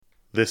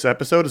This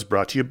episode is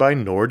brought to you by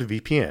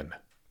NordVPN.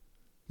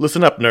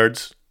 Listen up,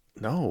 nerds.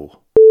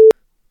 No.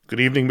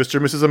 Good evening, Mr.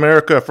 and Mrs.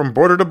 America, from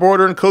border to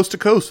border and coast to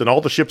coast and all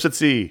the ships at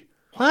sea.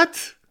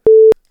 What?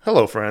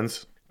 Hello,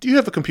 friends. Do you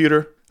have a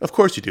computer? Of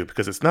course you do,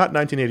 because it's not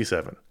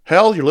 1987.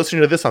 Hell, you're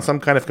listening to this on some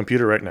kind of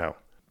computer right now.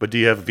 But do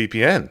you have a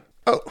VPN?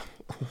 Oh,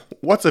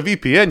 what's a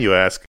VPN, you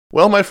ask?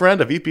 Well, my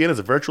friend, a VPN is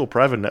a virtual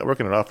private network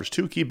and it offers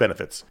two key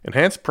benefits: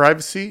 enhanced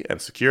privacy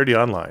and security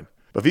online.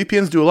 But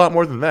VPNs do a lot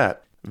more than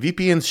that.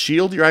 VPNs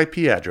shield your IP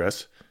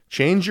address,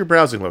 change your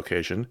browsing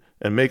location,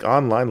 and make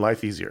online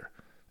life easier.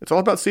 It's all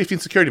about safety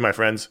and security, my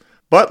friends.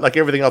 But like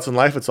everything else in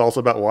life, it's also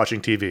about watching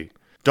TV.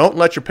 Don't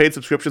let your paid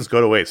subscriptions go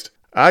to waste.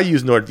 I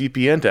use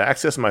NordVPN to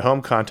access my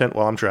home content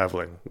while I'm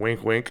traveling.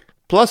 Wink, wink.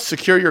 Plus,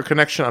 secure your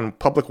connection on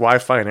public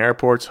Wi-Fi in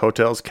airports,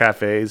 hotels,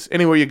 cafes,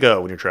 anywhere you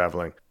go when you're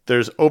traveling.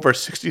 There's over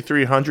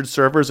 6,300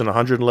 servers in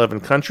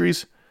 111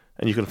 countries,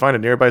 and you can find a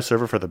nearby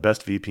server for the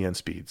best VPN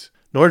speeds.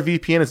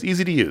 NordVPN is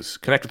easy to use.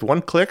 Connect with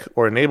one click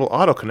or enable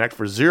auto-connect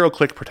for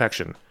zero-click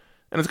protection.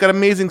 And it's got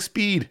amazing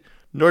speed.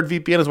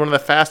 NordVPN is one of the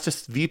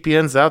fastest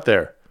VPNs out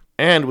there.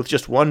 And with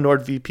just one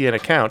NordVPN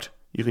account,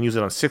 you can use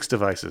it on 6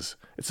 devices.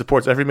 It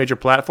supports every major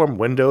platform: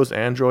 Windows,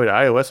 Android,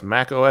 iOS,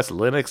 macOS,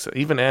 Linux,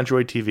 even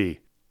Android TV.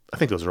 I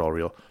think those are all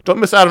real. Don't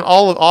miss out on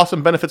all the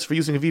awesome benefits for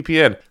using a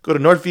VPN. Go to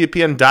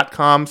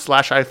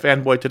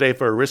nordvpn.com/ifanboy today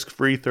for a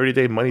risk-free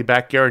 30-day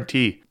money-back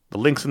guarantee. The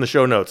link's in the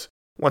show notes.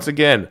 Once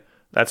again,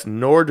 that's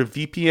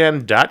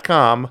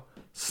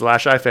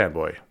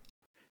nordvpn.com/ifanboy.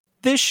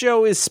 This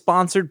show is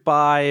sponsored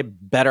by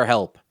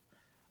BetterHelp.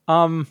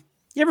 You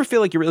ever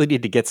feel like you really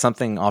need to get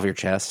something off your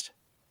chest?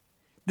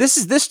 This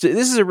is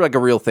like a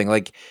real thing.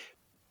 Like,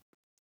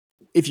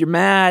 if you're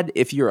mad,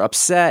 if you're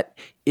upset,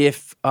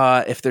 if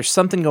there's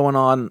something going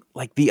on,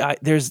 like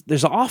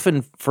there's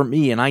often for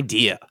me an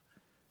idea.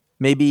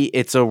 Maybe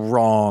it's a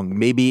wrong,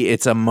 maybe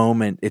it's a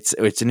moment, it's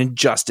an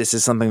injustice,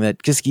 it's something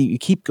that just you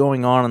keep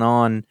going on and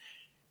on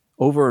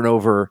over and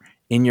over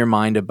in your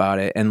mind about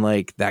it, and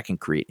like that can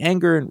create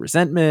anger and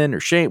resentment or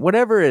shame,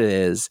 whatever it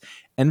is.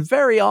 And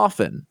very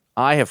often,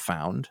 I have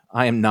found,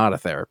 I am not a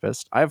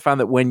therapist, I have found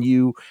that when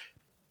you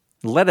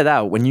let it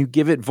out, when you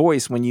give it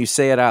voice, when you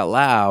say it out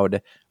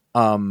loud,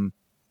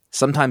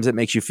 sometimes it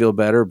makes you feel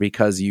better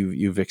because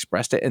you've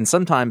expressed it, and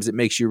sometimes it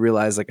makes you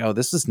realize like, oh,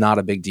 this is not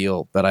a big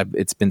deal, but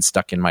it's been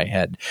stuck in my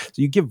head.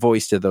 So you give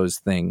voice to those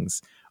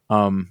things,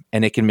 and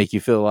it can make you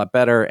feel a lot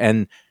better.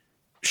 And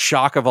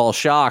shock of all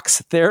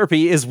shocks,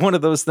 therapy is one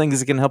of those things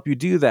that can help you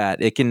do that.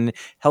 It can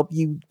help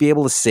you be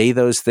able to say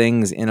those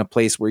things in a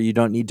place where you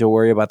don't need to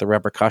worry about the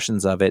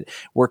repercussions of it,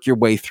 work your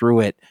way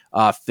through it,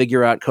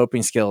 figure out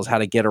coping skills, how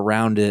to get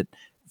around it,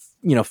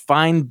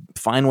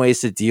 find ways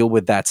to deal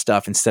with that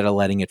stuff instead of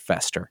letting it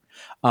fester.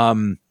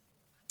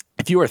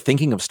 If you are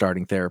thinking of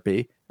starting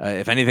therapy,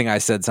 if anything I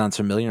said sounds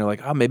familiar, you're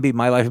like, oh, maybe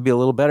my life would be a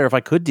little better if I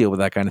could deal with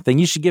that kind of thing,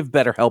 you should give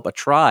BetterHelp a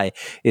try.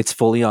 It's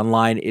fully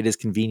online. It is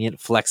convenient,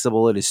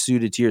 flexible. It is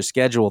suited to your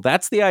schedule.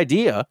 That's the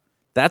idea.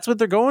 That's what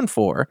they're going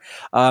for.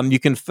 You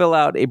can fill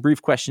out a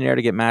brief questionnaire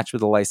to get matched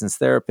with a licensed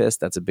therapist.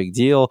 That's a big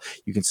deal.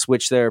 You can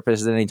switch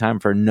therapists at any time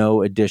for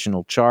no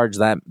additional charge.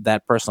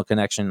 That personal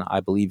connection,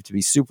 I believe, to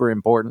be super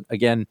important.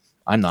 Again,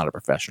 I'm not a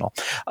professional.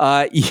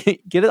 Get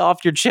it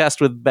off your chest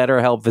with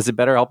BetterHelp. Visit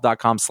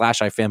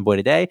BetterHelp.com/ifanboy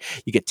today.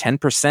 You get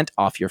 10%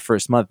 off your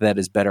first month. That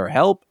is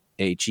BetterHelp,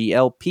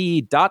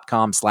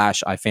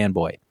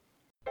 HELP.com/ifanboy.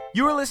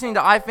 You are listening to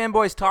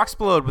iFanboy's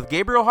Talksplode with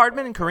Gabriel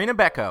Hardman and Corinna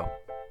Bechko.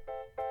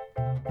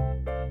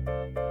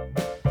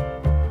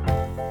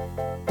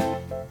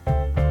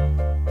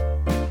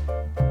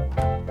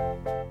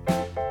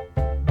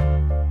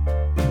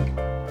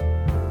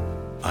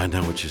 I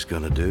know what she's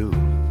gonna do,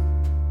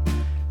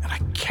 and I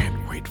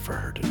can't wait for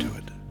her to do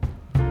it.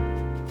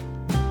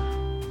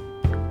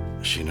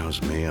 She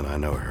knows me and I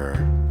know her.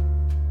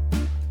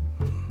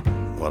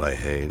 What I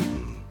hate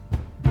and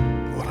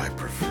what I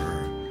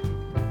prefer.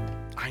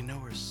 I know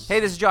her. Hey,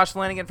 this is Josh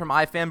Flanagan from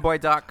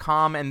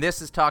iFanboy.com, and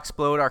this is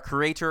Talksplode, our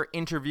creator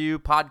interview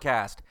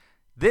podcast.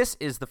 This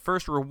is the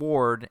first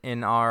reward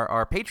in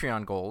our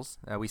Patreon goals.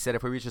 We said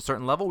if we reach a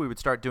certain level, we would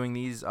start doing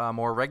these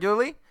more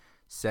regularly,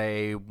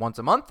 say once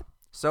a month.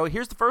 So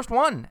here's the first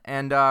one,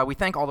 and we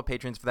thank all the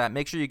patrons for that.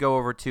 Make sure you go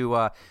over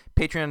to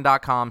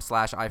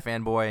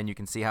patreon.com/ifanboy, and you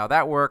can see how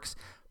that works.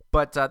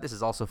 But this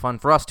is also fun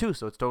for us, too,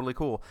 so it's totally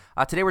cool.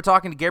 Today we're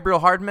talking to Gabriel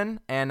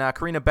Hardman and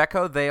Corinna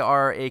Bechko. They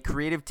are a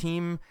creative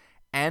team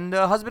and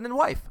husband and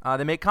wife.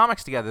 They make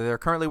comics together. They're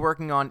currently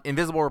working on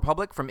Invisible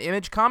Republic from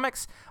Image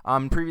Comics.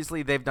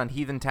 Previously, they've done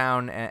Heathen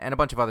Town and a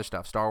bunch of other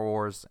stuff, Star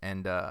Wars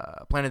and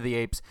Planet of the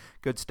Apes,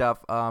 good stuff.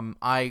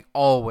 I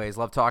always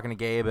love talking to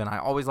Gabe, and I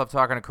always love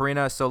talking to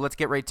Corinna, so let's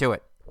get right to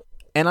it.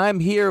 And I'm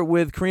here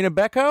with Corinna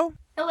Bechko.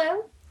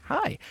 Hello.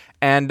 Hi.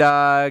 And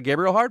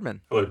Gabriel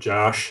Hardman. Hello,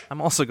 Josh.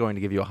 I'm also going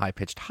to give you a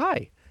high-pitched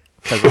hi,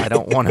 because I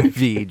don't want to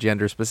be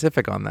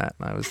gender-specific on that.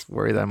 I was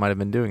worried that I might have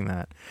been doing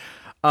that.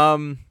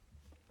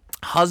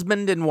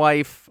 Husband and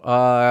wife,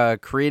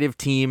 creative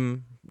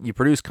team, you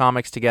produce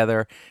comics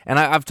together, and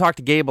I've talked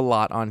to Gabe a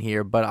lot on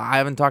here, but I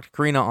haven't talked to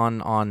Corinna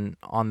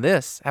on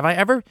this. Have I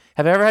ever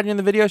had you on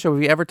the video show?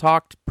 Have you ever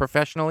talked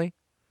professionally?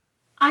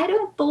 I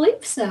don't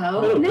believe so.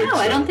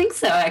 I don't think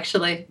so,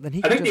 actually. I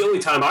think the only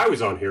time I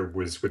was on here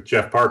was with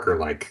Jeff Parker,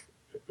 like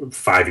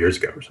 5 years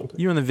ago or something.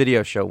 You were on the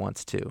video show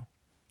once too.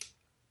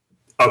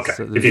 Okay,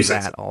 so if you say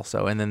that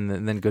also, and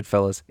then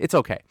Goodfellas. It's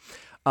okay.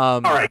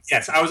 All right,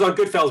 yes, I was on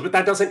Goodfellas, but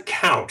that doesn't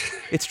count.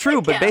 It's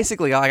true, but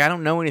basically, like, I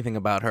don't know anything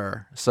about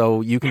her,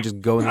 so you can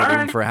just go in the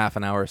room for a half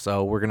an hour or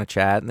so. We're gonna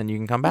chat, and then you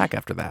can come back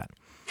after that.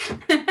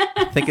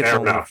 I think it's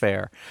only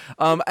fair.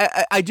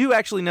 I do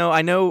actually know.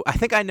 I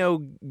think I know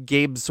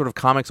Gabe's sort of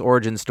comics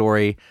origin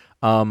story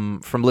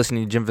from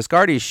listening to Jim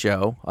Viscardi's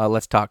show,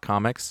 Let's Talk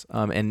Comics.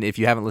 And if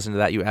you haven't listened to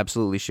that, you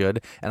absolutely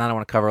should. And I don't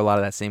want to cover a lot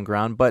of that same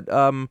ground, but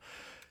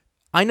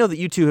I know that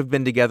you two have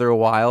been together a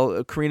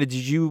while. Corinna,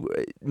 did you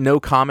know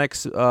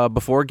comics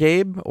before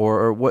Gabe,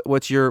 or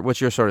what's your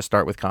sort of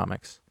start with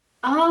comics?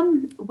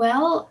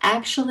 Well,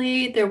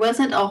 actually, there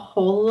wasn't a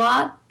whole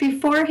lot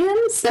before him.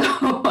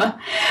 So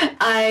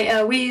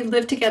we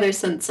lived together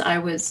since I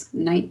was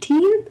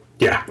 19.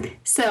 Yeah.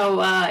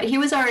 So he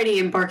was already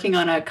embarking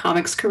on a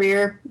comics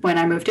career when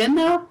I moved in,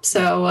 though.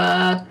 So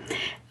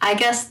I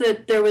guess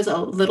that there was a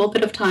little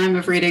bit of time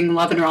of reading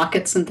Love and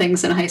Rockets and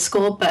things in high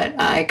school, but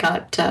I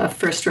got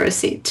first row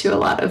seat to a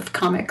lot of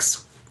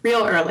comics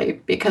real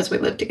early because we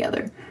lived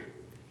together.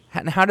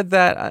 And how did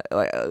that,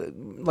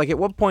 like, at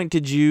what point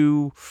did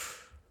you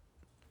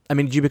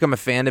become a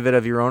fan of it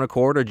of your own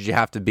accord, or did you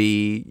have to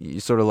be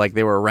sort of like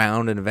they were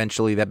around and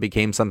eventually that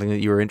became something that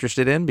you were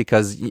interested in?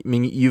 Because, I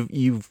mean,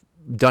 you've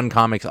done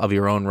comics of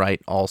your own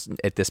right all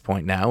at this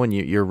point now, and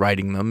you're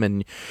writing them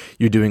and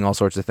you're doing all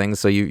sorts of things,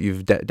 so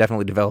you've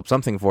definitely developed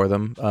something for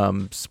them.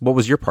 What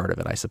was your part of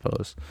it, I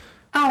suppose?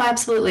 Oh,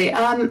 absolutely.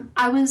 I've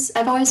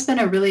always been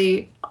a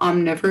really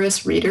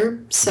omnivorous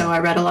reader, so I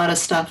read a lot of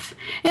stuff,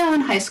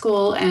 in high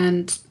school,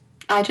 and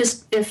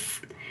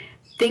if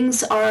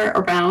things are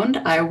around,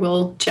 I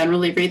will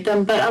generally read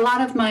them. But a lot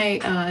of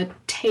my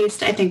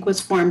taste, I think, was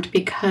formed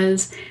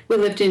because we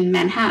lived in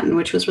Manhattan,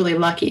 which was really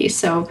lucky.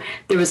 So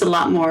there was a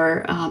lot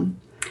more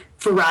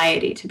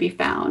variety to be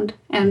found.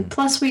 And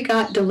plus we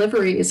got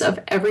deliveries of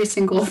every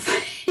single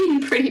thing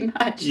pretty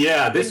much.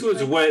 Yeah, this was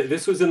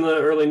in the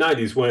early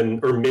 90s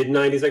or mid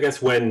 90s, I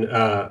guess, when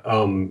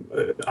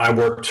I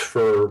worked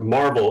for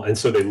Marvel, and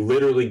so they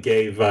literally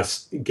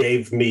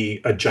gave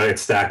me a giant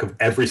stack of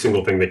every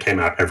single thing that came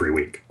out every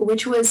week.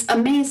 Which was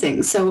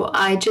amazing. So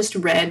I just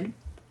read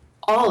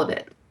all of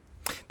it.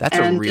 That's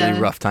a really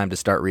rough time to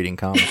start reading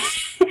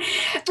comics.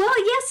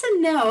 Well, yes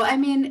and no. I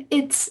mean,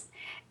 it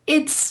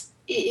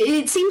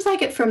seems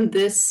like it from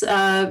this,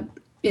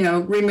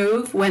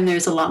 remove, when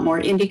there's a lot more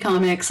indie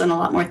comics and a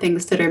lot more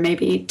things that are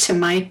maybe to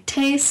my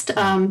taste,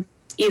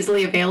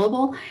 easily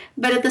available.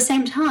 But at the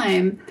same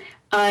time,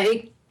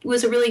 it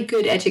was a really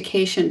good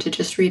education to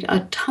just read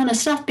a ton of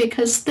stuff,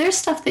 because there's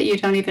stuff that you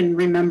don't even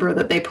remember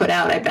that they put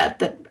out, I bet,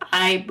 that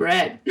I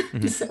read.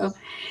 Mm-hmm.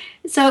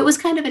 So it was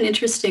kind of an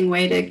interesting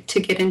way to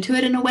get into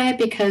it in a way,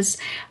 because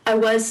I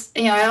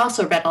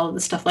also read all of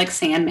the stuff like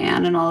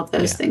Sandman and all of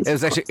those things.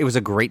 It was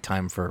a great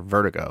time for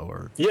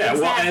Vertigo.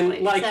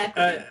 Exactly.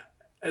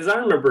 As I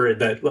remember it,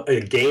 that A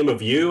Game of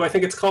You, I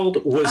think it's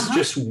called, was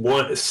just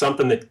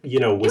something that,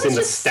 was in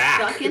the stack.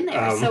 Stuck in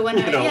there. So when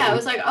I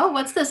was like, oh,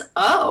 what's this?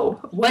 Oh,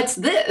 what's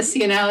this?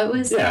 It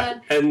was...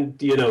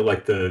 and,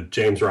 like the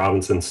James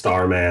Robinson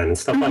Starman and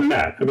stuff like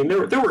that. I mean,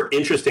 there were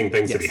interesting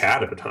things to be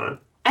had at the time.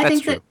 I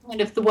think that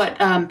kind of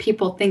what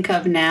people think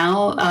of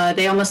now,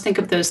 they almost think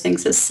of those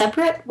things as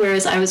separate,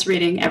 whereas I was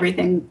reading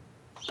everything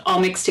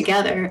all mixed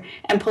together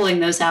and pulling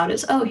those out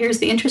as, oh, here's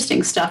the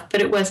interesting stuff,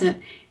 but it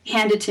wasn't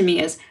handed to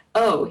me as,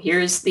 oh,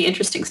 here's the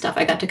interesting stuff.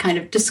 I got to kind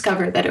of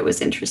discover that it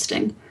was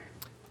interesting.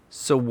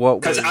 So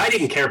what? Because I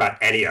didn't care about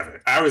any of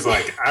it. I was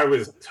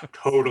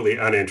totally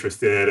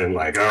uninterested and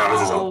like, oh,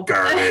 this is all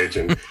garbage,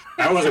 and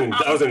I wasn't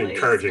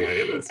encouraging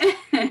any of this.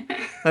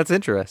 That's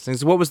interesting.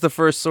 So what was the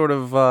first sort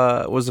of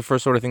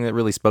thing that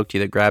really spoke to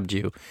you, that grabbed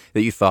you,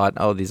 that you thought,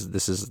 oh,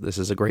 this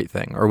is a great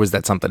thing, or was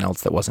that something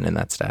else that wasn't in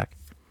that stack?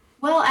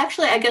 Well,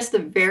 actually, I guess the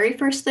very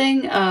first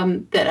thing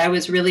that I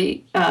was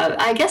really,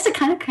 I guess it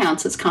kind of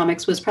counts as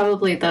comics, was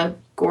probably the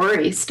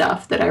gory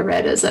stuff that I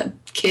read as a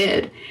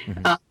kid.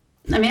 Mm-hmm.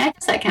 I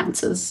guess that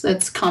counts as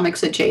it's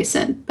comics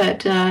adjacent,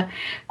 but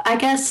I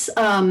guess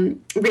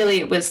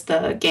really it was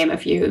the Game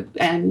of You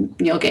and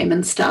Neil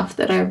Gaiman stuff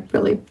that I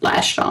really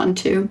lashed on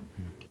to.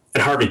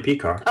 And Harvey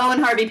Pekar. Oh,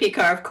 and Harvey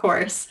Pekar, of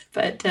course.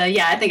 But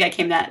I think I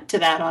came to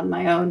that on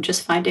my own,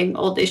 just finding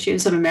old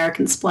issues of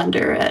American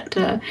Splendor at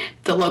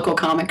the local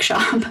comic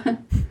shop.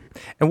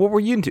 And what were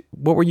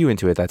you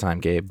into at that time,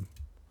 Gabe?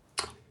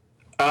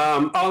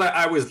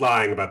 I was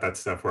lying about that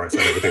stuff where I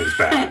said everything was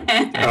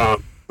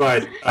bad.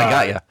 But I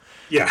got you.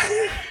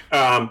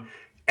 Yeah.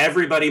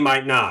 Everybody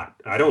might not.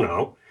 I don't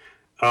know.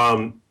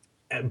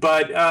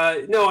 But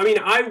no, I mean,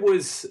 I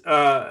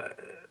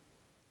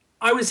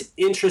was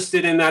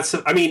interested in that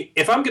stuff. I mean,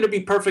 if I'm going to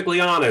be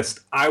perfectly honest,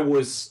 I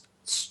was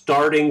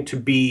starting to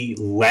be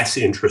less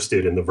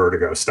interested in the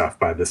Vertigo stuff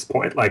by this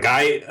point. Like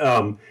I'd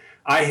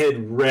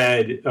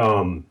read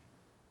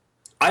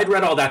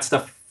all that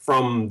stuff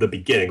from the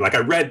beginning. Like I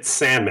read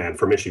Sandman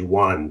from issue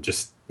 1,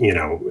 just,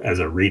 as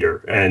a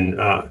reader. And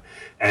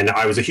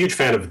I was a huge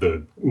fan of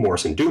the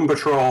Morrison Doom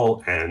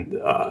Patrol and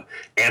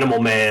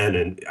Animal Man.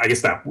 And I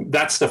guess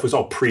that stuff was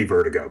all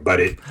pre-Vertigo, but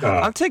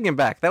I'm taking it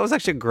back. That was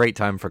actually a great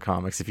time for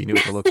comics if you knew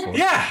what to look for.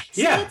 Yeah.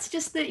 It's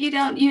just that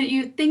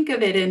you think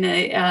of it in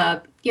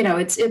a,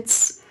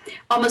 it's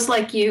almost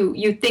like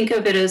you think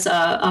of it as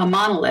a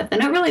monolith,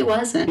 and it really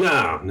wasn't.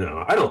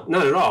 No, I don't,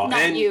 not at all.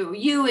 Not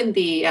you in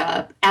the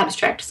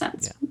abstract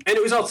sense. Yeah. And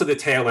it was also the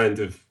tail end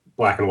of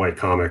black and white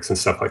comics and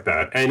stuff like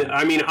that. And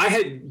I mean,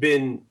 I'd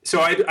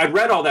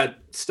read all that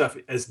stuff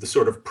as the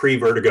sort of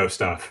pre-Vertigo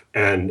stuff.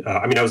 And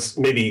I'm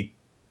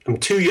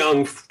too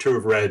young to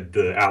have read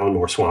the Alan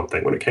Moore Swamp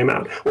Thing when it came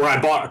out. Or I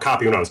bought a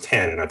copy when I was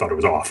 10 and I thought it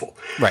was awful.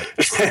 Right.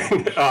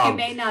 And, you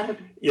may not have.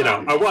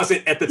 I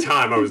wasn't at the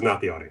time. I was not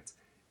the audience.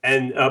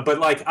 And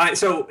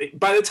so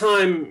by the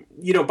time,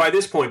 by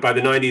this point, by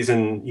the 90s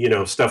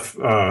and stuff,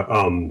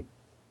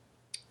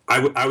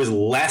 I was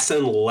less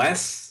and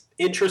less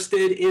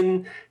interested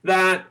in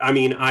that. I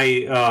mean,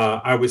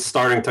 I was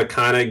starting to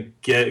kind of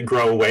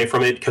grow away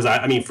from it because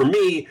for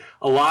me,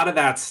 a lot of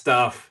that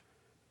stuff,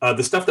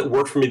 the stuff that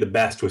worked for me the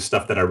best was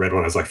stuff that I read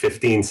when I was like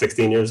 15,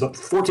 16 years old,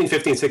 14,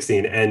 15,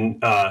 16.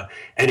 And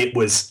it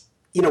was,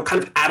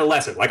 kind of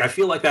adolescent. Like I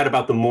feel like that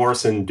about the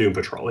Morrison Doom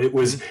Patrol. It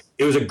was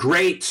a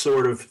great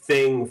sort of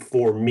thing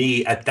for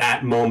me at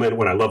that moment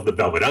when I loved the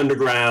Velvet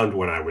Underground,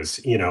 when I was,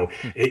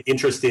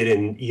 interested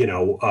in,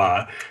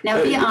 now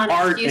be honest,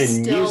 art you and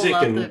still music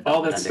love and the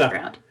all Velvet that stuff.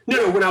 Underground.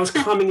 No, when I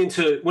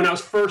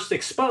was first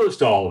exposed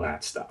to all of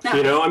that stuff,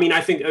 No.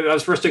 I think I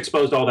was first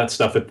exposed to all that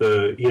stuff at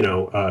the,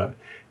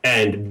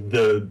 and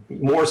the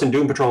Morrison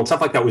Doom Patrol and stuff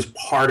like that was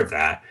part of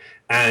that.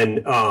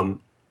 And,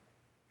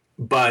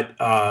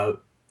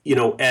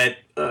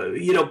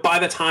 by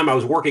the time I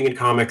was working in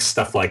comics,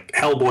 stuff like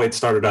Hellboy had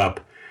started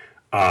up.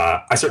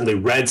 I certainly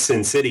read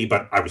Sin City,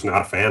 but I was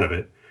not a fan of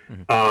it.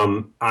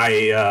 Mm-hmm.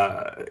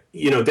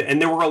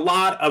 And there were a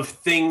lot of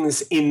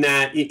things in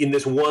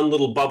this one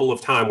little bubble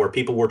of time where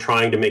people were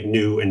trying to make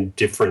new and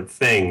different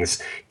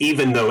things,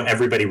 even though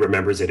everybody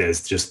remembers it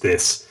as just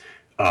this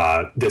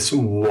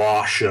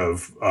wash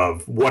of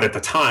what at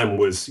the time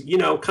was,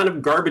 kind of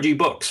garbagey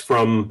books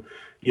from,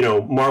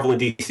 Marvel and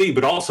DC,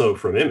 but also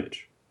from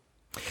Image.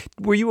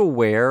 Were you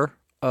aware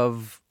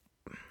of?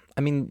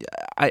 I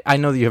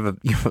know that you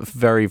have a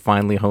very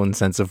finely honed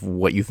sense of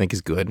what you think is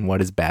good and what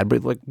is bad,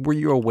 but were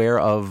you aware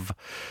of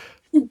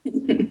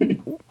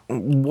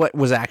what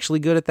was actually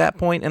good at that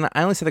point? And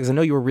I only say that because I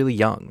know you were really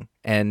young,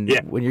 and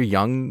when you're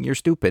young, you're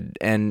stupid,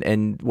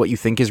 and what you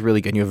think is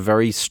really good. And you have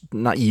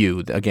not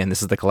you again.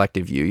 This is the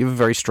collective you. You have a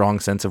very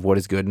strong sense of what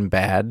is good and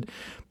bad,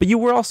 but you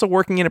were also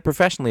working in it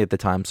professionally at the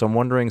time. So I'm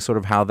wondering sort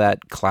of how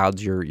that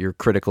clouds your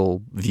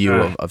critical view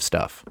of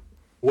stuff.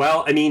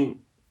 Well,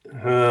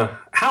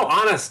 how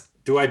honest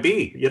do I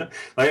be?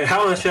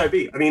 How honest should I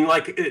be?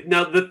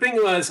 Now the thing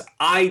was,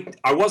 I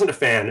wasn't a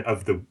fan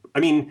of the.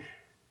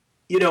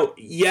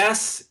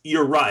 Yes,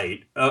 you're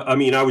right.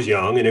 I was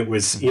young, and it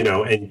was,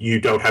 and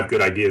you don't have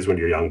good ideas when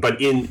you're young. But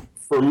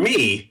for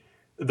me,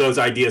 those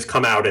ideas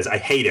come out as I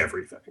hate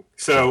everything.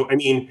 So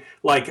I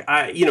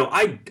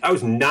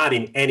was not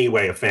in any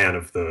way a fan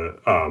of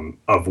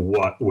of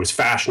what was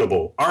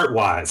fashionable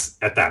art-wise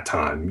at that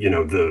time.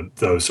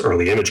 Those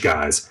early Image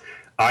guys.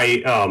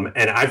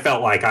 I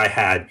felt like I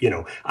had,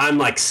 I'm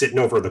like sitting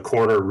over the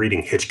corner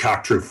reading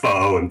Hitchcock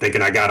Truffaut and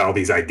thinking I got all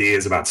these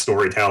ideas about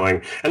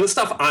storytelling, and the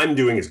stuff I'm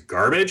doing is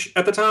garbage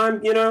at the time.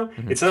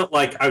 Mm-hmm. It's not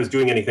like I was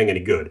doing anything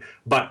any good,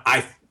 but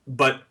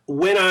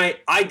when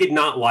I did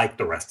not like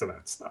the rest of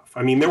that stuff.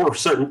 There were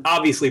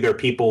obviously there are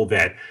people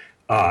that,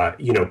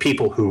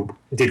 people who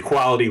did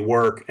quality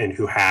work and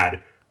who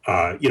had,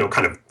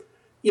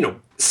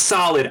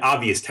 solid,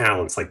 obvious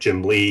talents like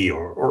Jim Lee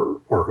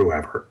or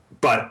whoever,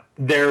 but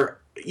none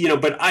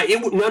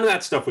of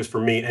that stuff was for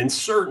me, and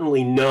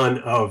certainly none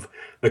of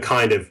the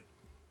kind of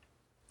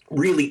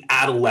really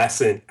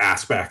adolescent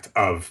aspect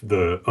of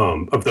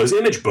those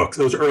Image books,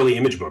 those early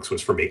Image books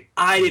was for me.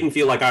 I didn't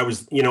feel like I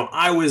was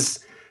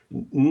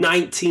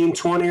 19,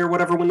 20 or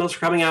whatever when those were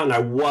coming out, and I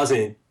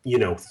wasn't,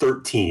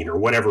 13 or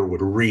whatever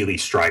would really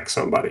strike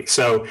somebody.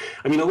 So,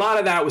 a lot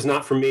of that was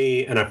not for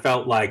me, and I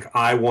felt like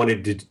I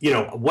wanted to,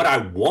 what I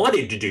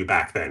wanted to do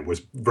back then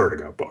was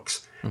Vertigo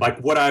books. Mm-hmm. Like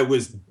what I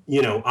was,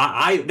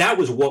 that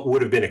was what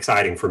would have been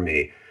exciting for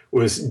me,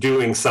 was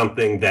doing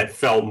something that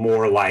felt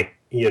more like,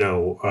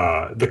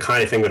 the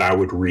kind of thing that I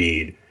would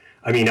read.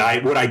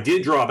 What I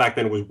did draw back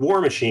then was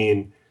War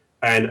Machine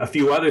and a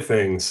few other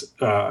things.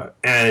 But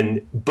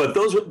it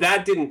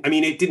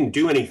didn't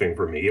do anything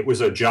for me. It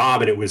was a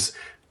job, and it was,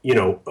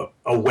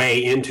 a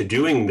way into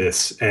doing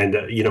this. And,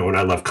 and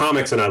I love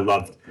comics, and I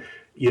loved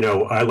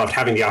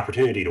having the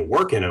opportunity to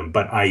work in them.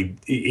 But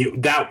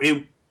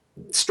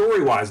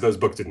story-wise, those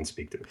books didn't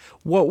speak to me.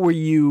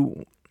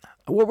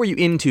 what were you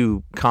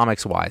into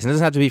comics wise? And it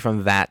doesn't have to be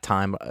from that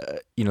time,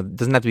 it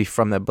doesn't have to be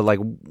from that, but like,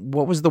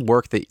 what was the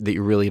work that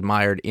you really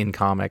admired in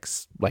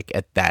comics, like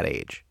at that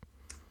age?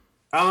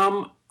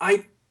 I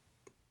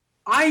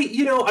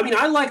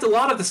liked a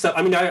lot of the stuff.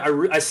 I mean,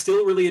 I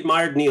still really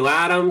admired Neil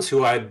Adams,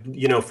 who I,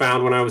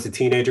 found when I was a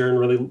teenager and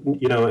really,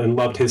 and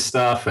loved his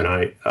stuff.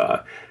 And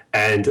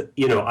and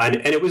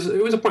it was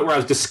a point where I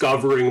was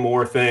discovering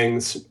more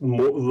things,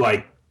 more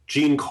like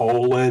Gene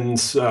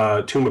Colan's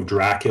Tomb of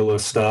Dracula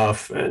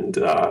stuff, and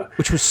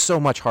which was so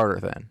much harder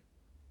then.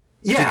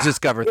 To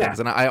discover things,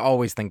 and I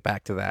always think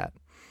back to that.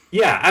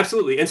 Yeah,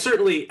 absolutely, and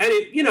certainly, and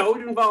it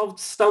involved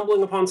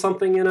stumbling upon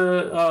something in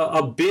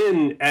a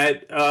bin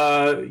at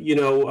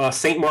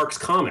St. Mark's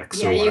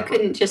Comics. Yeah, you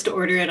couldn't just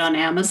order it on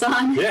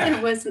Amazon. Yeah,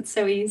 it wasn't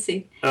so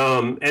easy.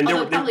 And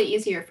although probably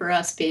easier for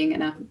us being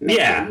in a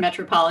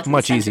metropolitan.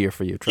 Much center. easier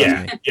for you. Trust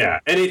me.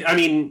 Yeah,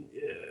 and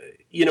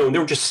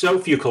there were just so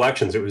few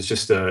collections. It was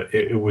just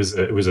it was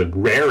a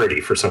rarity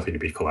for something to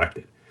be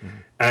collected,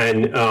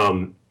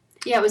 and.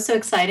 Yeah, it was so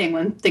exciting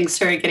when things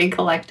started getting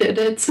collected.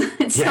 It's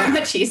so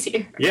much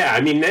easier. Yeah, I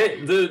mean,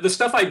 the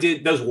stuff I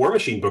did, those War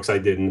Machine books I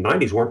did in the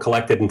 90s weren't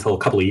collected until a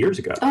couple of years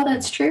ago. Oh,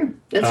 that's true.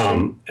 That's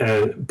true.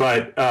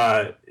 But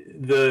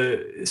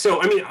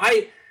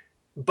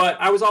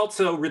I was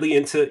also really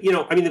into,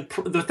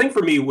 the thing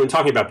for me when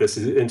talking about this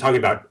and talking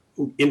about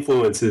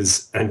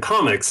influences and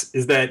comics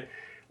is that,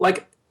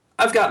 like,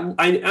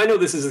 I know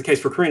this is the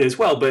case for Corinna as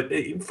well, but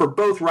for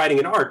both writing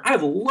and art, I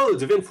have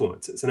loads of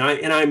influences, and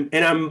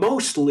I'm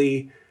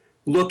mostly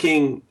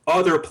looking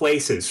other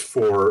places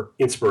for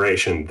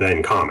inspiration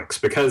than comics,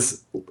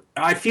 because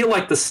I feel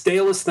like the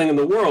stalest thing in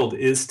the world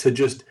is to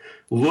just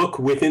look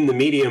within the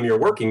medium you're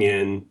working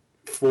in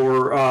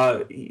for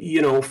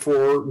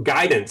for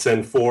guidance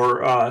and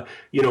for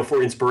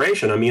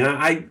inspiration. I mean,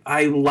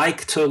 I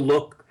like to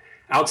look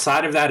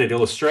outside of that at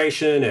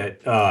illustration,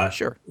 at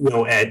sure,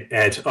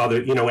 at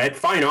other, at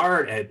fine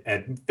art,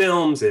 at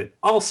films, at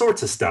all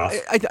sorts of stuff.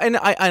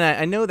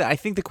 I know that. I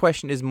think the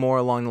question is more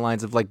along the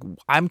lines of, like,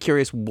 I'm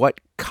curious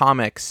what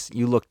comics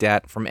you looked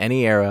at from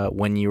any era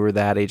when you were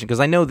that age, because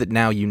I know that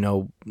now you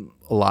know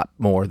a lot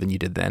more than you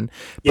did then.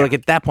 But like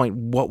at that point,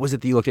 what was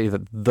it that you looked at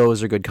that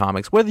those are good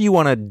comics? Whether you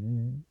want to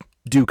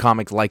do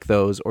comics like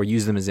those or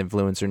use them as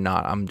influence or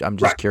not, I'm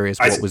just curious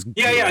what was.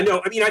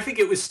 No, I mean, I think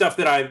it was stuff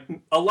that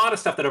a lot of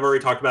stuff that I've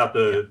already talked about.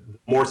 The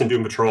Morrison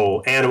Doom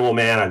Patrol, Animal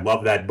Man, I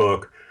love that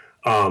book.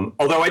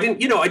 Although I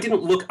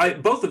didn't look.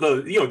 Both of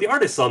those, the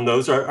artists on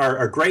those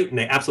are great, and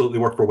they absolutely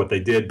work for what they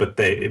did. But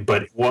they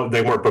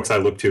weren't books I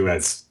looked to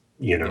as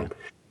the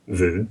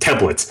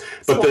templates.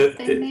 But Swamp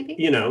Thing, maybe?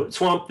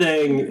 Swamp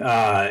Thing.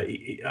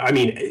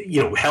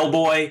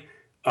 Hellboy.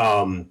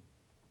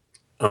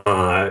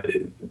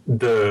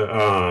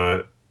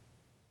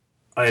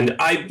 And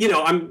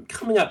I'm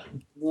coming up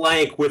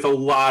blank with a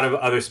lot of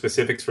other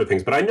specifics for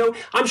things, but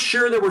I'm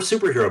sure there were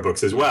superhero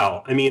books as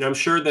well. I mean, I'm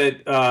sure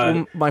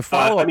that my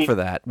follow-up for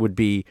that would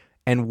be,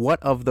 and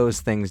what of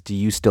those things do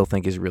you still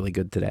think is really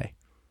good today?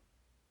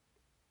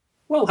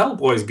 Well,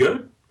 Hellboy's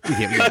good. Mike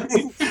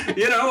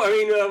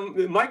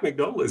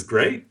Mignola is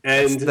great,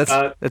 and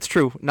that's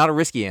true. Not a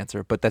risky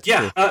answer, but that's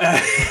true.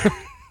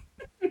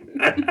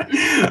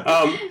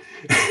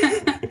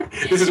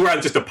 This is where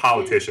I'm just a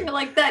politician. You're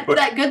like that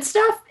good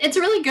stuff. It's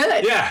really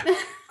good. Yeah.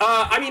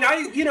 I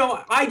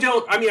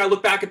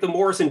look back at the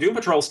Morrison Doom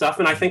Patrol stuff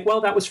and I think, well,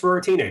 that was for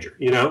a teenager,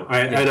 and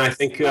I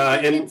think,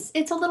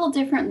 it's a little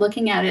different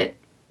looking at it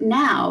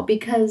now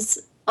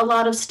because a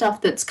lot of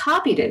stuff that's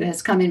copied it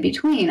has come in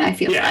between, I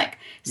feel like.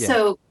 Yeah.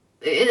 So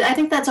I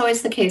think that's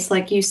always the case.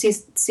 Like you see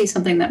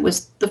something that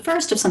was the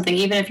first of something,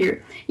 even if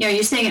you're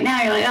seeing it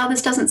now, you're like, oh,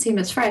 this doesn't seem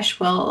as fresh.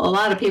 Well, a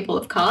lot of people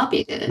have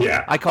copied it.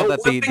 Yeah, I call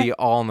that the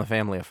All in the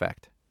Family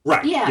effect.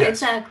 Right. Yeah, yes.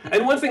 Exactly.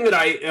 And one thing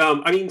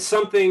that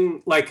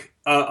something like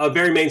a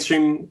very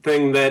mainstream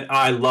thing that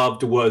I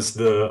loved was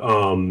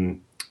the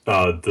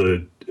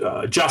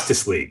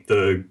Justice League,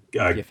 the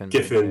Giffen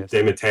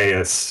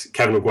DeMatteis,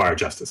 Kevin Maguire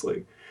Justice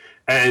League.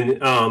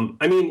 And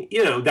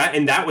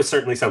that was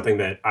certainly something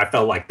that I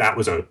felt like that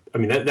was that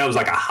was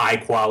like a high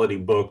quality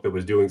book that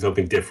was doing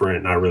something different,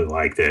 and I really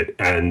liked it.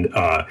 And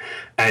I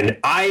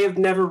have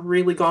never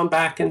really gone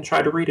back and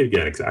tried to read it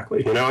again.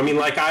 Exactly.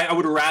 I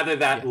would rather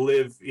that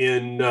live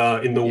in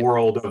the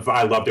world of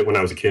I loved it when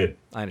I was a kid.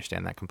 I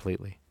understand that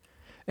completely.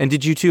 And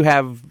did you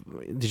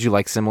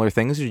like similar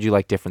things, or did you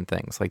like different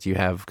things? Like, do you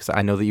have? Because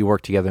I know that you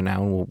work together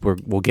now, and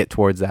we'll get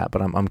towards that.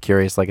 But I'm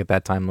curious. Like at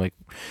that time, like.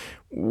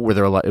 Was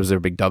there a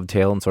big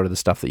dovetail in sort of the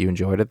stuff that you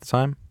enjoyed at the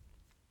time?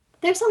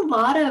 There's a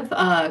lot of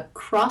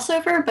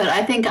crossover, but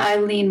I think I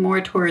lean more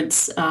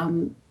towards.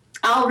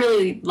 I'll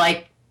really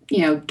like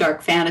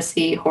dark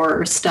fantasy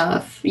horror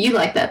stuff. You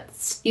like that?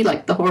 You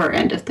like the horror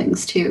end of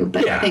things too,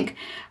 but I think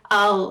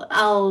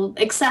I'll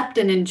accept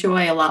and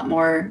enjoy a lot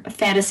more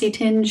fantasy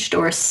tinged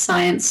or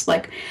science,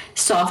 like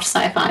soft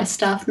sci-fi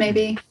stuff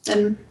maybe.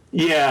 I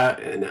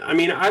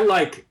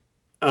like,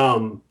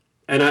 and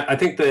I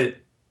think that.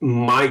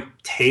 My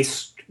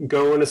tastes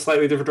go in a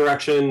slightly different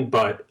direction,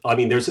 but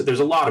there's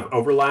a lot of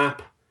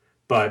overlap.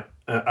 But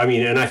I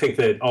mean, and I think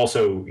that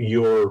also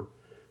you're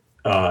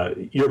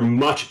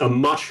much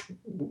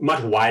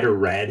wider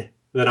read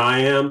than I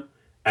am,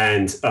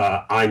 and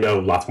I know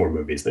lots more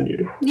movies than you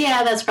do.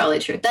 Yeah, that's probably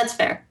true. That's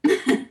fair.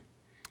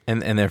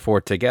 And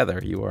therefore,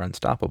 together, you are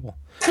unstoppable.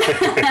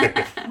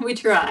 We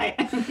try.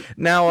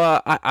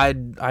 Now,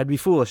 I'd be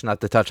foolish not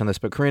to touch on this,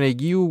 but Corinna,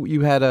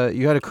 you had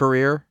a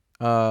career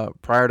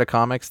prior to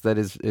comics that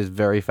is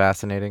very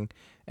fascinating,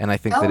 and I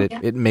think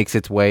that it makes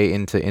its way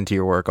into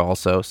your work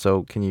also.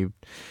 So, can you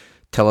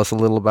tell us a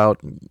little about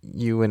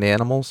you and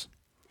animals?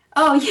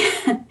 Oh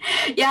yeah,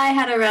 yeah. I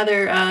had a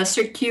rather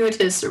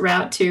circuitous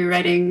route to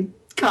writing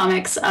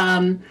comics.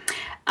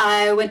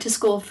 I went to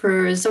school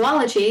for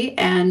zoology,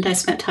 and I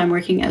spent time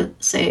working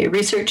as a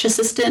research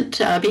assistant,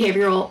 looking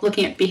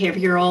at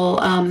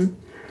behavioral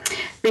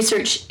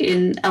research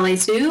in LA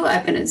Zoo.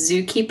 I've been a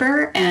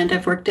zookeeper, and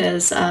I've worked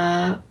as in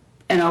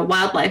a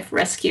wildlife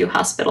rescue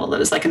hospital that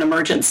was like an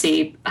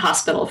emergency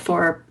hospital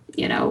for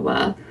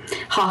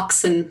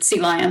hawks and sea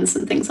lions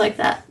and things like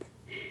that.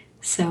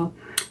 So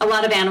a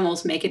lot of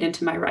animals make it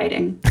into my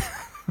writing.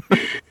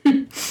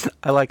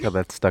 I like how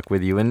that stuck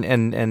with you,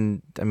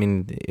 and I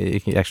mean,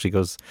 it actually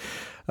goes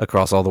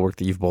across all the work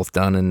that you've both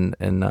done,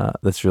 and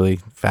that's really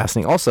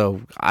fascinating.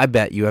 Also, I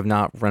bet you have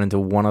not run into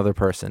one other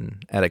person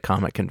at a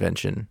comic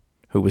convention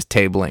who was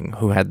tabling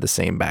who had the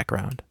same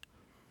background.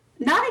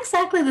 Not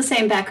exactly the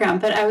same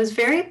background, but I was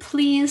very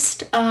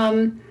pleased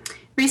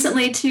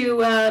recently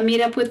to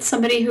meet up with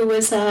somebody who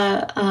was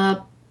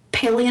a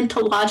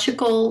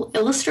paleontological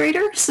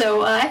illustrator.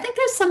 So I think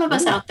there's some of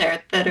us out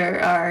there that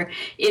are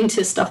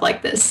into stuff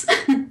like this.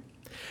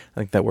 I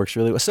think that works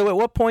really well. So at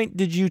what point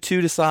did you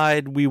two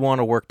decide we want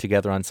to work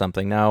together on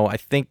something? Now, I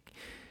think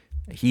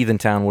Heathen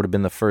Town would have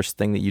been the first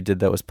thing that you did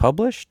that was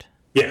published.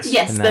 Yes.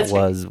 Yes, and that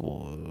was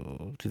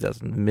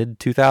 2000, mid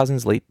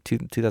 2000s, late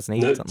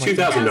 2008, no, something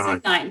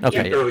 2009. Like that?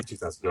 Okay, yeah. Early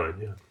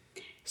 2009. Yeah.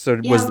 So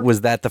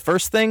was that the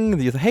first thing?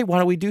 You thought, hey, why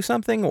don't we do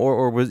something?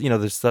 Or was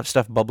there's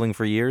stuff bubbling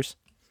for years?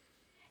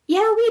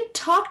 Yeah, we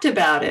talked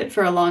about it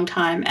for a long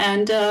time,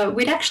 and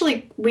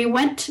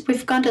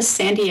we've gone to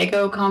San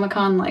Diego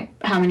Comic-Con like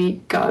how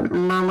many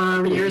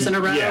years in a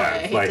row? Yeah, I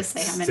hate like to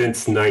say how many.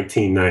 Since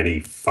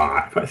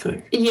 1995, I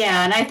think.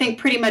 Yeah, and I think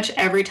pretty much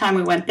every time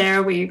we went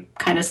there, we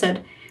kind of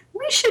said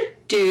we should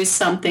do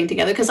something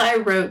together, because I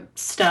wrote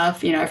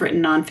stuff. I've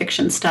written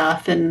nonfiction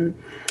stuff and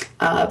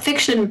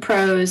fiction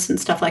prose and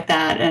stuff like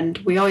that, and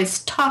we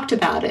always talked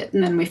about it,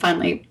 and then we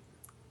finally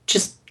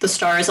just the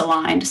stars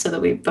aligned so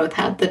that we both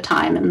had the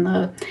time and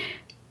the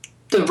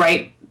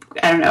right,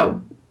 I don't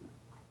know,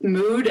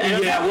 mood.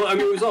 Well, I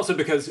mean, it was also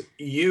because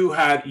you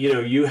had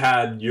your, you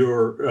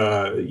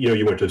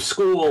went to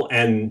school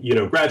and,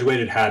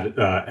 graduated,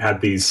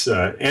 had these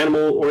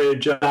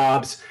animal-oriented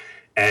jobs,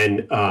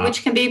 and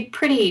which can be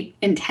pretty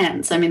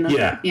intense. I mean,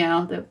 not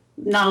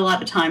a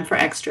lot of time for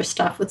extra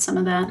stuff with some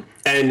of that.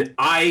 And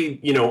I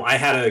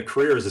had a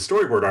career as a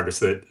storyboard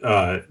artist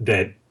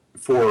that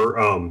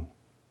for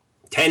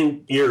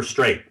 10 years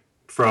straight,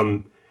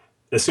 from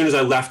as soon as I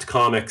left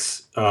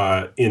comics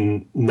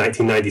in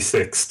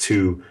 1996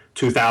 to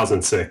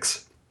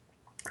 2006,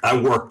 I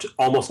worked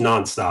almost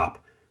nonstop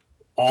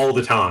all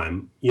the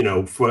time,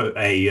 for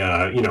a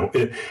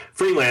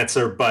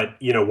freelancer. But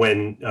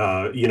when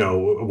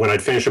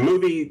I'd finish a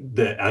movie,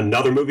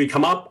 another movie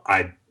come up,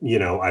 I'd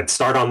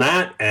start on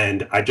that,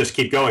 and I'd just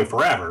keep going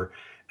forever.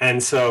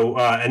 And so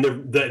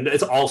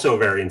it's also a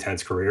very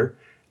intense career.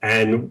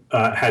 And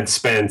had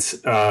spent,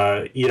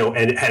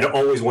 and had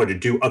always wanted to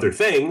do other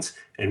things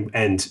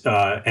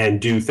and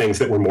do things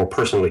that were more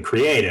personally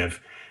creative.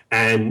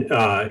 And,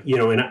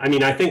 and I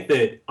mean, I think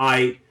that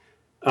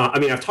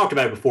I've talked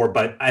about it before,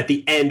 but at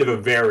the end of a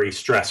very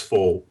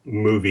stressful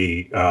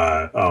movie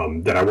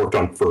that I worked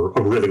on for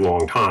a really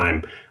long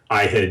time,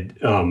 I had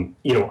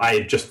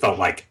just felt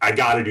like I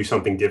got to do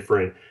something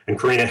different. And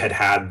Corinna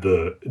had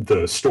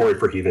the story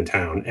for Heathen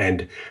Town,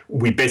 and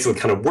we basically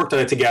kind of worked on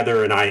it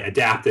together, and I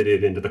adapted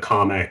it into the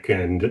comic.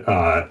 And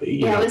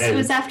it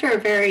was after a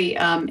very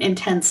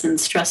intense and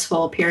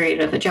stressful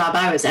period of a job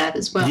I was at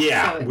as well.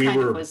 Yeah,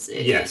 so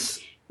it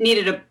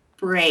needed a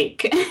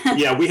break.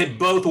 Yeah, we had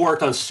both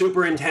worked on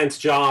super intense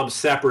jobs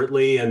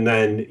separately, and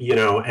then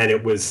and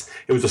it was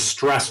a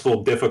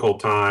stressful,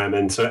 difficult time,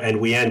 and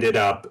we ended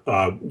up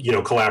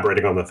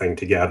collaborating on the thing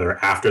together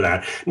after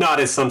that, not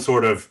as some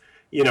sort of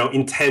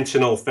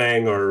intentional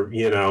thing or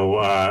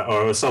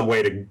or some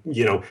way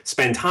to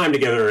spend time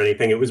together or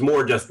anything. It was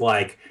more just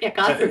like, yeah,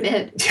 God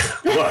forbid.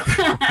 Look,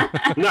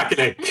 I'm not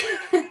gonna.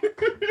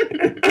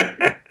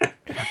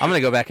 I'm going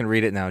to go back and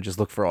read it now and just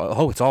look for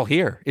it's all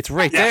here. It's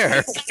right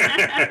there.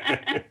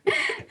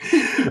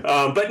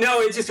 But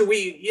no, it's just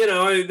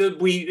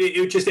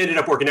it just ended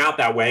up working out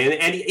that way.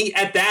 And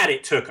at that,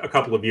 it took a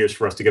couple of years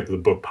for us to get the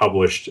book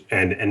published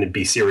and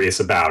be serious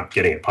about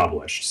getting it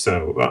published.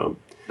 So,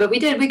 but we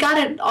did. We got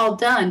it all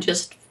done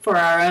just to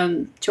our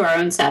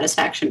own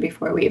satisfaction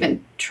before we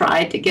even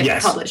tried to get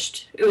it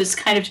published. It was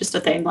kind of just a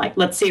thing like,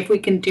 let's see if we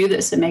can do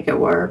this and make it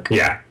work.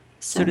 Yeah.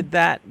 So did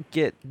that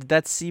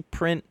see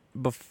print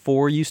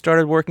before you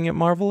started working at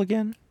Marvel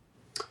again?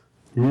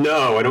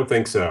 No, I don't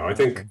think so. I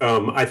think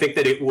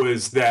that it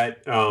was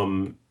that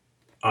Mark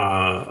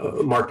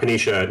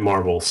Panisha at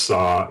Marvel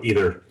saw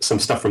either some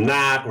stuff from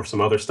that or some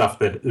other stuff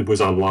that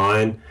was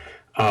online,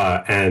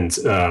 and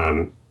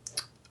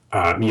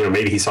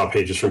maybe he saw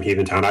pages from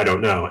Heathen Town. I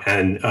don't know,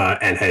 and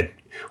had,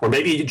 or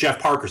maybe Jeff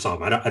Parker saw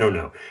them. I don't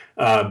know,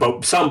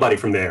 but somebody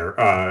from there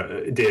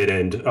did,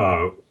 and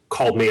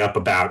called me up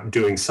about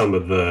doing some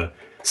of the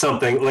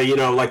something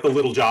like the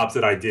little jobs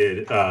that I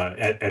did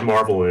at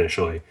Marvel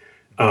initially.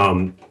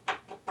 I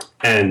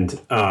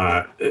don't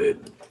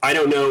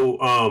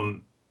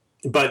know,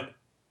 but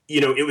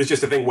it was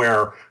just a thing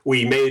where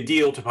we made a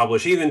deal to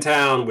publish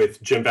Town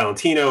with Jim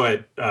Valentino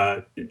at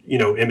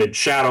Image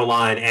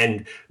Shadowline,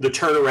 and the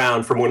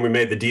turnaround from when we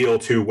made the deal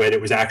to when it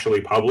was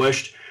actually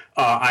published,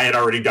 I had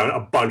already done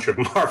a bunch of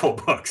Marvel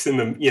books in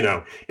the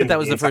That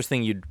was the first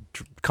thing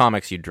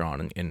comics you'd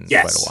drawn in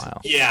yes. quite a while.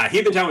 Yeah,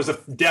 Town was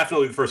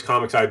definitely the first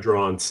comics I'd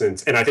drawn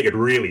since, and I think it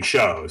really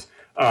shows.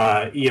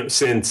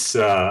 Since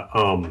the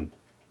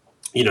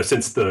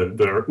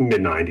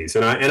mid '90s,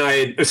 and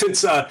I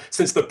since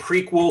the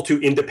prequel to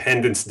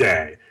Independence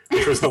Day,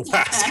 which was the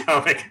last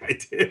comic I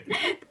did.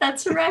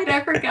 That's right,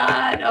 I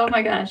forgot. Oh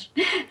my gosh.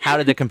 How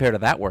did it compare to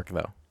that work,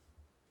 though?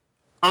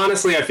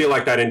 Honestly, I feel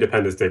like that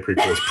Independence Day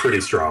prequel is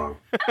pretty strong.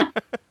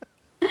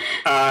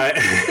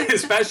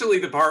 Especially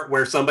the part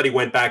where somebody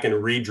went back and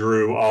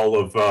redrew all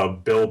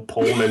of Bill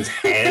Pullman's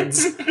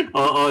heads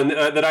on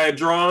that I had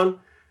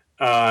drawn.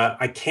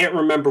 I can't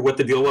remember what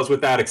the deal was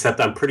with that, except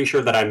I'm pretty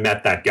sure that I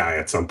met that guy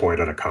at some point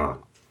at a con.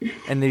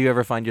 And do you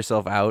ever find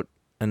yourself out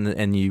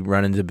and you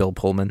run into Bill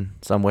Pullman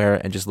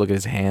somewhere and just look at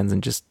his hands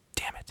and just,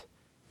 damn it.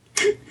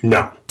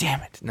 No.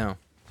 Damn it. No.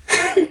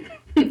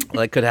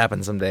 Well, it could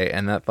happen someday,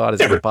 and that thought is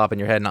going to pop in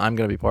your head, and I'm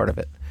going to be part of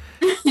it.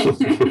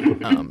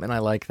 And I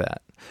like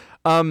that.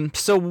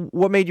 So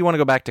what made you want to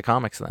go back to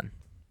comics then?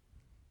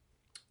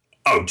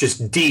 Oh,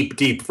 just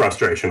deep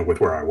frustration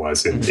with where I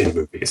was in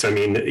movies. I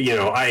mean,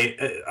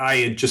 I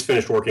had just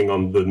finished working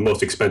on the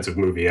most expensive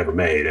movie ever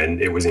made,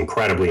 and it was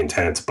incredibly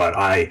intense, but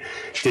I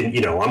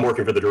didn't, I'm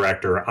working for the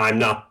director. I'm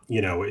not,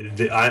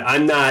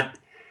 I'm not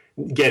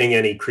getting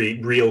any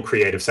real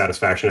creative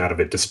satisfaction out of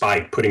it,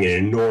 despite putting an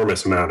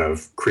enormous amount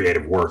of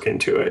creative work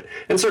into it,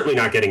 and certainly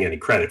not getting any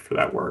credit for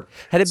that work.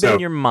 Had it been in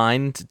your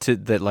mind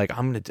that like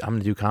I'm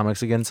gonna do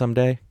comics again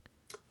someday?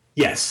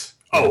 Yes.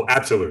 Oh,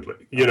 absolutely.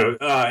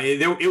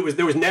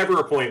 There was never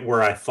a point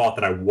where I thought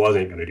that I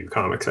wasn't going to do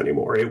comics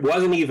anymore. It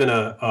wasn't even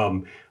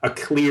a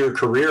clear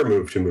career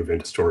move to move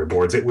into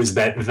storyboards. It was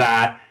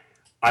that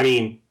I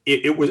mean,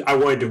 it was, I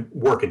wanted to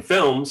work in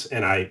films,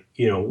 and I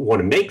want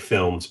to make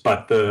films,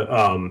 but the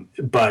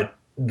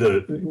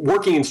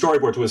working in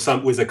storyboards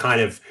was a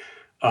kind of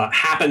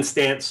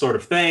happenstance sort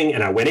of thing,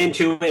 and I went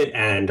into it,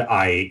 and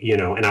I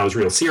was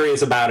real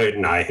serious about it,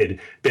 and I had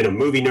been a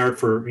movie nerd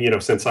for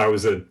since I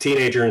was a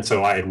teenager, and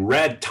so I had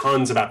read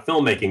tons about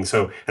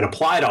filmmaking, and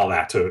applied all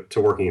that to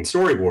working in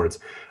storyboards,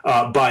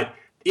 but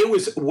it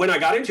was when I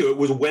got into it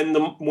was when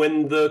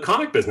the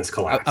comic business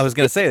collapsed. I was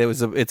going to say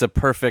it's a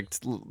perfect,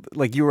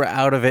 like, you were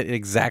out of it at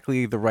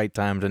exactly the right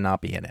time to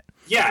not be in it.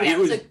 Yeah, it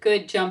was a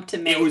good jump to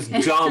make. It was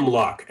dumb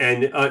luck,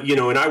 and and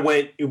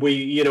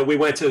we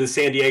went to the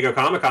San Diego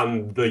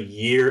Comic-Con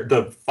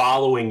the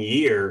following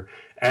year,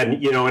 and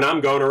and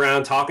I'm going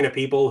around talking to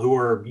people who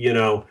are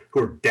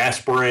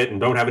desperate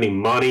and don't have any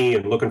money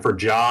and looking for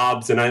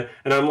jobs, and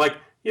I'm like,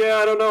 yeah,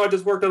 I don't know. I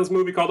just worked on this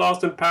movie called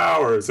Austin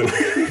Powers, and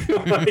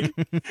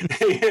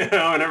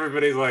and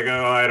everybody's like,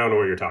 oh, I don't know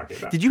what you're talking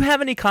about. Did you have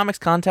any comics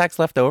contacts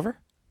left over?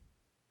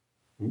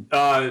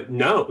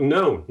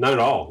 No, not at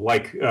all.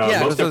 Like,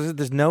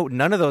 there's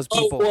none of those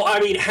people. Oh, well, I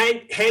mean,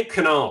 Hank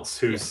Canals,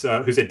 who's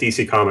at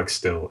DC Comics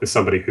still, is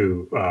somebody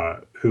who's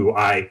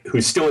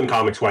still in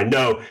comics who I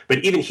know,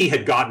 but even he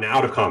had gotten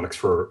out of comics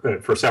for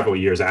several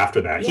years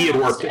after that. Yeah, he had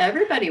worked.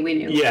 Everybody we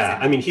knew. Yeah,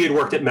 I mean, he had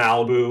worked at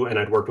Malibu, and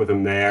I'd worked with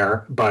him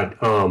there, but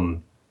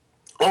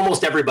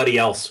almost everybody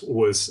else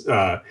was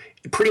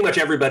pretty much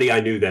everybody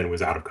I knew then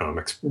was out of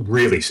comics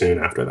really soon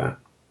after that.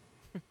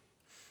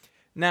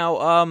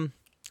 Now,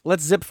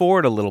 let's zip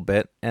forward a little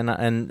bit, and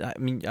I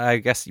mean, I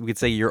guess you could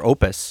say your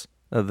opus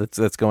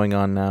that's going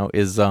on now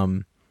is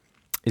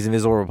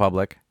Invisible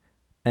Republic,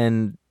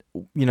 and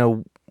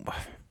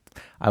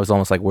I was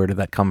almost like, where did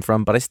that come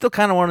from? But I still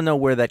kind of want to know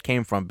where that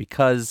came from,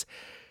 because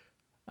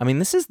I mean,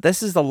 this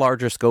is a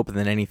larger scope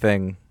than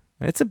anything.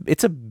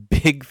 It's a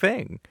big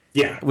thing.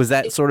 Yeah. Was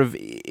that sort of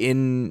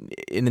in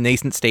the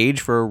nascent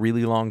stage for a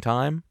really long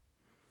time?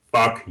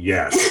 Fuck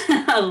yes.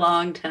 A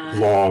long time.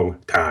 Long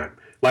time.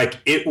 Like,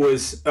 it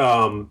was,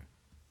 the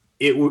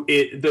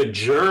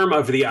germ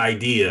of the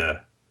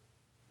idea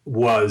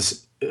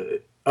was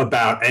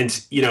about,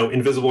 and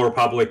Invisible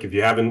Republic.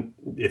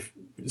 If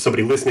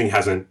somebody listening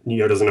doesn't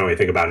know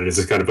anything about it,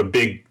 is kind of a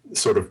big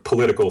sort of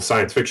political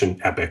science fiction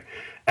epic,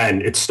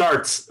 and it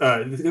starts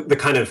the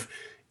kind of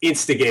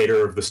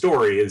instigator of the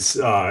story is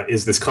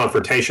this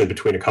confrontation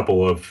between a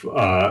couple of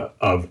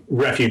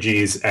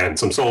refugees and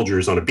some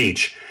soldiers on a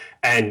beach,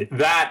 and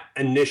that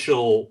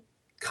initial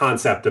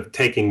concept of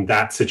taking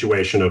that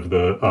situation of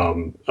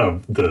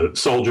the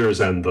soldiers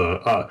and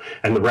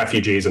the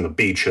refugees and the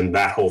beach and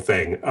that whole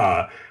thing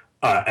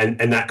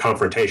and that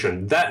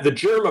confrontation, that the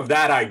germ of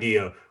that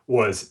idea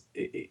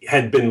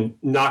had been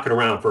knocking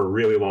around for a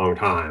really long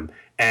time,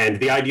 and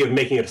the idea of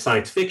making it a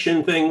science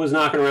fiction thing was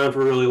knocking around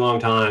for a really long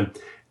time,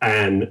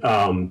 and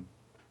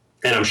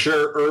I'm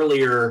sure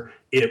earlier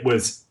it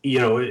was,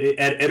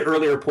 at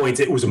earlier points,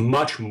 it was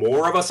much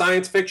more of a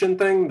science fiction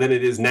thing than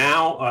it is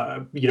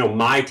now.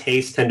 My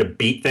tastes tend to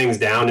beat things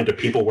down into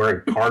people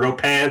wearing cargo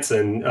pants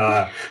and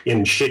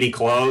in shitty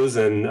clothes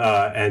and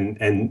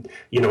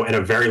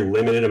a very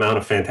limited amount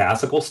of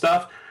fantastical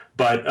stuff.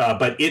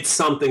 But it's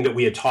something that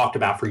we had talked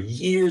about for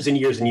years and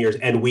years and years,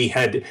 and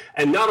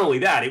not only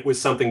that, it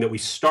was something that we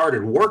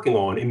started working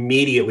on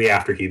immediately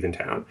after Heathen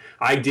Town.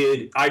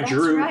 Drew.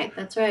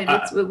 That's right.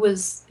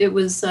 It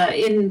was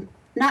in.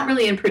 Not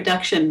really in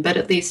production, but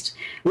at least...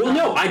 Well,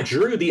 no, I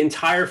drew the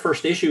entire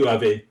first issue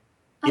of it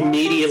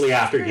immediately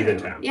after Heathen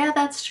Town. Yeah,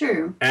 that's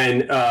true.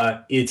 And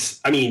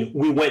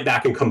we went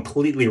back and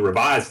completely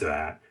revised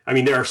that. I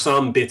mean, there are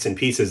some bits and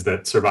pieces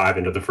that survive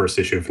into the first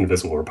issue of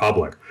Invisible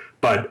Republic.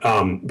 But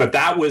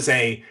that was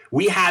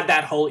we had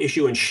that whole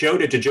issue and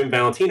showed it to Jim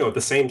Valentino at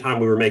the same time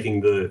we were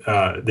making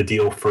the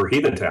deal for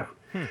Heathen Town.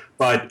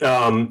 But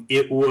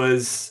it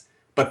was...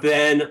 But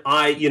then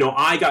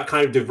I got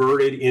kind of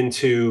diverted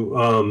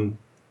into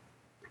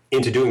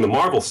doing the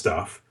Marvel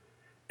stuff,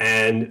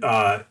 and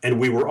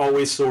we were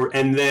always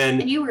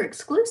and you were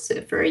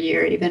exclusive for a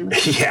year even.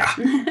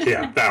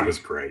 yeah, that was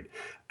great,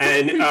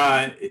 and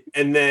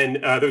then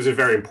that was a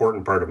very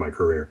important part of my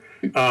career,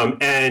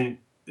 and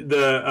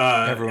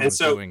everyone was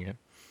doing it.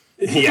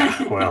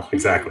 Yeah, well,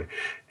 exactly,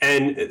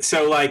 and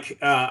so I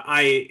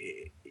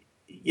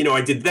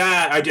did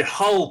that. I did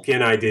Hulk,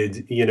 and I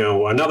did,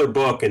 another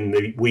book, and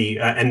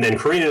and then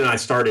Corinna and I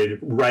started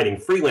writing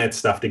freelance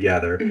stuff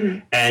together,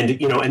 and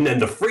then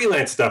the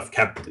freelance stuff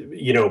kept,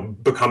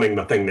 becoming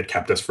the thing that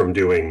kept us from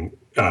doing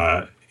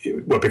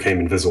what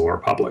became Invisible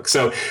Republic.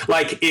 So,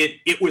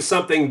 it was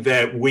something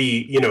that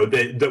we,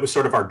 that was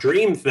sort of our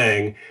dream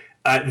thing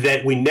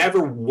that we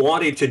never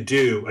wanted to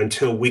do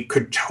until we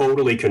could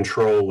totally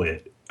control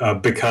it,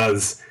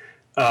 because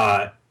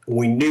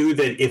we knew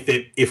that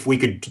if we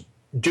could.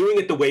 Doing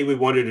it the way we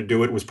wanted to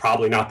do it was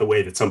probably not the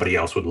way that somebody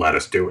else would let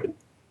us do it.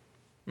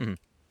 Mm-hmm.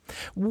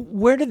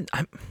 Where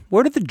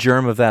did the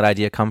germ of that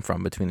idea come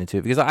from between the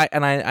two? Because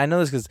I know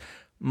this because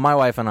my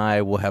wife and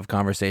I will have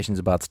conversations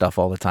about stuff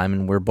all the time,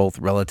 and we're both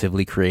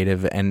relatively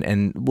creative,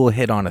 and we'll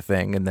hit on a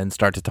thing and then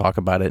start to talk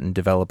about it and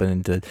develop it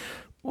into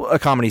a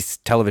comedy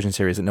television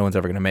series that no one's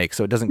ever going to make,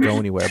 so it doesn't go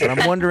anywhere. But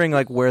I'm wondering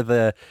where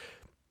the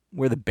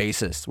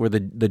basis, where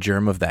the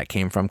germ of that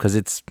came from, because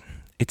it's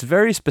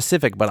very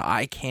specific, but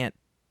I can't.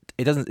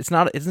 It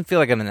doesn't feel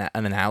like an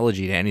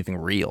analogy to anything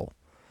real.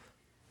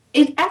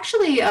 It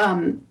actually,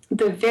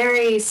 the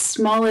very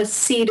smallest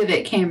seed of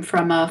it came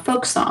from a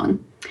folk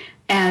song,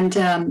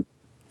 and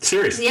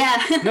seriously,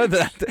 yeah, no,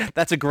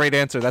 that's a great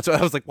answer. That's what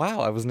I was like. Wow,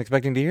 I wasn't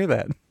expecting to hear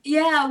that.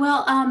 Yeah,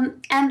 well,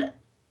 and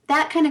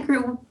that kind of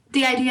grew.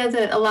 The idea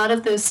that a lot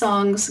of those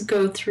songs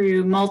go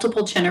through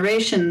multiple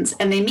generations,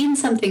 and they mean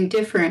something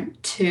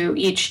different to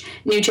each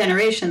new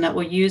generation that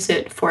will use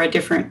it for a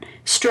different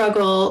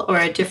struggle or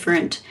a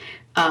different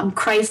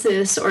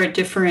crisis or a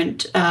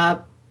different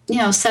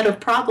set of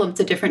problems,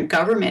 a different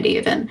government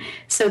even.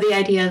 So the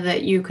idea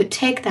that you could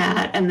take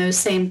that and those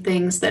same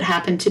things that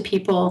happen to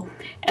people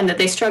and that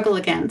they struggle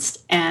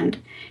against, and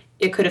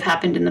it could have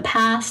happened in the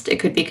past,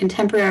 it could be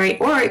contemporary,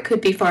 or it could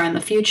be far in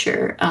the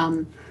future.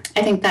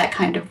 I think that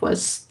kind of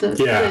was the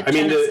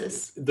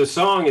genesis. The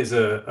song is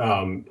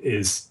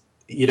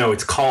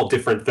it's called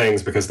different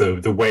things because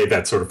the way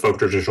that sort of folk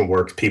tradition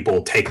works,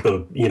 people take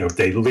the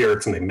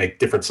lyrics and they make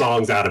different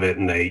songs out of it,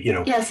 and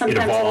sometimes it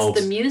evolves.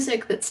 It's the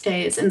music that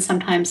stays, and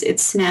sometimes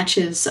it's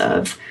snatches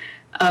of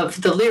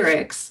the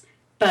lyrics,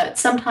 but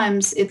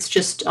sometimes it's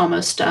just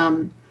almost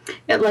the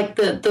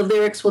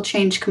lyrics will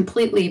change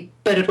completely,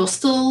 but it'll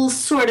still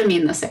sort of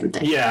mean the same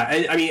thing. Yeah,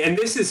 and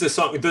this is a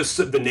song.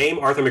 The name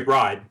Arthur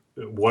McBride,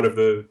 one of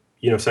the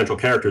central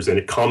characters, and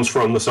it comes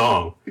from the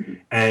song,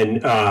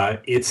 and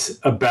it's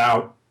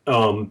about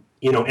and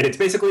it's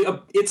basically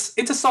it's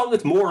a song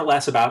that's more or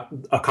less about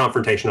a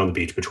confrontation on the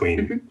beach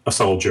between a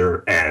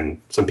soldier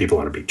and some people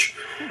on a beach,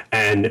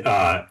 and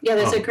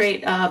there's a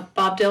great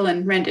Bob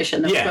Dylan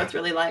rendition that we both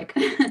really like,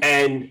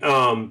 and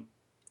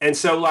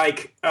so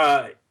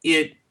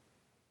it,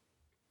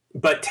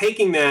 but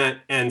taking that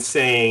and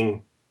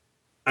saying,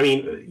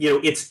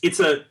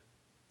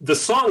 the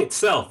song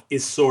itself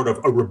is sort of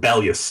a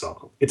rebellious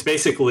song. It's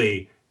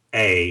basically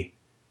a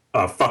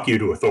fuck you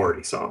to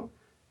authority song.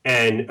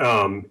 And,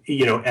 and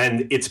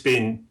it's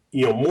been,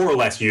 more or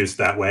less used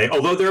that way.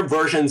 Although there are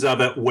versions of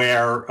it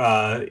where,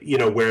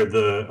 where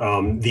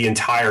the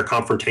entire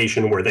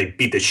confrontation where they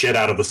beat the shit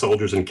out of the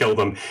soldiers and kill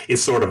them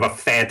is sort of a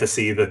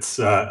fantasy that's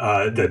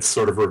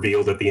sort of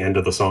revealed at the end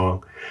of the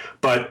song.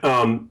 But,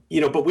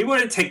 but we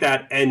want to take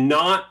that and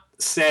not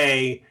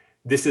say,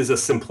 this is a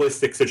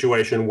simplistic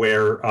situation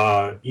where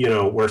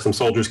where some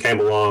soldiers came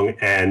along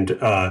and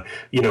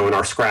and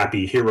our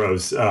scrappy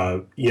heroes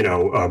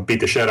beat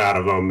the shit out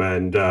of them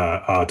and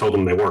told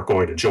them they weren't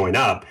going to join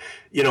up.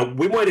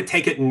 We wanted to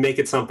take it and make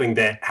it something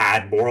that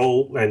had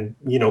moral and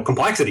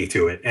complexity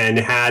to it, and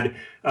had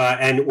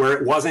and where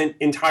it wasn't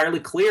entirely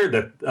clear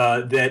that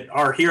that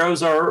our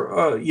heroes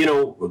are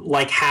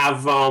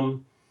have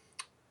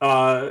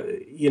are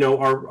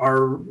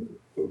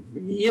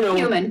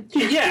human.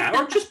 Yeah,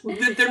 or just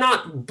they're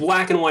not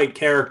black and white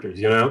characters,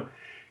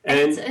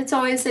 And it's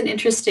always an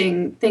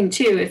interesting thing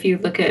too if you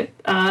look at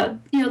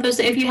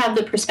if you have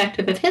the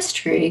perspective of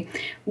history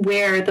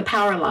where the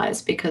power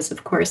lies, because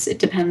of course it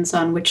depends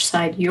on which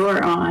side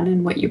you're on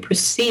and what you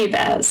perceive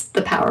as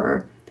the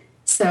power.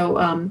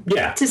 So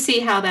to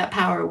see how that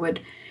power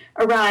would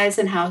arise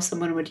and how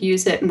someone would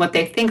use it and what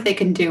they think they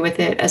can do with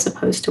it as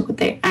opposed to what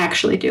they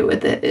actually do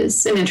with it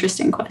is an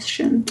interesting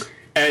question.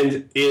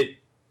 And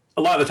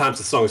a lot of the times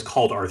the song is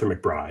called Arthur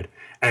McBride,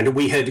 and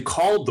we had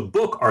called the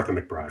book Arthur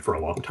McBride for a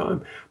long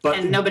time,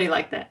 and nobody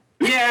liked that.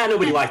 Yeah,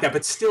 nobody liked that.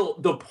 But still,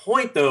 the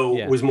point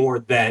though was more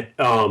that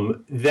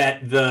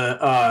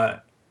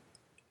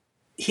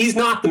he's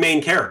not the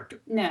main character.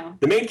 No,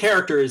 the main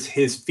character is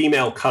his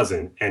female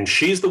cousin, and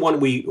she's the one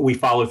we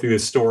follow through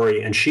this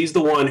story, and she's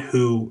the one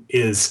who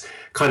is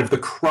kind of the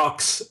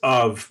crux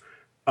of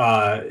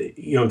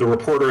the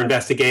reporter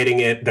investigating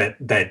it,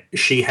 that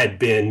she had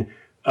been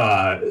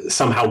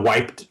somehow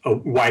wiped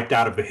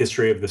out of the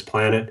history of this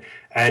planet,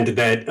 and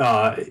that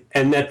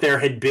there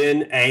had been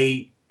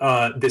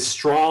this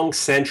strong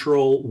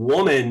central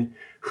woman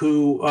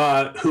who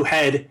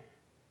had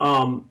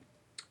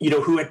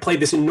played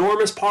this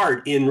enormous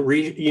part in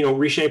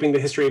reshaping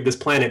the history of this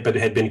planet, but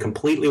had been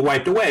completely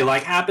wiped away,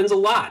 like happens a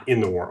lot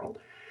in the world.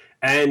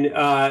 And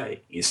however,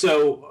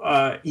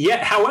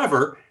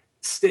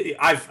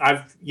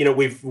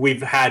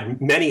 we've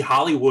had many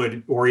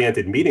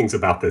Hollywood-oriented meetings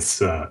about this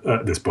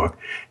book,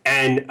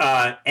 and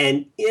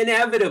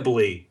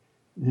inevitably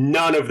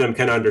none of them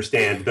can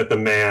understand that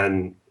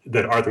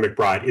Arthur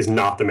McBride is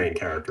not the main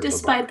character.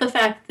 Despite the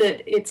fact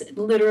that it's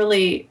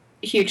literally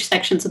huge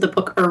sections of the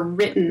book are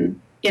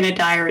written in a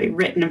diary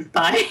written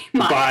by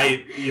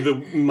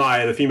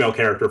the female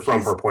character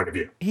from her point of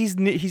view. He's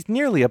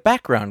nearly a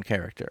background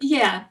character.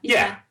 Yeah.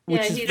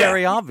 Which is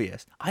very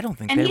obvious. I don't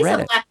think they read it.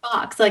 And he's a black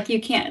box. Like,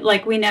 you can't,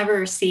 we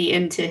never see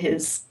into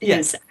his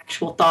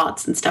actual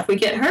thoughts and stuff. We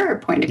get her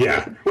point of view.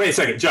 Yeah. Wait a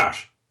second,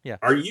 Josh. Yeah.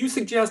 Are you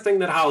suggesting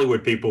that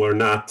Hollywood people are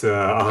not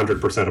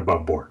 100%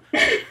 above board?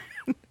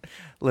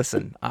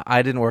 Listen,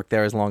 I didn't work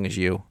there as long as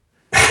you,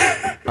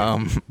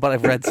 but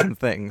I've read some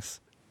things.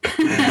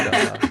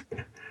 And,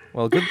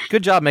 well,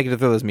 good job making it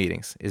through those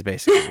meetings is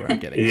basically where I'm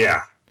getting.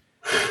 Yeah.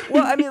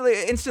 Well, I mean,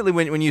 instantly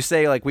when you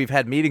say we've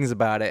had meetings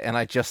about it, and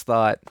I just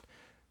thought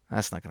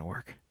that's not going to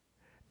work,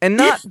 and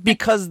not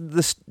because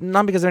there's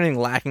anything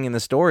lacking in the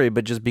story,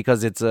 but just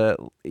because it's a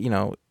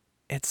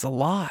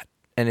lot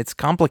and it's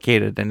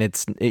complicated and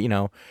it's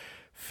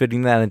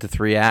fitting that into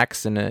 3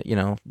 acts and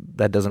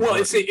that doesn't. Well,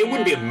 it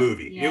wouldn't be a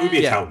movie; it would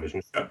be a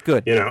television show.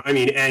 Good,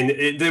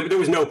 there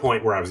was no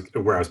point where I was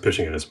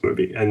pitching it as a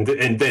movie, and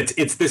this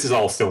is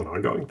all still an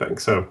ongoing thing.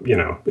 So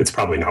it's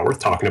probably not worth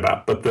talking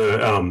about. But there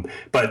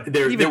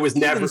was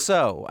never. Even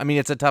so, I mean,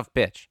 it's a tough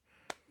pitch.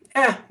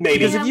 Maybe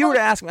because if you were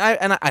to ask me,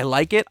 I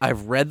like it.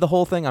 I've read the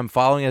whole thing. I'm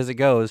following it as it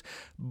goes.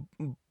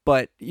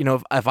 But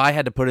if I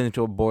had to put it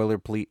into a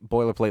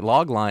boilerplate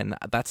log line,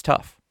 that's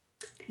tough.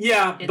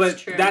 Yeah, but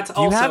true. That's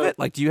also. Do you have it?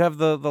 Do you have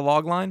the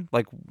log line?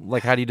 Like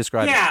how do you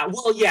describe it? Yeah,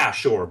 well, yeah,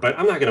 sure, but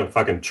I'm not gonna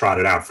fucking trot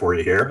it out for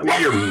you here. I'm not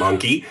your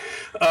monkey.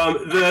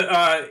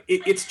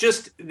 It's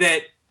just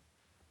that,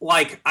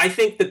 I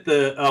think that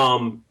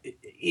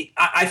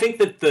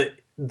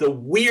the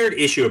weird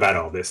issue about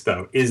all this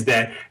though is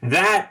that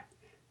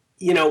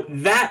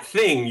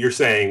thing you're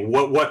saying,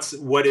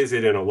 what is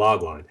it in a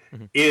log line,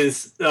 mm-hmm.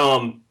 is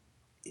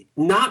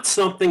not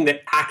something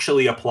that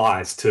actually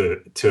applies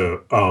to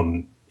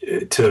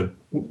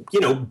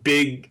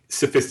big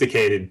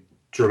sophisticated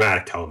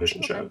dramatic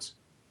television shows,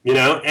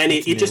 and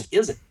it just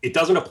isn't. It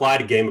doesn't apply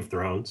to Game of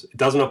Thrones. It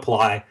doesn't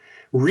apply,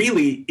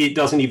 really. It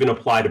doesn't even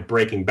apply to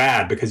Breaking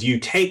Bad, because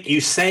you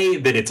say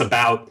that it's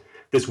about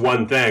this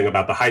one thing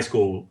about the high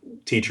school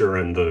teacher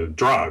and the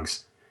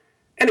drugs,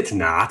 and it's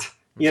not.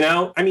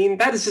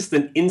 That is just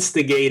an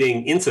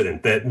instigating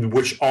incident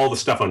which all the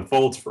stuff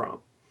unfolds from.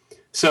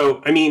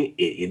 So,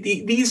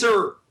 these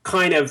are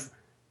kind of,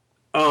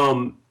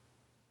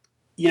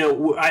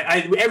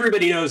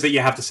 everybody knows that you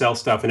have to sell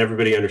stuff, and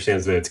everybody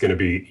understands that it's going to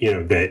be,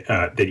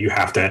 that you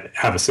have to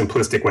have a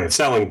simplistic way of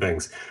selling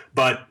things.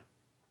 But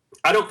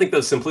I don't think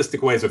those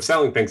simplistic ways of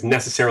selling things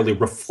necessarily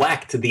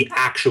reflect the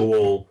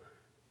actual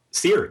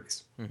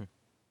series. Mm-hmm.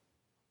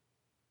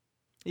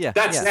 Yeah.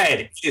 That said,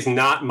 it is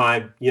not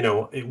my,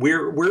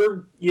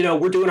 we're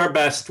doing our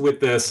best with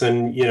this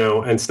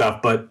and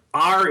stuff, but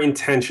our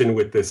intention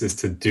with this is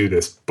to do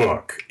this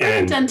book. We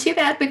haven't done too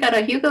bad. We got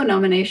a Hugo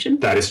nomination.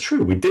 That is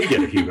true. We did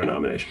get a Hugo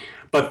nomination.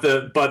 But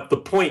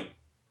the point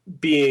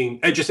being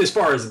just as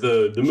far as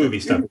the movie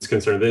stuff is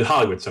concerned, the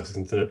Hollywood stuff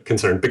is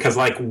concerned, because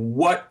like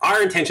what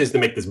our intention is to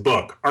make this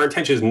book. Our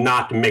intention is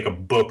not to make a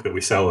book that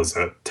we sell as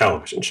a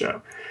television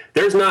show.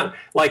 There's not,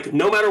 like,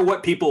 no matter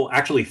what people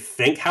actually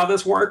think how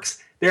this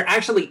works, there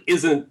actually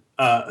isn't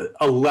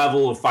a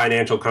level of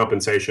financial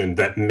compensation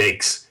that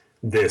makes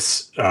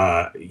this,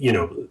 you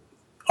know,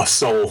 a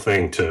sole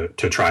thing to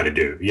try to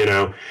do. You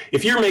know,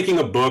 if you're making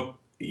a book,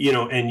 you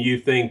know, and you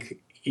think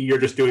you're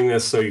just doing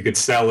this so you could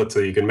sell it so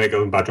you can make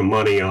a bunch of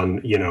money on,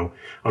 you know,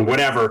 on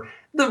whatever.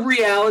 The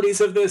realities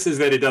of this is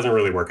that it doesn't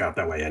really work out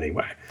that way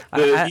anyway.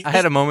 I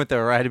had a moment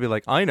there where I had to be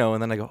like, I know,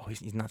 and then I go, oh,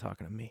 he's not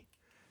talking to me.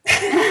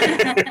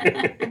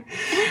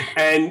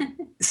 And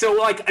so,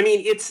 like, I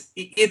mean,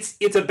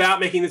 it's about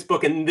making this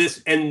book, and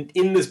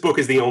in this book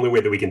is the only way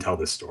that we can tell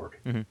this story.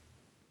 Mm-hmm.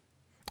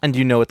 And do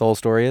you know what the whole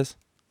story is?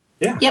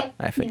 Yeah. Yep.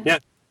 I think.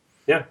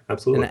 Yeah,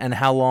 absolutely. And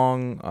how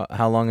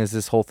long is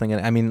this whole thing?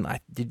 I mean,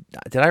 did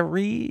I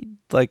read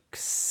like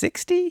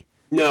 60?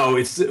 No,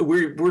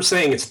 we're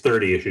saying it's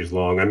 30 issues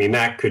long. I mean,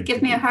 that could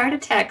Give me a heart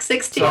attack.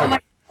 60. Sorry.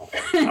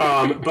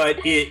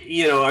 But it,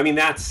 you know, I mean,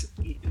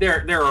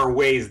 there are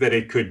ways that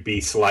it could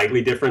be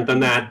slightly different than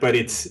that, but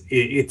it's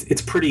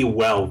pretty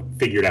well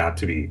figured out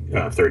to be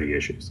 30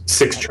 issues,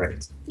 6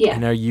 trades. Yeah.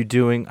 And are you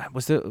doing?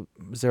 Was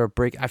there a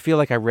break? I feel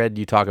like I read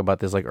you talk about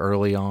this like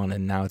early on,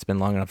 and now it's been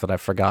long enough that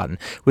I've forgotten.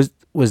 Was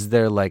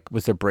there break?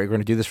 We're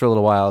going to do this for a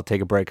little while,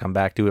 take a break, come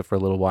back, do it for a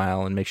little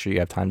while, and make sure you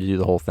have time to do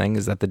the whole thing.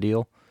 Is that the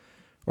deal,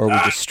 or are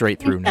we just straight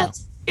through now?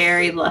 That's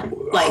very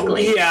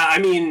likely. Yeah, I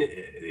mean,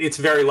 it's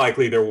very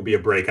likely there will be a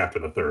break after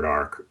the third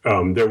arc.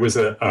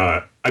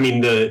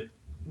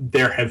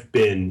 There have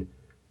been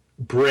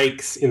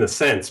breaks in a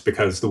sense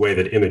because the way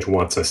that Image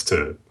wants us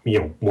to, you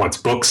know, wants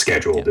books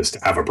scheduled is to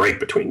have a break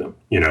between them,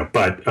 you know.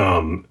 But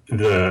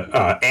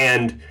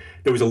and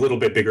there was a little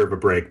bit bigger of a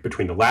break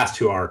between the last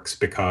 2 arcs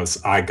because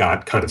I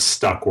got kind of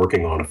stuck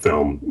working on a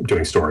film,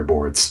 doing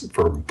storyboards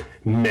for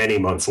many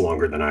months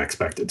longer than I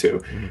expected to.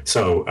 Mm-hmm.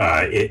 So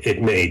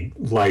it made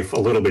life a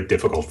little bit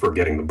difficult for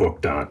getting the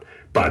book done.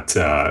 But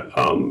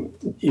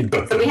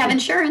we have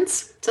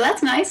insurance, so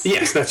that's nice.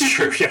 Yes, that's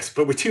true. Yes,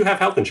 but we do have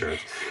health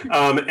insurance.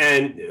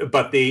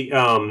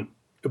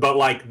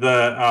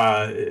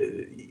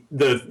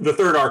 The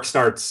third arc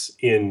starts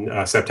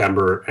in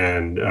September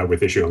and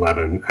with issue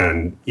 11,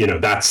 and you know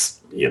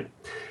that's, you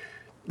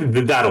know,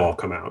 that'll all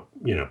come out,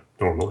 you know,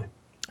 normally.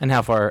 And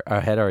how far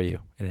ahead are you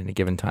at any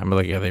given time?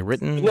 Like, are they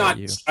written?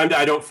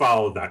 I don't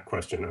follow that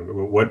question.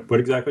 What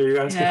exactly are you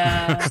asking?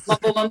 Yeah,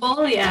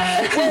 mumble,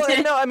 yeah.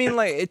 Well, no, I mean,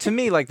 like, to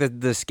me, like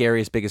the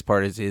scariest, biggest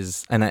part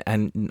is,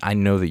 and I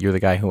know that you're the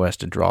guy who has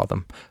to draw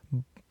them,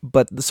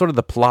 but sort of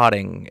the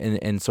plotting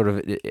and sort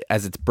of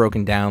as it's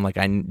broken down, like,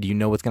 do you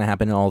know what's going to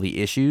happen in all the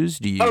issues?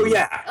 Do you? Oh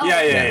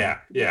yeah.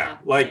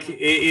 Like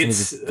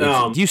it's.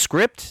 Do you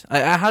script?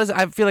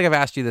 I feel like I've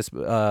asked you this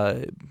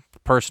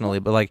personally,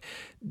 but like,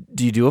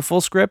 do you do a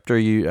full script, or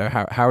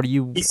how do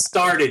you? We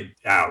started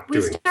out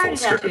doing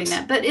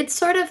that, but it's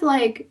sort of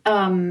like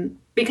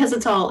because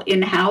it's all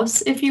in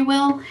house, if you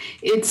will.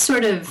 It's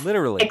sort of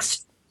literally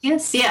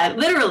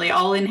literally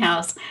all in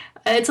house.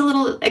 It's a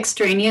little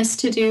extraneous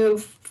to do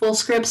full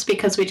scripts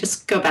because we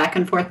just go back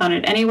and forth on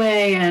it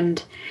anyway,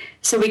 and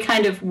so we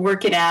kind of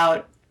work it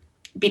out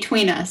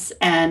between us,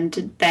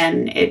 and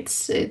then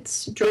it's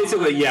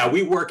basically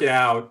we work it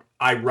out.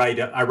 I write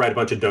a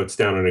bunch of notes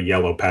down on a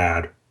yellow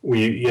pad.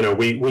 We know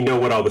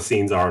what all the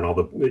scenes are and all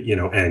the, you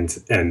know,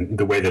 and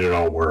the way that it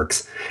all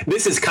works.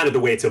 This is kind of the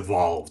way it's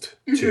evolved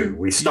too. Mm-hmm.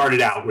 We started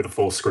out with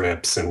full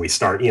scripts, and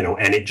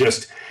and it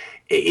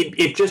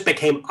just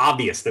became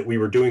obvious that we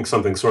were doing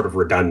something sort of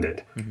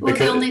redundant. Mm-hmm. Well,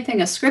 the only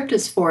thing a script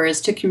is for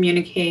is to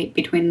communicate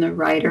between the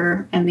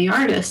writer and the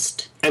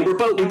artist. And we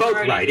both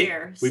write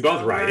it. We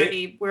both write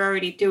it. We're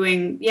already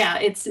doing. Yeah,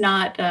 it's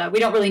not. We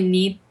don't really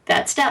need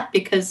that step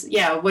because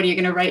what are you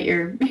going to write?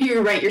 You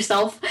write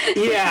yourself.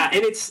 Yeah, I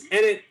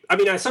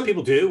mean, some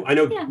people do. I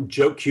know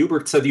Joe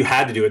Kubert said you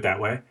had to do it that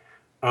way.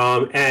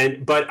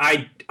 But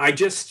I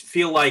just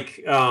feel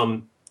like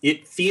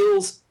it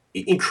feels.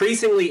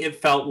 Increasingly, it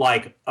felt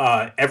like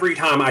every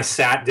time I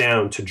sat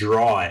down to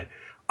draw it,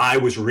 I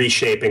was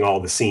reshaping all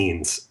the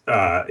scenes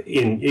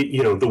in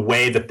the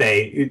way that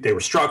they were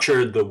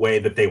structured, the way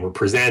that they were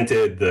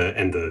presented,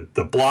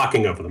 the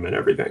blocking of them and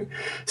everything.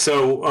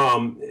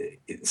 So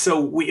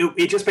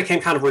it just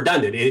became kind of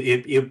redundant.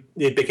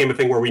 It became a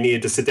thing where we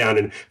needed to sit down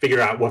and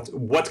figure out what's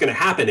going to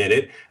happen in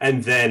it,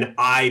 and then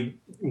I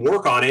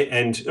work on it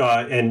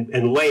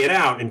and lay it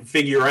out and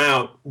figure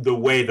out the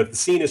way that the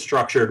scene is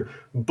structured,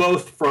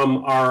 both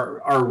from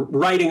our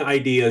writing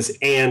ideas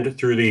and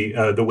through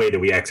the way that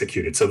we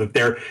execute it, so that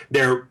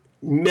they're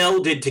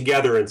melded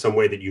together in some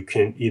way that you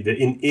can either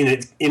in an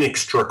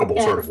inextricable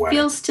sort of way. It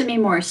feels to me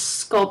more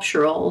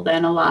sculptural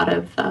than a lot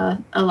of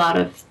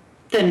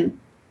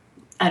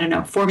I don't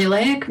know,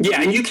 formulaic.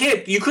 Yeah, and you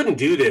couldn't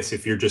do this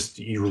if you're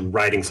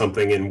writing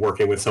something and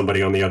working with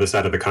somebody on the other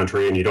side of the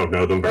country and you don't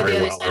know them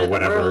very well or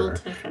whatever.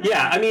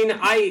 Yeah, I mean,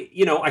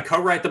 I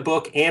co-write the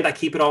book and I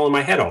keep it all in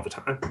my head all the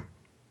time.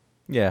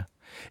 Yeah.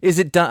 Is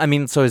it done? I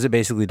mean, so is it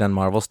basically done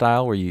Marvel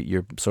style, where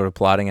you're sort of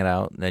plotting it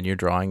out, and then you're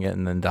drawing it,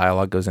 and then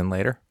dialogue goes in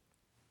later?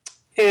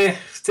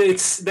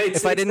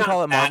 If I didn't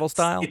call it Marvel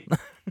style,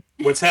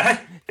 what's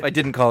that? If I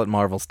didn't call it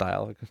Marvel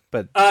style,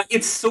 but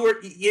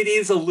it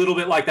is a little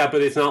bit like that,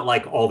 but it's not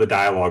like all the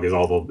dialogue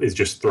is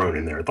just thrown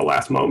in there at the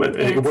last moment.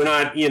 Yeah. We're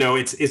not,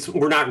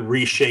 we're not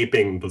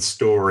reshaping the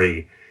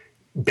story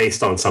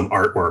based on some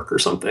artwork or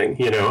something,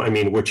 I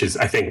mean, which is,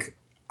 I think,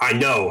 I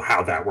know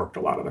how that worked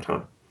a lot of the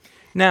time.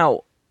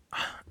 Now,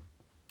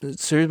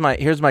 so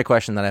here's my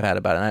question that I've had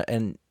about it,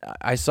 and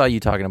I saw you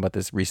talking about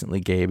this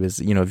recently, Gabe.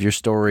 Is if your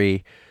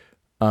story,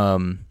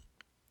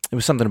 it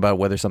was something about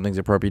whether something's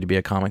appropriate to be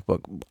a comic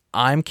book.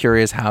 I'm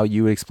curious how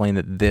you would explain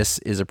that this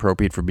is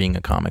appropriate for being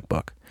a comic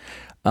book,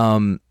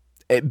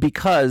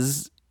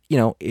 because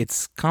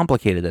it's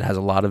complicated. It has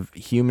a lot of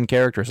human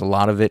characters. A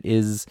lot of it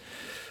is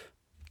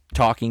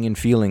talking and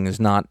feeling.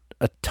 There's not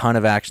a ton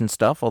of action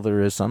stuff, although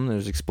there is some.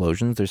 There's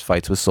explosions, there's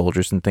fights with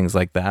soldiers and things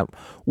like that.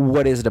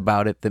 What is it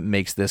about it that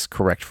makes this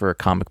correct for a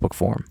comic book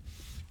form?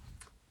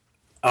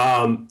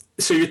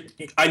 So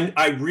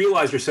I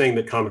realize you're saying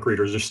that comic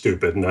readers are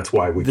stupid, and that's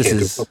why we can't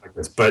do something like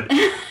this. But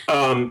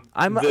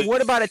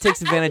what about it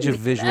takes advantage of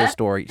visual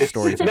story?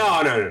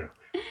 No.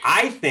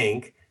 I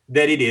think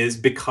that it is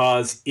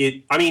because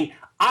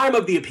I'm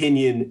of the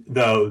opinion,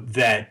 though,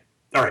 that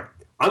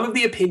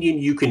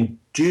you can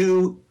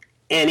do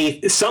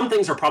some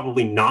things are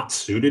probably not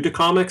suited to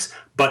comics,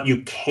 but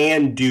you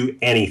can do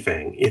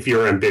anything if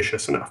you're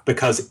ambitious enough,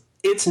 because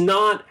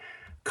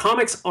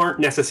comics aren't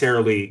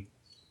necessarily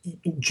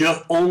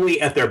just only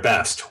at their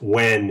best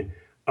when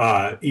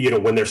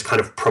there's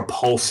kind of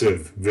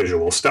propulsive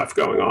visual stuff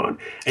going on,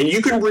 and you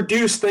can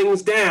reduce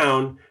things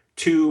down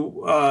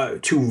to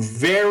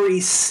very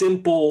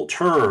simple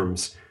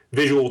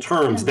visual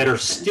terms that are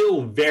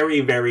still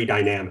very, very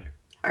dynamic.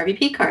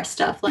 RVP car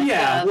stuff. Like,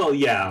 Although,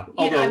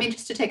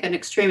 just to take an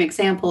extreme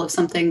example of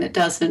something that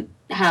doesn't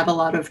have a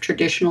lot of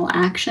traditional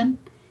action.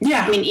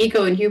 Yeah.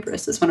 Ego and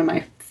Hubris is one of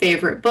my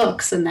favorite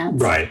books, and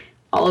that's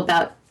all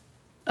about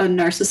a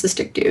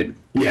narcissistic dude.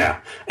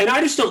 Yeah. And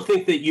I just don't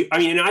think that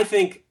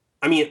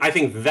I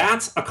think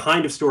that's a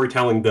kind of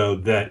storytelling, though,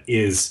 that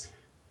is,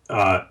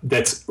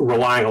 that's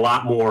relying a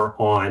lot more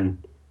on,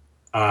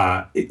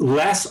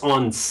 less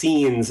on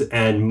scenes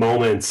and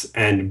moments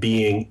and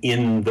being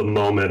in the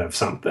moment of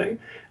something.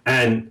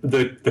 And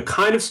the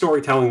kind of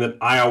storytelling that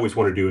I always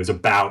want to do is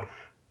about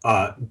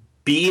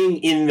being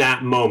in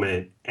that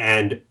moment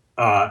and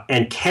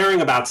caring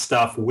about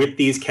stuff with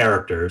these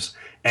characters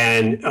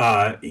and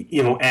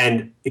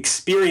and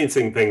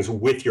experiencing things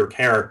with your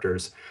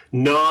characters,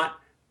 not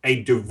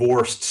a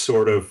divorced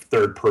sort of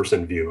third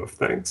person view of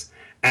things.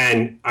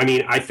 And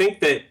I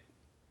think that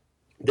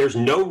there's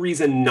no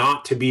reason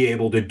not to be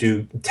able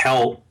to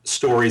tell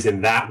stories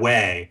in that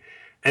way.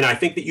 And I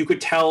think that you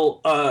could tell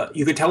a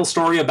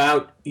story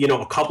about,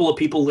 a couple of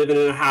people living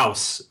in a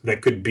house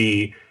that could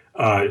be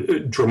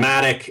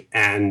dramatic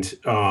and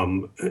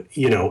and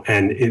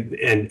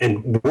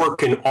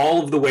work in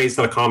all of the ways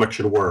that a comic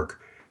should work.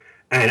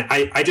 And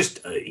I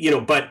just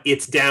but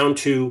it's down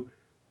to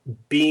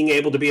being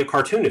able to be a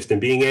cartoonist and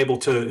being able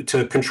to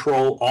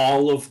control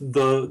all of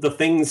the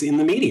things in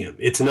the medium.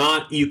 It's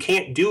not, you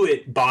can't do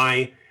it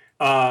by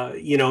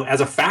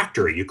as a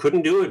factory. You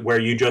couldn't do it where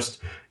you just,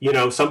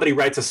 somebody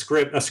writes a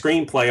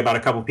screenplay about a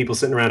couple of people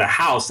sitting around a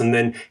house and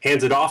then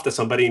hands it off to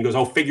somebody and goes,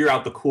 "Oh, figure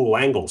out the cool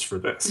angles for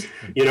this."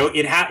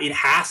 It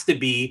has to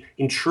be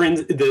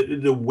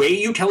the way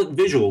you tell it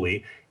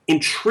visually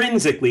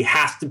intrinsically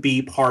has to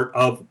be part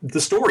of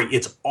the story.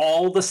 It's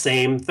all the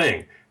same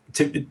thing.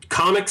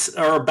 Comics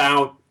are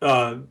about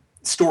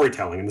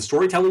storytelling, and the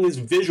storytelling is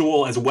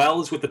visual as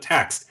well as with the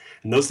text.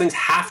 And those things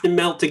have to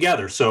melt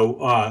together.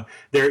 So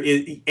there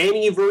is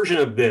any version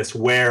of this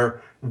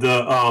where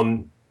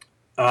the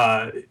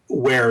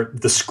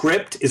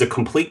script is a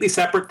completely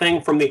separate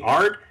thing from the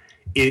art.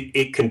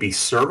 It can be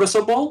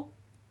serviceable,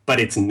 but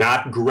it's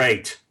not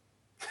great.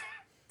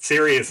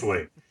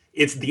 Seriously,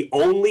 it's the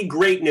only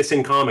greatness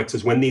in comics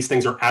is when these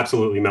things are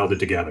absolutely melded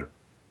together.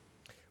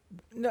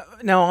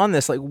 Now on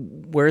this,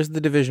 where's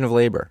the division of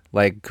labor?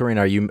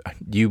 Corinna, are you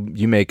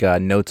make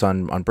notes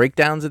on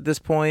breakdowns at this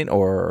point,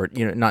 or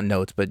not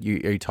notes, but are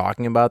you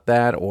talking about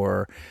that,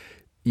 or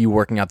you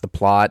working out the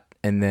plot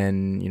and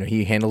then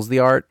he handles the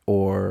art,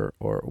 or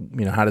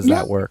how does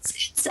that work?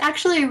 It's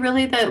actually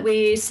really that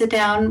we sit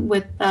down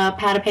with a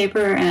pad of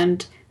paper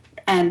and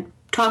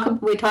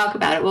talk. We talk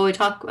about it. Well, we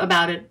talk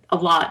about it a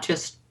lot,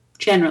 just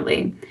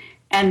generally,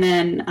 and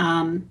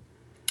then.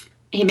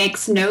 He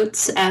makes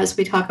notes as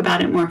we talk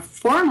about it more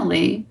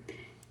formally.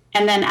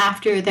 And then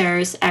after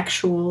there's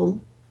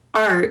actual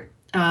art,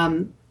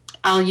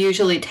 I'll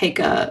usually take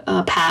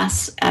a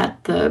pass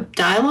at the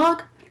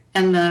dialogue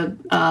and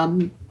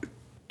the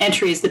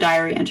entries, the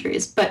diary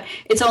entries. But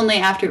it's only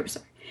after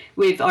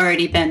we've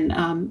already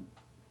been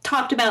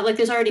talked about.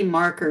 There's already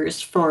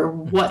markers for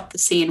what the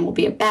scene will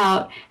be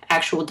about,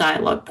 actual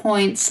dialogue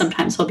points.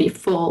 Sometimes there'll be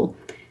full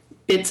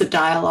bits of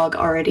dialogue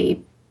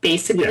already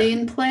basically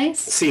in place.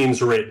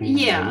 Scenes written.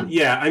 Yeah.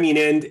 Yeah. I mean,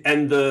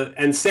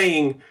 and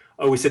saying,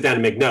 oh, we sit down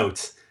and make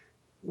notes.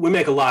 We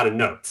make a lot of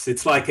notes.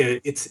 It's like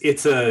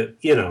it's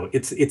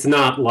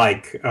not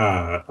like,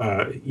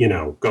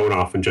 going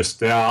off and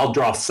just, I'll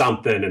draw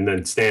something and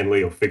then Stan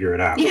Lee will figure it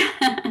out.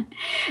 Yeah.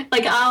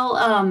 Like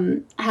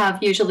I'll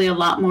have usually a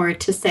lot more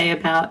to say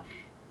about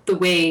the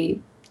way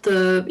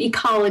the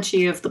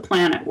ecology of the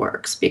planet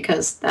works,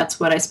 because that's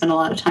what I spend a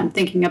lot of time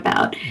thinking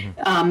about.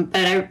 But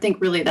I think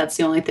really that's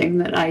the only thing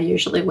that I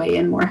usually weigh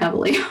in more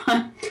heavily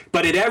on.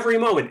 But at every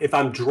moment, if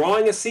I'm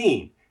drawing a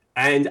scene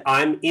and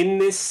I'm in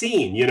this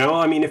scene,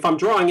 if I'm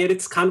drawing it,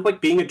 it's kind of like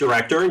being a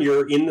director and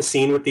you're in the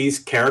scene with these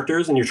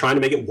characters and you're trying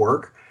to make it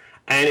work.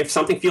 And if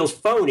something feels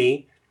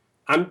phony,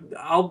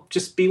 I'll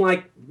just be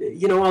like,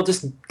 I'll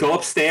just go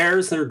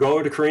upstairs or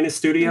go to Corinna's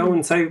studio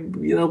and say,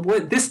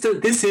 what, this isn't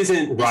right. This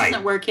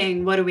isn't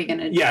working. What are we going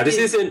to do? Yeah, this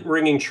isn't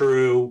ringing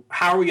true.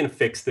 How are we going to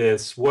fix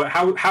this?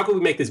 How can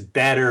we make this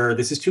better?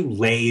 This is too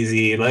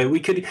lazy. Like we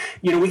could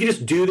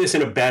just do this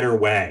in a better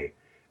way.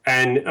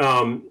 And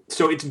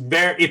so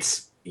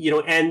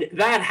and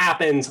that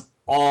happens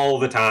all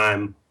the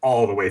time,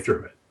 all the way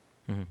through it.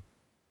 Mm-hmm.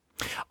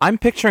 I'm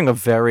picturing a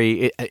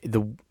very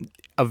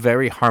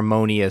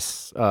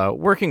harmonious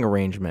working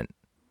arrangement,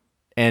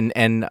 and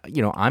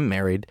I'm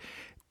married,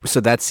 so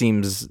that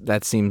seems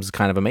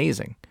kind of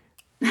amazing.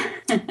 We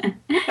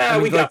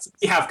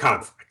have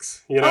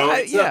conflicts,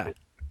 yeah.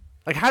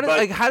 Like how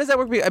does that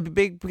work?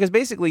 Because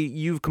basically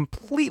you've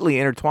completely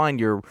intertwined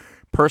your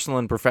personal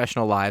and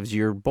professional lives.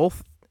 You're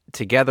both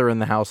together in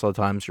the house all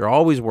the time. So you're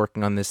always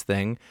working on this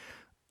thing.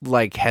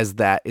 Like, is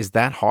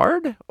that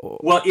hard?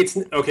 Well, it's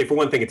okay. For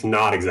one thing, it's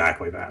not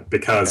exactly that,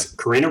 because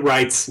Corinna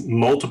writes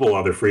multiple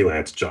other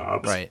freelance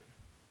jobs. Right.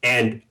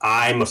 And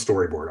I'm a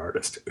storyboard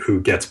artist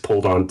who gets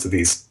pulled onto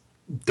these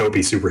dopey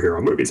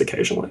superhero movies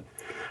occasionally.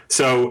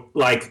 So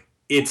like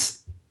it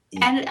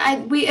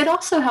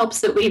also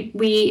helps that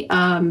we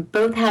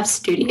both have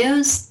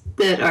studios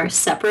that are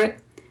separate,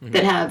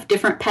 that have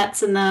different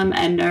pets in them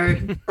and are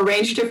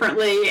arranged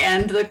differently,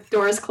 and the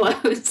doors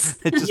close.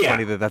 It's just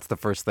funny that's the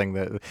first thing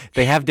that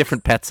they have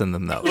different pets in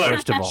them, though. Look,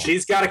 first of all,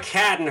 she's got a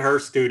cat in her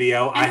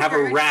studio. I have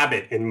a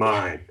rabbit in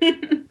mine.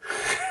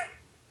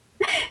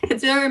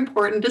 It's a very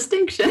important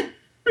distinction.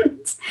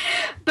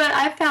 But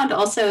I found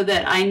also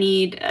that I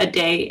need a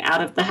day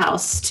out of the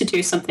house to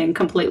do something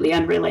completely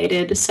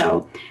unrelated.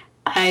 So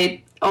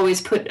I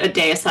always put a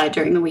day aside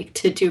during the week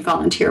to do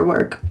volunteer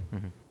work.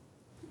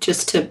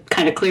 Just to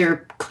kind of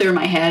clear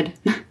my head.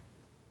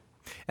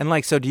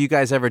 And so do you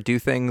guys ever do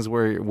things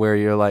where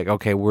you're like,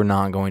 okay, we're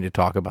not going to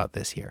talk about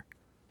this here?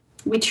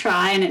 We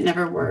try and it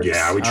never works.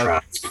 Yeah, we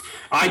try.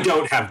 I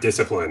don't have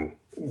discipline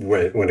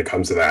when it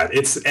comes to that.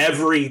 It's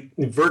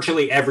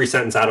virtually every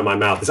sentence out of my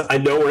mouth is, I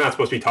know we're not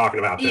supposed to be talking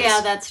about this.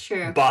 Yeah, that's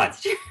true. But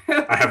that's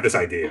true. I have this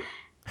idea.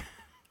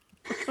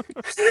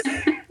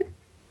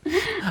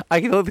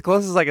 The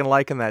closest I can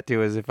liken that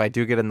to is if I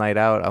do get a night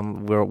out,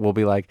 we'll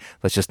be like,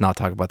 let's just not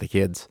talk about the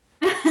kids.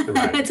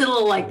 Right. It's a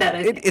little like that.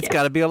 It's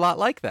got to be a lot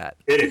like that.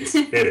 It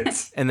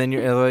is. And then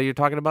you're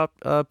talking about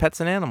pets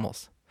and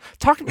animals.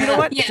 You know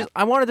what? Yeah.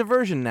 I want a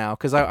diversion now,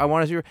 because I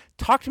want to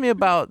talk to me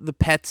about the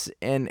pets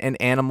and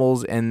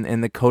animals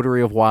and the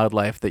coterie of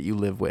wildlife that you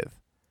live with.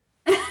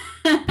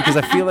 Because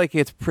I feel like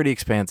it's pretty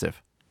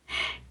expansive.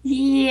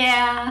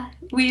 Yeah,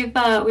 we've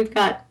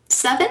got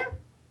 7.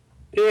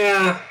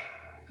 Yeah,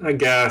 I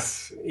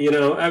guess. We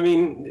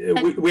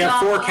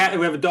have 4 cats.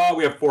 We have a dog.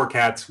 We have 4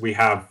 cats. We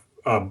have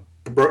a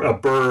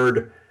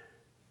bird.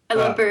 I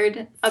love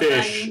bird. A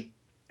fish, bunny.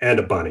 and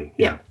a bunny.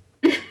 Yeah.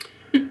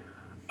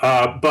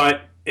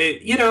 But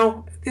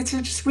it's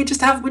just we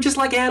just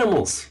like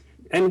animals.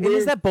 And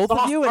is that both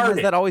of you? And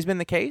has that always been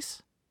the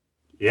case?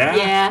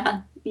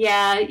 Yeah.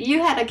 Yeah.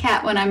 You had a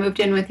cat when I moved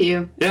in with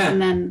you. Yeah.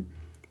 And then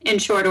in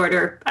short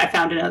order, I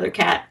found another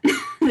cat.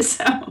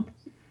 So.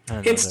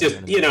 It's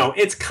just,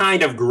 it's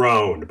kind of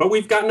grown, but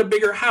we've gotten a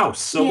bigger house.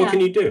 So what can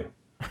you do?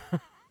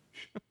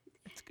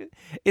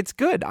 It's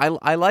good.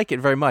 I like it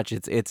very much.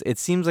 It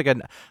seems like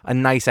a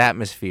nice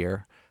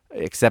atmosphere,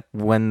 except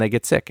when they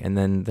get sick, and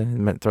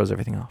then it throws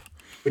everything off.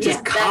 Which is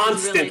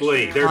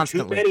constantly. Really there are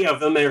too many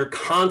of them. They're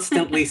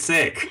constantly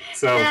sick.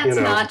 So that's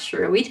not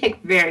true. We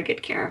take very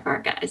good care of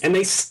our guys. And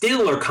they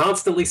still are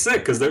constantly sick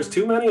because there's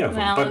too many of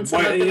them. Well, but and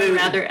some of them are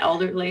rather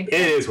elderly. It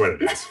is what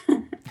it is.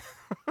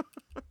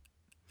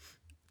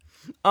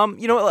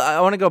 I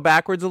want to go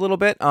backwards a little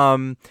bit,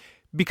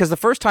 because the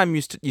first time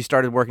you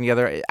started working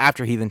together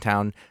after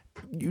Heathentown,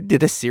 you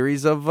did a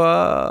series of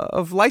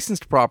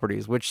licensed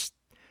properties, which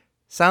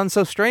sounds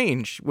so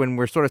strange when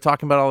we're sort of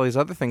talking about all these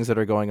other things that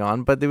are going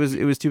on. But it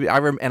was too.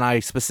 And I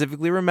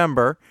specifically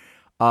remember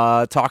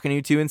talking to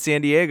you two in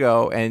San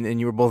Diego, and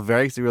you were both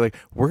very excited. You were like,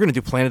 "We're going to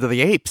do Planet of the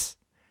Apes."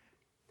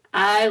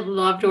 I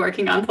loved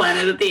working on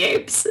Planet of the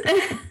Apes.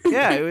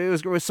 Yeah,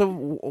 it was. So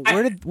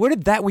where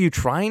did that? Were you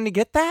trying to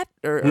get that?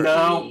 Or?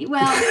 No.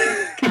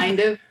 Well, kind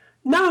of.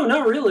 No,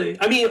 not really.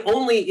 I mean,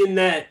 only in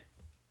that,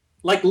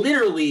 like,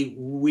 literally,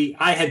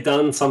 I had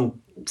done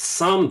some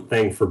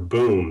something for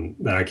Boom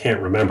that I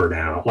can't remember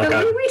now. Like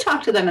we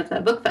talked to them at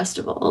the book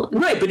festival.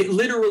 Right, but it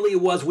literally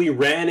was, we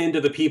ran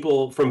into the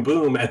people from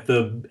Boom at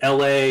the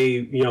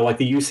LA, like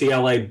the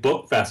UCLA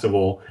book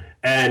festival,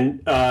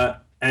 and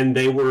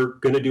they were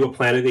going to do a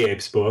Planet of the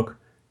Apes book.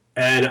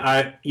 And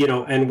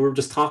and we were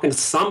just talking to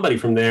somebody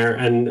from there,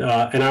 and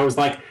I was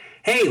like,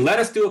 hey, let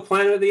us do a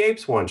Planet of the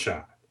Apes one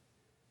shot.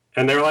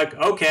 And they're like,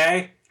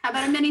 okay. How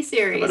about a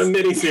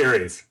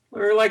mini-series? We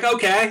were like,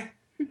 okay.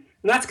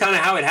 And that's kind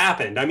of how it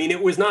happened. I mean,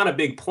 it was not a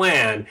big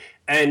plan.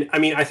 And I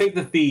mean, I think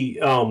that the,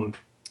 all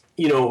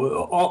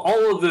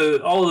of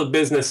the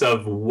business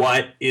of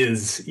what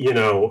is,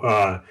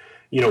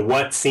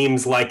 what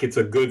seems like it's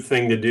a good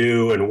thing to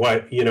do and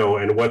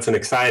and what's an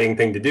exciting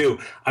thing to do.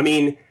 I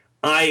mean,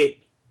 I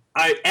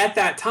at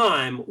that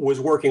time was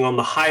working on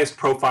the highest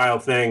profile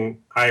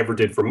thing I ever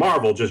did for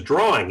Marvel, just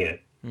drawing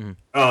it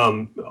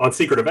on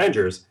Secret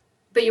Avengers.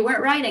 But you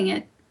weren't writing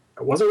it.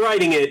 I wasn't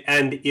writing it,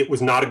 and it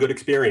was not a good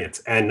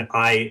experience.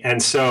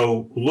 And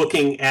so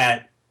looking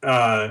at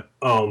all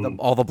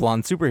the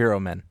blonde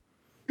superhero men.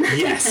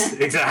 Yes,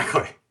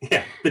 exactly.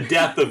 Yeah, the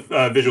death of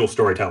visual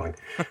storytelling.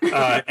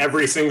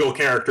 Every single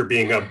character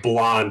being a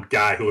blonde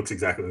guy who looks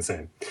exactly the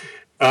same.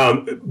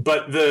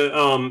 But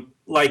the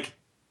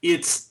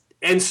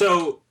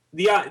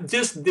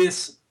just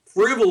this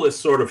frivolous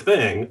sort of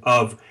thing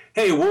of,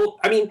 hey, well,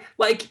 I mean,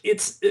 like,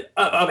 it's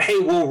hey,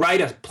 we'll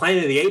write a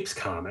Planet of the Apes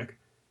comic,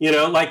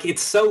 like,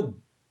 it's so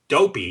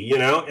dopey,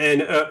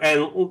 and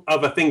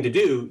of a thing to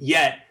do.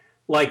 Yet,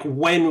 like,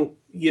 when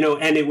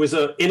and it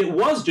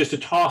was just a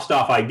tossed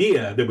off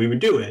idea that we would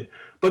do it.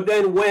 But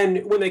then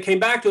when they came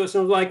back to us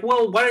and was like,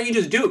 well, why don't you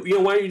just do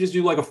why don't you just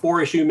do like a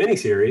 4-issue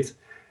miniseries?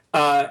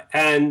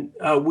 And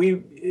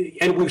we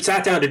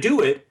sat down to do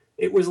it.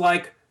 It was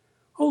like,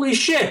 holy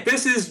shit,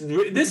 this is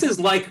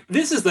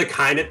the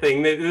kind of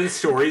thing that the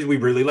stories we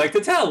really like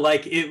to tell.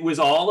 Like, it was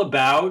all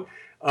about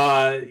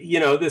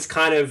this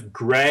kind of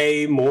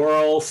gray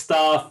moral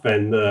stuff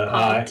and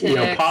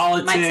the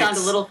politics. Might sound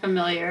a little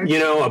familiar.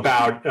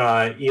 About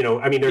I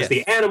mean, there's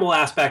the animal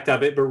aspect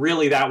of it, but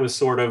really that was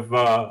sort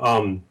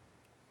of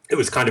it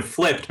was kind of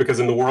flipped,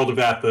 because in the world of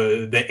that,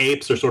 the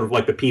apes are sort of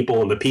like the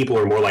people, and the people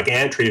are more like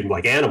treated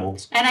like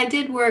animals. And I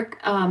did work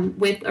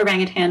with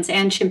orangutans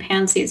and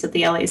chimpanzees at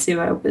the LA Zoo.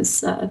 I was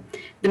the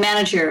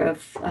manager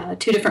of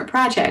 2 different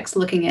projects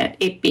looking at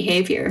ape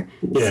behavior.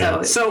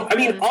 Yeah. So I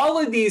mean,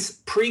 all of these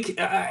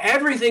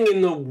everything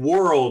in the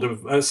world,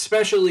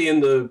 especially in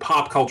the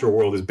pop culture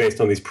world, is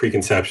based on these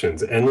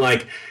preconceptions. And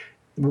like,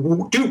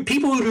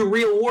 people who do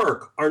real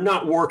work are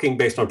not working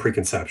based on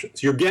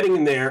preconceptions. You're getting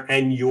in there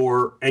and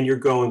you're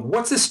going,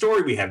 what's the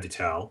story we have to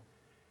tell?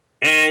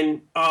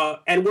 And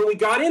when we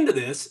got into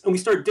this and we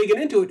started digging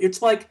into it,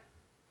 it's like,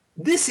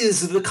 this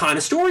is the kind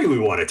of story we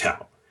want to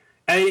tell.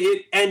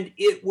 And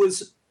it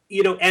was,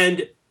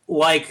 and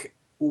like,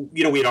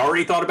 we had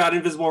already thought about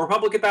Invisible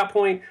Republic at that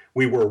point.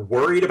 We were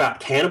worried about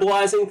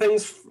cannibalizing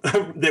things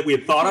that we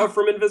had thought of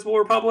from Invisible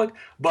Republic.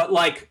 But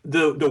like,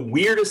 the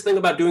weirdest thing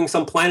about doing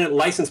some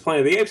licensed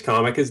Planet of the Apes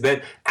comic is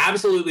that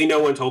absolutely no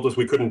one told us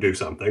we couldn't do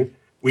something.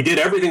 We did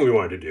everything we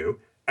wanted to do.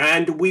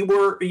 And we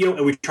were,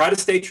 and we tried to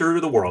stay true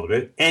to the world of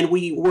it. And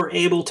we were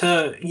able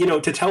to,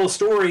 to tell a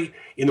story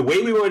in the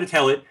way we wanted to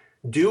tell it,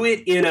 do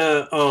it in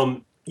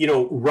a,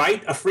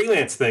 write a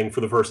freelance thing for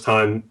the first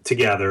time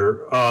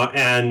together,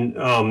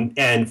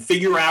 and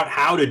figure out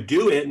how to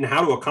do it and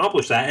how to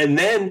accomplish that. And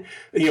then,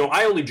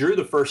 I only drew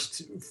the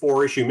first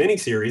 4-issue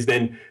miniseries,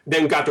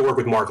 then got to work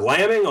with Mark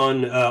Lamming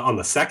on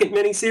the second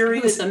miniseries.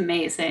 It was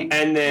amazing.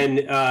 And then,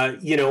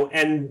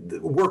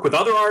 and work with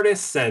other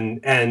artists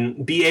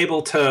and be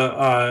able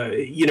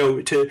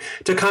to,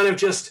 to kind of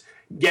just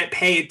get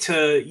paid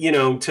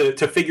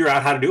to figure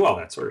out how to do all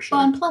that sort of shit.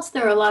 Well, and plus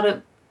there are a lot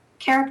of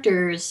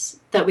characters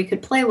that we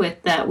could play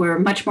with that were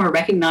much more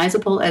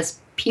recognizable as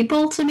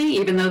people to me,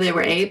 even though they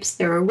were apes.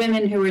 There were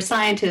women who were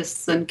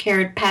scientists and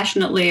cared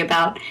passionately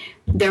about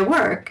their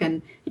work.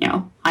 And,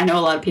 I know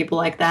a lot of people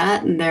like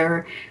that. And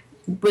there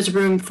was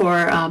room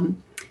for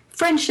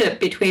friendship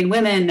between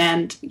women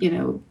and,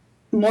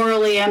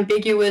 morally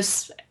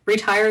ambiguous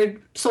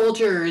retired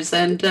soldiers.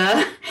 And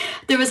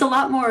there was a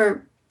lot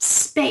more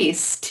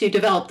space to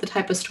develop the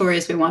type of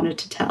stories we wanted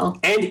to tell.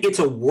 And it's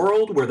a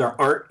world where there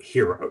aren't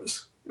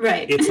heroes.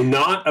 Right. It's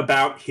not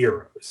about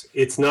heroes.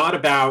 It's not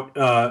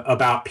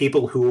about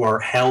people who are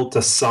held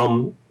to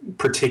some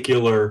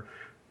particular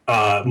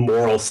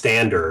moral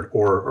standard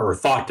or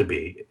thought to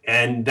be.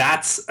 And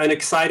that's an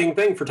exciting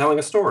thing for telling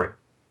a story.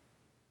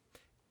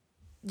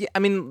 Yeah, I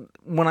mean,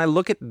 when I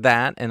look at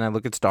that and I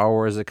look at Star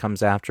Wars that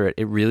comes after it,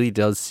 it really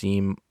does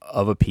seem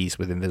of a piece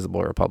with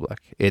Invisible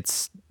Republic.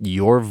 It's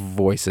your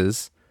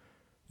voices,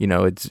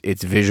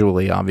 it's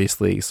visually,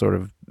 obviously,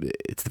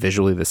 it's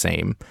visually the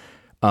same.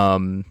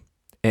 I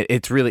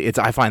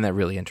find that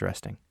really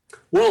interesting.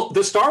 Well,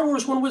 the Star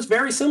Wars one was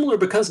very similar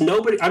because it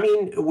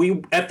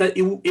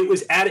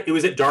was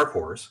at Dark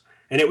Horse,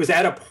 and it was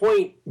at a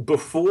point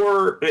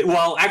before,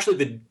 well, actually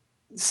the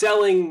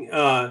selling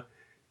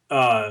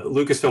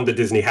Lucasfilm to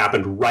Disney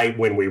happened right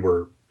when we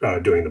were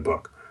doing the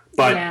book.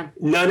 but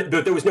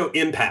there was no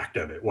impact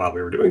of it while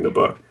we were doing the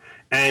book.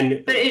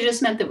 But it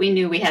just meant that we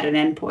knew we had an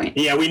endpoint.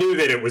 Yeah, we knew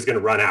that it was going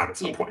to run out at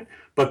some point.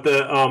 But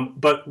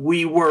but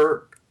we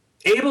were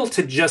able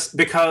to just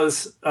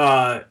because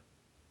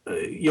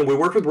we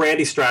worked with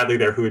Randy Stradley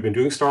there, who had been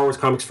doing Star Wars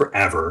comics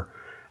forever,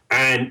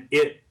 and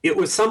it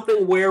was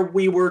something where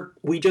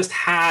we just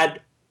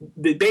had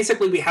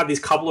basically we had these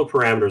couple of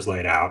parameters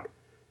laid out.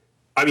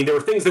 I mean, there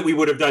were things that we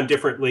would have done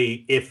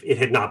differently if it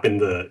had not been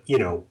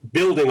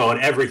building on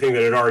everything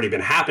that had already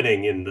been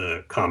happening in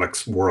the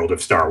comics world of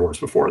Star Wars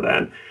before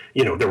then.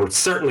 There were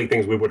certainly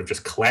things we would have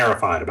just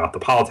clarified about the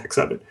politics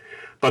of it.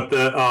 But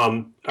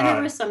and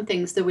there were some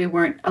things that we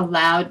weren't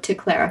allowed to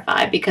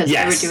clarify because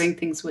we were doing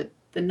things with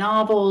the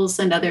novels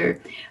and other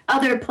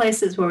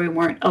places where we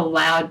weren't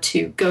allowed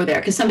to go there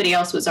because somebody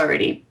else was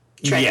already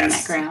treading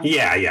that ground.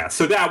 Yeah.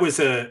 So that was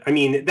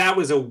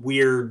a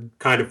weird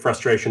kind of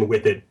frustration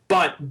with it.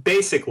 But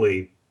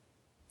basically,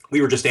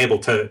 we were just able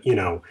to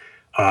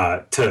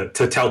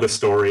to tell this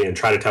story and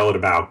try to tell it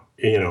about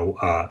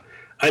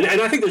and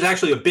I think there's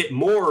actually a bit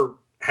more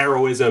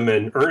heroism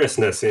and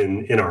earnestness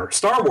in our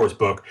Star Wars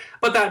book,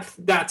 but that's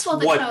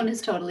the tone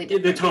is totally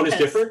different. The tone is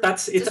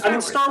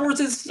different. Star Wars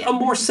is a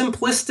more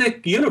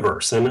simplistic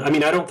universe, and I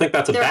mean I don't think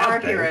that's a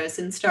bad thing. There are heroes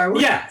in Star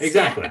Wars. Yeah,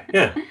 exactly.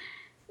 Yeah.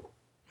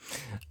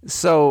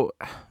 So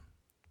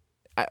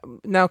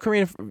now,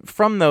 Corinna,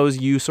 from those,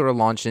 you sort of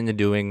launched into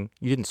doing.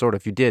 You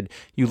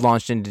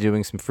launched into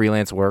doing some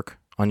freelance work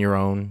on your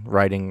own,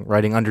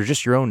 writing under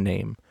just your own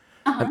name.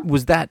 Uh-huh.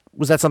 Was that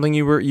something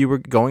you were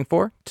going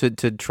for to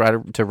try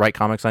to write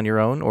comics on your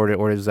own,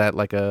 or is that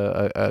like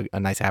a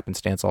nice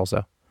happenstance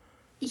also?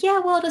 Yeah,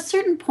 well, at a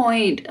certain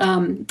point,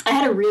 I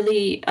had a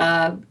really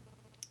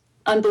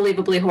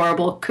unbelievably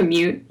horrible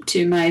commute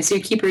to my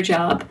zookeeper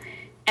job,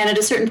 and at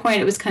a certain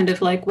point, it was kind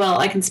of like, well,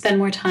 I can spend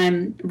more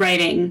time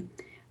writing,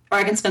 or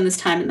I can spend this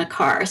time in the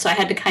car. So I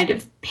had to kind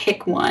of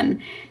pick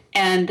one.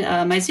 And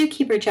my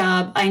zookeeper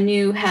job, I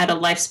knew had a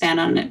lifespan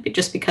on it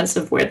just because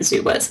of where the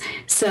zoo was.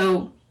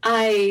 So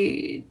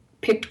I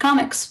picked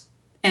comics,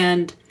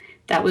 and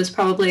that was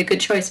probably a good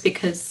choice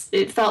because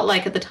it felt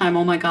like at the time,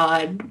 oh my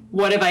God,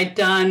 what have I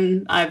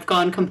done? I've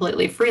gone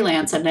completely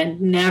freelance, and I'd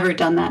never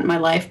done that in my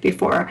life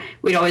before.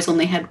 We'd always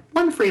only had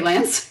one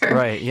freelancer.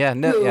 Right, yeah,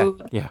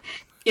 yeah.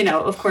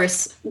 Of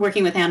course,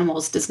 working with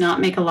animals does not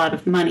make a lot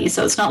of money,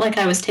 so it's not like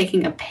I was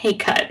taking a pay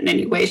cut in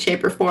any way,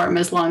 shape, or form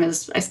as long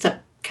as I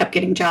kept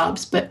getting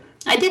jobs, but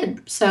I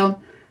did.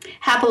 So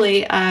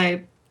happily,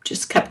 I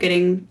just kept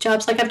getting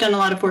jobs. Like I've done a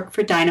lot of work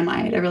for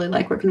Dynamite. I really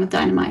like working with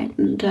Dynamite,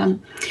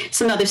 and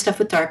some other stuff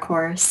with Dark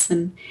Horse,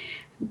 and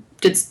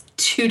did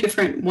 2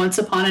 different Once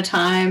Upon a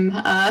Time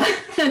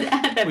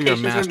adaptations. You're a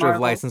master of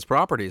licensed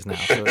properties now.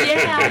 So.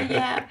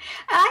 Yeah.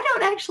 I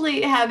don't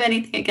actually have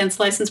anything against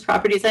licensed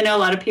properties. I know a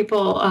lot of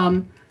people,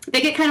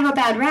 they get kind of a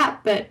bad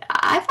rap, but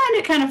I find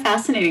it kind of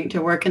fascinating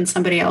to work in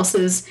somebody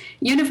else's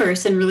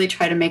universe and really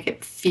try to make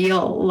it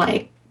feel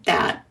like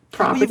that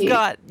property.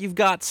 Well, you've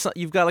got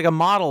like a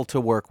model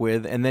to work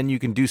with, and then you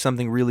can do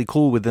something really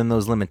cool within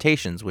those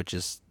limitations, which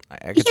is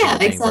I guess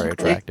being very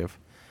attractive.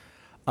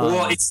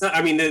 Well, it's not.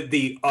 I mean,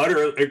 the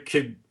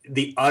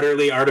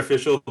utterly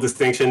artificial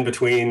distinction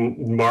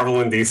between Marvel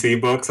and DC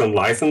books and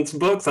licensed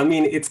books. I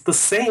mean, it's the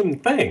same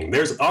thing.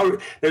 There's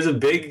a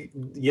big,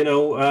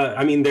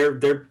 I mean,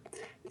 they're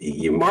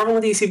Marvel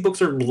and DC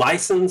books are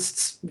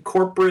licensed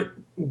corporate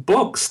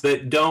books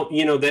that don't,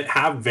 that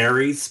have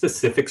very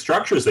specific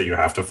structures that you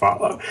have to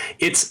follow.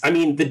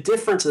 The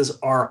differences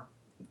are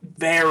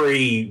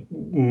very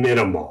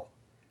minimal.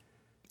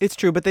 It's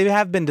true, but they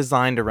have been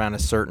designed around a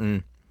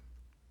certain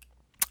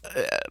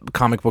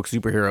comic book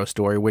superhero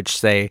story, which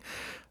say,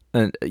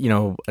 an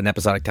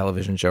episodic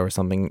television show or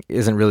something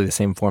isn't really the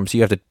same form. So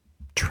you have to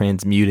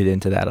transmute it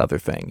into that other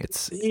thing.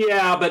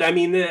 But I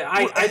mean,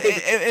 I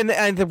think,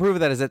 and the proof of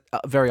that is that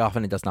very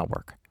often it does not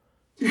work.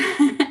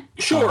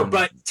 Sure,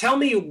 but tell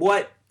me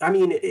what. I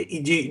mean,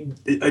 do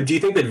you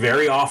think that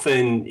very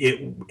often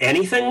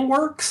anything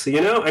works?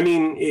 I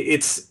mean,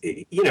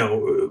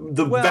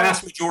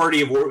 vast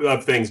majority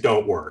of things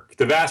don't work.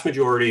 The vast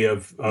majority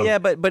of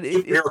but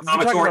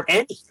comics or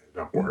anything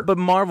don't work. But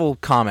Marvel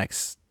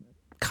comics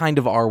kind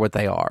of are what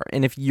they are,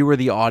 and if you were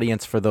the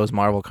audience for those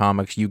Marvel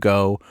comics, you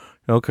go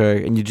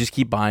okay, and you just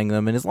keep buying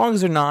them, and as long as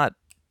they're not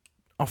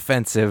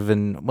offensive,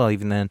 and well,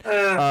 even then.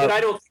 But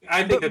I don't.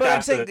 I think but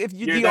I'm saying if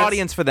the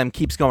audience for them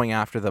keeps going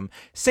after them.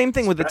 Same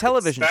thing with the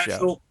television show.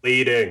 Special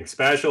pleading. It's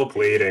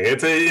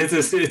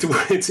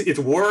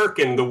work,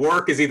 and the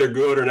work is either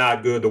good or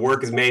not good. The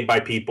work is made by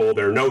people.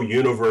 There are no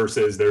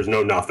universes. There's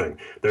no nothing.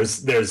 There are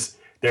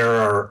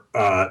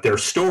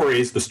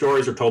stories. The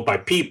stories are told by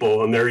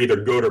people, and they're either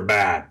good or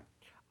bad.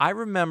 I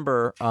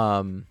remember.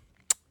 I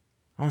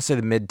want to say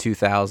the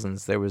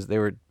mid-2000s.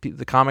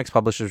 The comics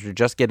publishers were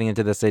just getting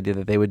into this idea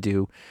that they would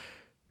do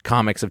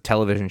comics of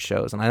television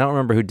shows, and I don't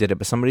remember who did it,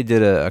 but somebody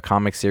did a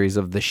comic series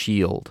of The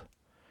Shield.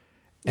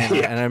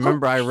 And I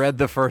remember I read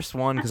the first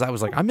one because I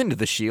was like, I'm into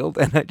The Shield,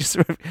 and I just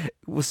it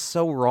was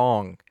so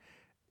wrong.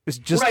 It was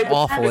just Right, but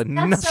awful and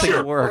That's nothing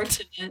so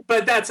worked. unfortunate.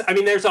 But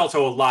there's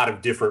also a lot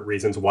of different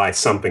reasons why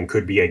something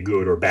could be a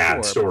good or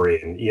bad Sure.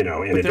 story, and in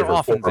a they're different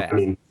often form. bad. I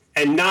mean,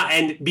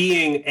 and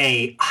being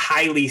a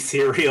highly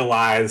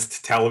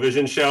serialized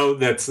television show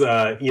that's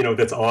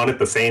that's on at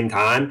the same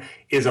time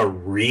is a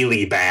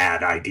really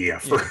bad idea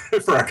for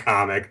a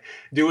comic.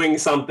 Doing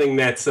something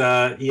that's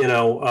doing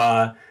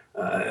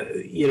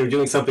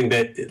something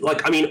that,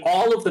 like, I mean,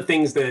 all of the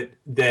things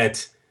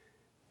that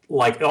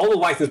like all the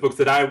licensed books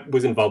that I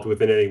was involved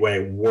with in any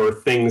way were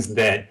things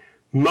that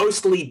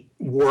mostly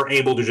were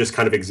able to just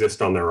kind of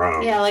exist on their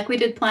own. Yeah, like we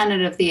did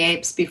Planet of the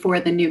Apes before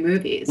the new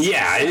movies.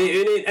 Yeah,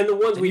 and the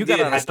ones And we you did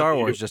got out of had Star to-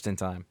 Wars just in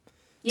time.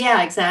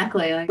 Yeah,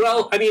 exactly. Like,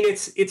 Well, I mean,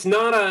 it's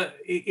not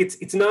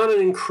an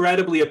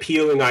incredibly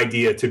appealing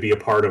idea to be a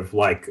part of,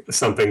 like,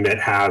 something that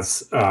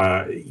has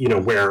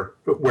where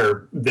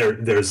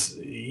there's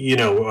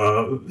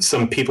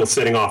some people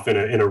sitting off in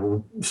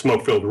a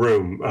smoke-filled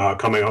room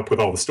coming up with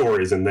all the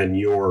stories, and then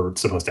you're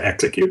supposed to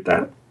execute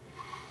that.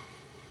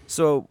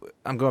 So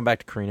I'm going back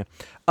to Corinna.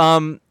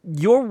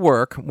 Your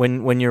work,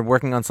 when you're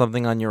working on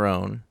something on your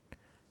own,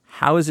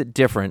 how is it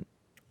different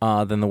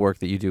than the work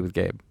that you do with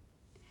Gabe?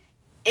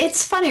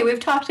 it's funny. We've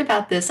talked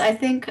about this. I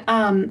think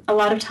a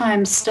lot of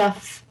times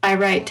stuff I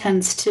write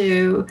tends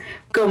to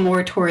go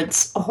more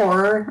towards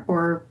horror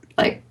or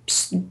like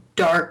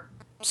dark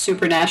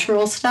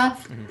supernatural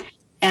stuff. Mm-hmm.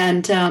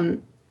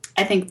 And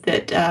I think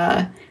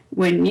that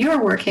when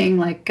you're working,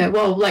 like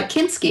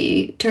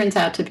Kinski turns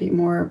out to be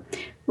more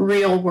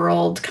real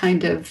world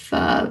kind of,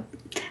 I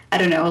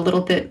don't know, a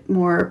little bit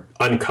more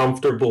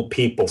uncomfortable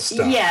people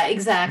stuff. Yeah,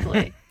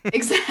 exactly.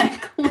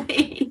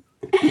 Exactly.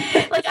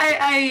 Like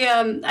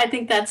I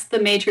think that's the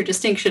major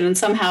distinction, and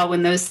somehow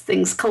when those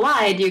things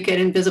collide, you get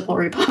Invisible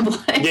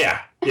Republic.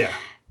 Yeah.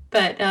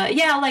 But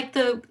like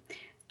the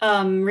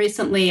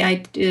recently I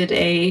did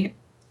a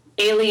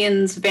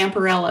Aliens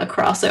Vampirella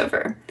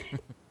crossover,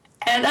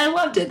 and I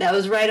loved it. That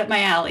was right up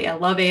my alley. I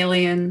love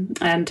Alien,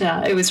 and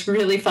it was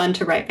really fun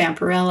to write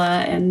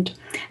Vampirella, and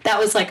that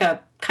was like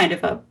a kind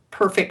of a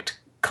perfect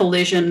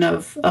collision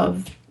of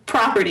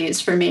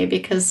properties for me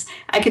because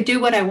I could do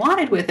what I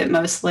wanted with it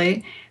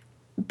mostly,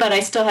 but I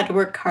still had to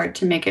work hard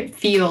to make it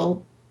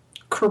feel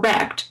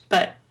correct.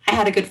 But I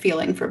had a good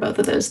feeling for both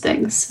of those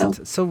things.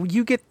 So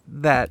you get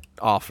that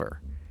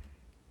offer,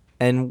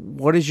 and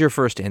what is your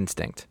first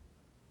instinct?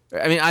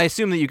 I mean, I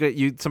assume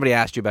that somebody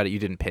asked you about it. You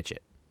didn't pitch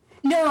it.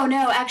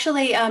 No.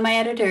 Actually, my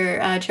editor,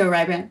 Joe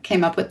Rybrant,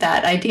 came up with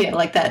that idea.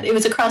 Like that, it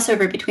was a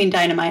crossover between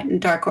Dynamite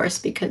and Dark Horse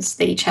because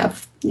they each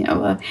have,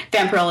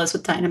 Vampirella is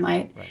with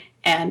Dynamite, right,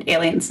 and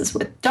Aliens is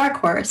with Dark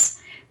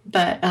Horse.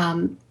 But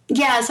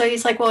so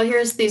he's like, well,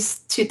 here's these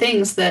two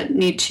things that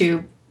need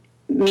to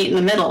meet in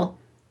the middle.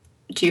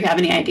 Do you have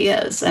any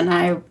ideas? And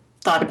I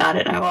thought about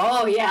it, and I go,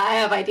 oh, yeah, I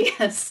have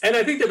ideas. And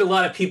I think that a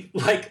lot of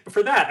people, like,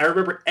 for that, I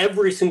remember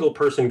every single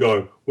person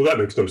going, well, that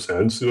makes no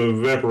sense.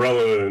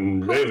 Vampirella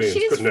and Aliens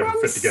couldn't ever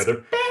fit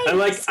together. And,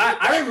 like,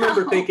 I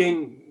remember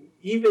thinking,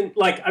 even,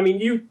 like, I mean,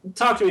 you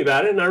talked to me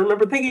about it, and I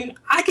remember thinking,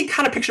 I could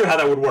kind of picture how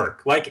that would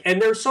work. Like,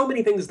 and there's so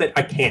many things that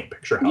I can't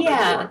picture how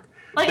that would work.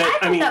 Like, I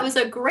thought that was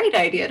a great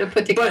idea to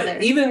put together.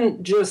 But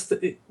even just,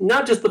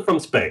 not just the from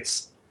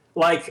space.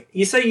 Like,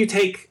 you say you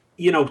take,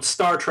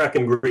 Star Trek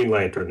and Green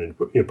Lantern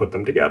and you put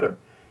them together.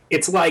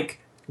 It's like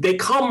they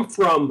come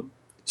from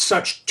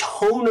such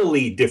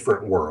tonally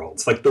different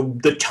worlds. Like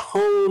the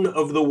tone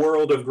of the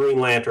world of Green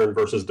Lantern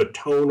versus the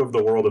tone of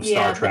the world of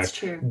Star Trek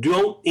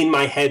don't, in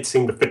my head,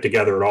 seem to fit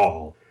together at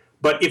all.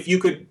 But if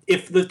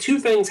the two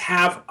things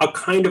have a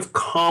kind of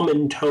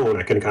common tone,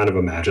 I can kind of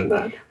imagine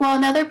that. Well,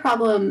 another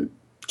problem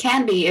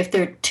can be if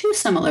they're too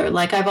similar.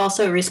 Like I've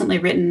also recently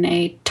written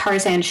a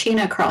Tarzan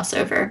Sheena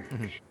crossover.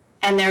 Mm-hmm.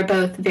 And they're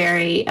both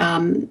very,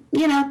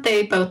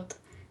 they both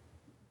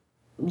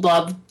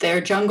love their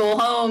jungle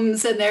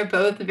homes, and they're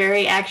both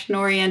very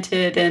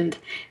action-oriented, and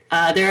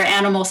they're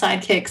animal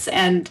sidekicks.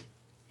 And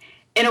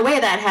in a way,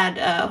 that had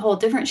a whole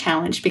different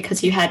challenge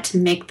because you had to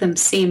make them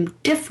seem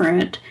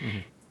different. Mm-hmm.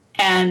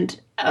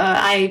 And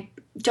I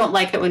don't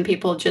like it when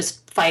people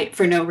just fight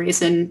for no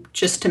reason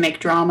just to make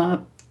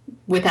drama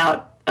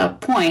without a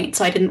point.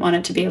 So I didn't want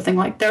it to be a thing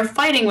like they're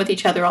fighting with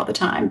each other all the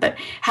time, but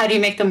how do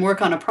you make them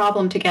work on a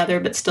problem together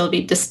but still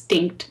be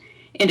distinct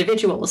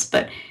individuals?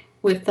 But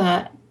with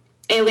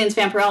Aliens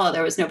Vampirella,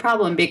 there was no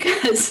problem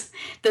because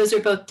those are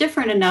both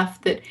different enough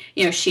that,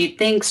 she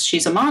thinks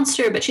she's a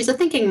monster, but she's a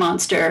thinking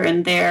monster,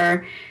 and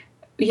they're,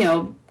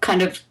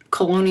 kind of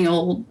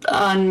colonial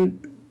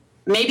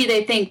maybe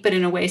they think, but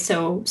in a way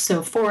so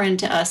foreign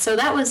to us. So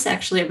that was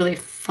actually a really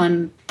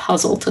fun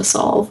puzzle to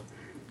solve.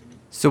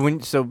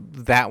 So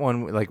that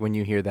one, like when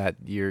you hear that,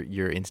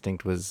 your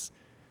instinct was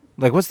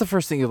like, what's the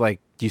first thing you like?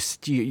 Are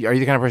you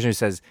the kind of person who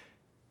says,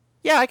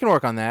 yeah, I can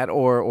work on that,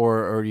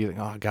 or you think,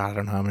 oh God, I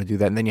don't know how I'm going to do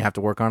that, and then you have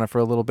to work on it for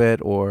a little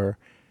bit, or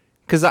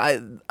because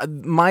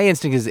my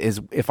instinct is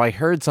if I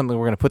heard something,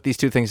 we're going to put these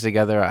two things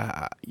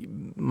together,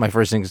 my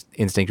first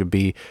instinct would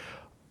be,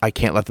 I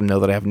can't let them know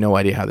that I have no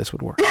idea how this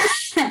would work.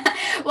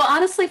 Well,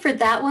 honestly, for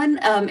that one,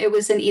 it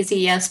was an easy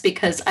yes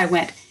because I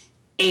went,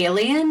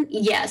 Alien,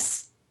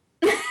 yes.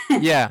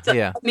 Yeah, So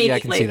yeah, I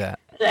can see that.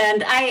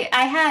 And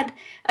I had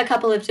a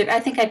couple of I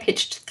think I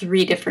pitched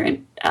 3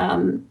 different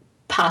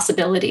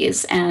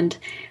possibilities, and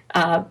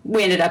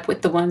we ended up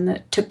with the one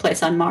that took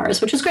place on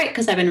Mars, which was great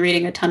because I've been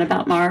reading a ton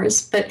about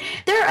Mars. But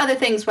there are other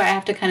things where I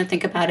have to kind of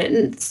think about it.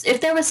 And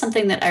if there was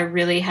something that I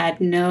really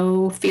had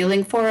no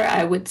feeling for,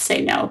 I would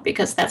say no,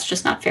 because that's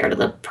just not fair to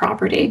the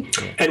property.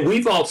 And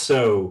we've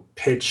also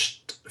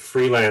pitched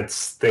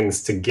freelance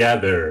things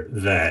together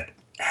that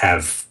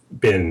have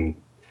been,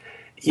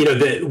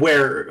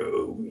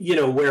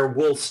 where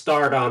we'll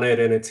start on it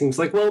and it seems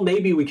like, well,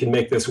 maybe we can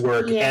make this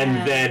work. Yeah.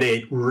 And then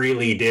it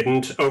really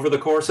didn't over the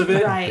course of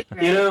it. Right.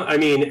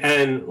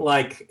 And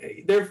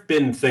like, there've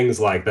been things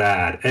like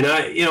that. And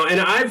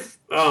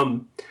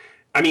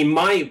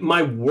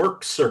my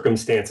work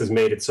circumstances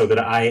made it so that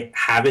I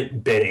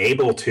haven't been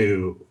able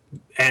to,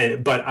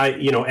 I've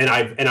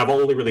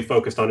only really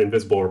focused on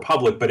Invisible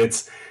Republic, but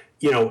it's,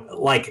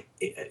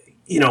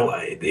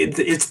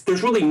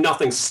 there's really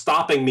nothing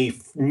stopping me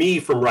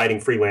from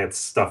writing freelance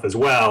stuff as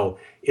well.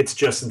 It's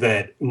just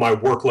that my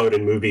workload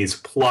in movies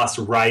plus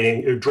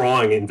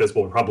drawing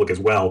Invisible Republic as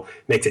well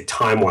makes it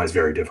time-wise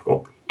very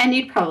difficult. And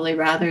you'd probably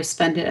rather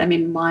spend it. I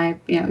mean, why?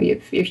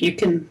 If you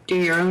can do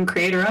your own,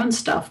 create your own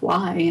stuff,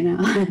 why?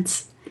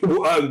 It's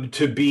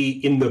to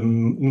be in the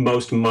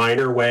most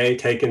minor way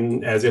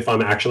taken as if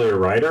I'm actually a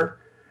writer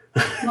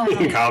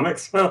in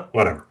comics. Well,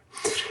 whatever.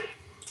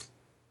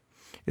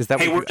 Is that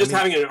we're just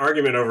having an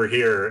argument over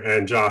here,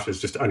 and Josh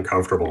is just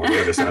uncomfortable on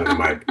the other side of the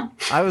mic.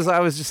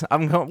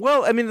 I'm going.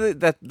 Well, I mean,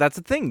 that's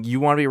the thing. You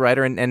want to be a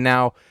writer, and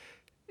now,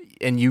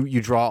 and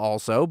you draw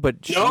also,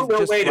 but no,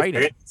 wait a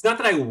minute. It's not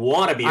that I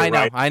want to be a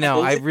writer. I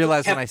know. I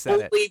realized when I said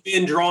it. I've only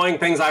been drawing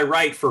things I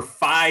write for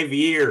 5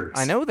 years.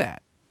 I know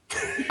that.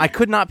 I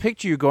could not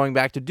picture you going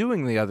back to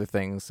doing the other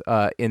things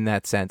in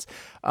that sense.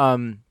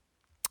 And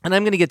I'm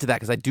going to get to that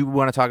because I do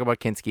want to talk about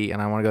Kinski,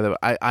 and I want to go there.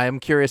 I am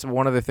curious.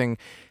 One other thing.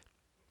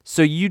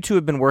 So you two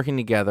have been working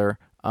together.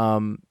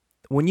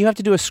 When you have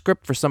to do a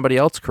script for somebody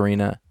else,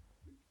 Corinna,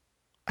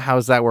 how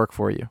does that work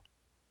for you?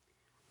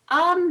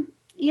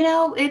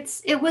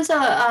 It was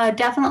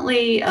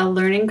definitely a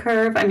learning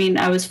curve. I mean,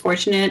 I was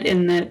fortunate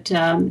in that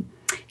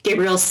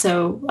Gabriel's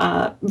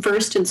so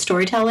versed in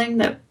storytelling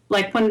that,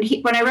 like, when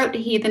I wrote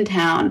Heathen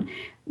Town,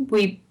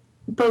 we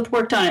both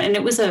worked on it, and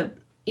it was the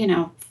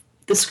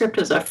script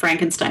was a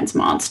Frankenstein's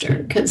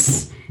monster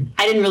because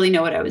I didn't really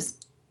know what I was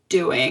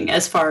doing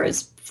as far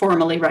as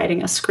formally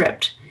writing a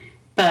script.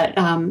 But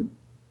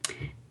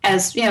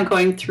as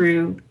going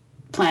through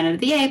Planet of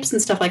the Apes and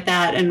stuff like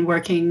that and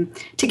working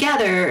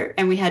together,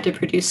 and we had to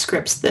produce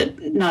scripts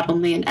that not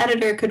only an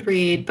editor could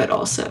read, but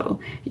also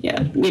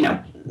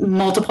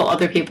multiple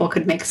other people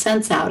could make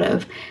sense out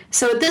of.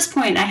 So at this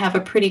point I have a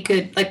pretty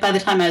good, like, by the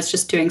time I was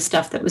just doing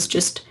stuff that was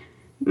just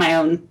my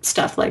own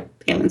stuff like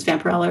Aliens,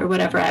 Vampirella or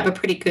whatever, I have a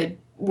pretty good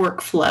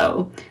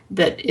workflow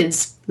that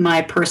is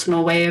my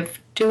personal way of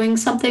doing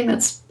something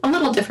that's a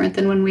little different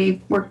than when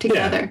we work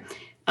together.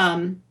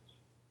 Yeah.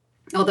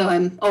 Although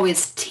I'm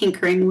always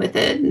tinkering with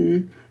it,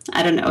 and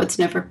I don't know, it's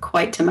never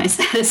quite to my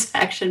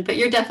satisfaction, but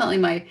you're definitely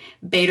my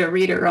beta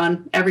reader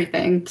on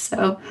everything.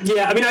 So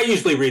yeah, I mean, I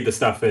usually read the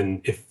stuff,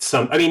 and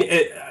so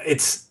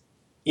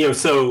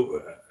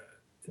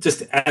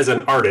just as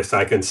an artist,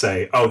 I can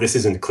say, oh, this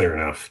isn't clear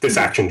enough. This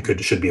action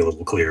should be a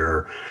little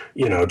clearer,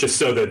 just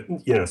so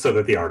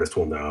that the artist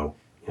will know.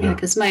 Yeah,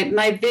 because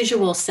my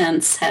visual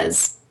sense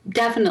has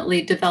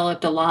definitely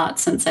developed a lot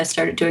since I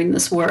started doing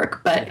this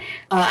work, but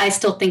I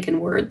still think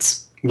in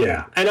words.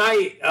 Yeah, and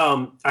I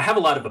have a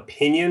lot of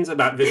opinions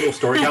about visual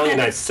storytelling,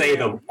 and I say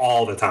them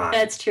all the time.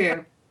 That's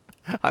true.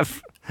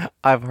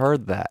 I've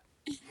heard that.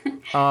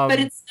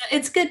 But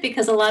it's good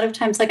because a lot of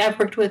times, like, I've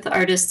worked with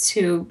artists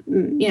who,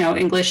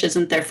 English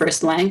isn't their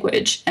first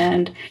language,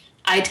 and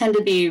I tend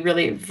to be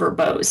really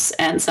verbose,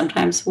 and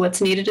sometimes what's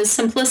needed is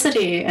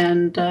simplicity,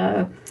 and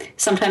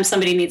sometimes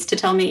somebody needs to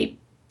tell me,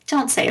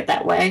 don't say it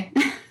that way.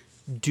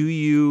 Do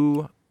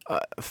you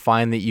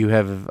find that you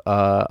have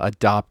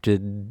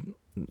adopted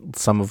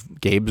some of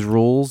Gabe's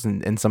rules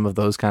and some of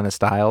those kind of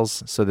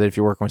styles, so that if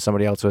you're working with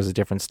somebody else who has a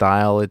different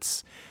style,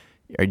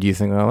 or do you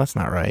think, well, that's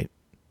not right?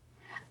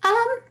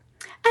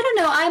 I don't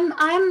know.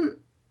 I'm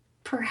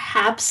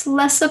perhaps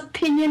less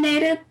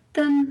opinionated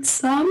than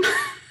some.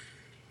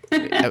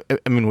 I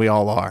mean, we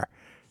all are.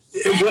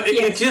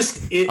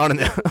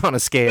 On a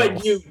scale.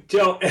 But you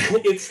don't.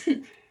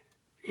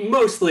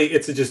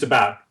 It's just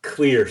about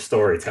clear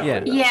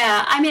storytelling.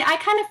 Yeah. I mean, I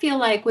kind of feel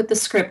like with the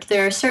script,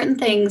 there are certain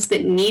things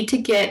that need to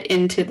get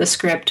into the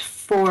script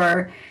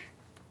for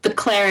the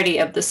clarity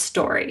of the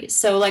story.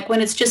 So, like,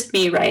 when it's just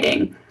me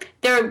writing,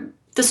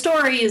 the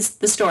story is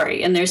the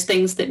story, and there's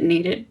things that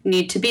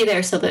need to be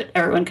there so that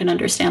everyone can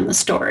understand the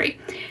story.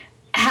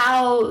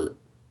 How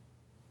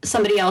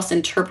somebody else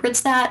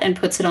interprets that and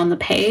puts it on the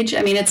page,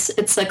 I mean,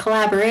 it's a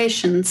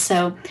collaboration,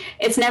 so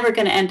it's never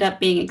going to end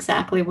up being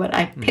exactly what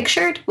I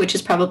pictured, which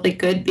is probably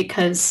good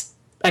because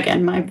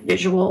again, my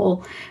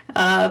visual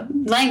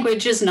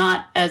language is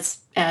not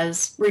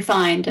as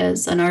refined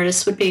as an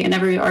artist would be, and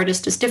every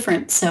artist is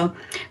different. So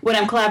when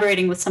I'm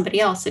collaborating with somebody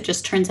else, it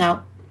just turns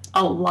out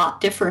a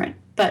lot different.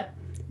 But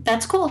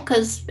that's cool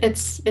because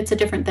it's a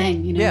different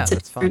thing, you know. Yeah, it's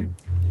that's fun.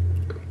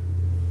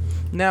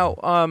 Now,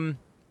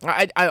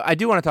 I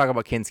do want to talk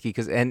about Kinski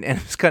because and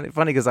it's kind of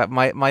funny because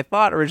my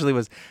thought originally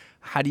was,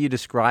 how do you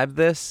describe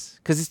this?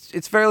 Because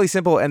it's fairly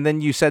simple, and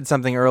then you said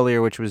something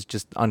earlier which was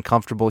just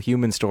uncomfortable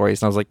human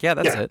stories, and I was like, yeah,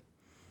 that's it.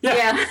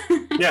 Yeah.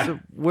 Yeah. So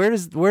where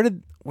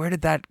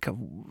did that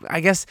come? I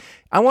guess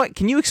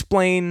can you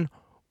explain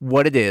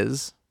what it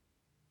is?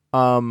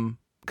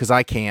 Because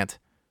I can't.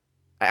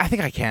 I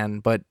think I can,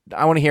 but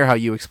I want to hear how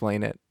you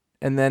explain it,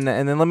 and then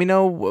let me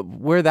know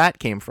where that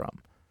came from.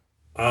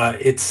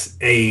 It's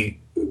a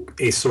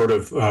sort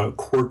of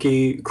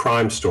quirky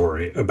crime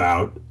story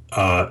about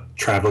a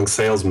traveling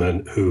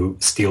salesman who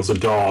steals a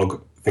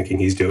dog, thinking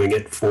he's doing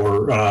it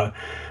for the.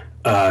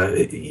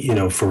 I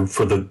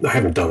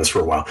haven't done this for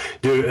a while.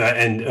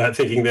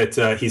 Thinking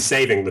that he's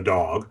saving the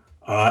dog,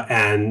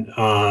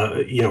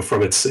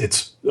 from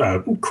its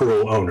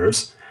cruel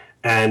owners,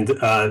 and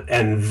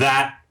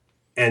that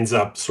ends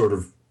up sort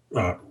of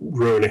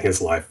ruining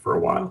his life for a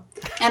while.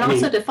 And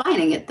also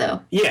defining it,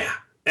 though. Yeah.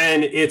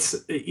 And it's,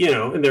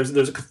 and there's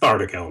a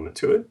cathartic element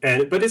to it,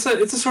 but it's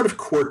a sort of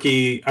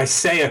quirky, I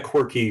say a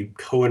quirky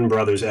Coen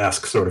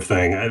Brothers-esque sort of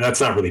thing.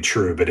 That's not really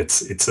true, but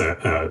it's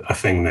a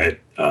thing that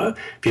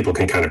people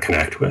can kind of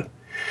connect with.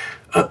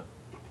 Do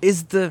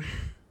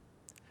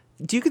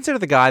you consider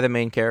the guy the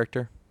main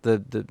character?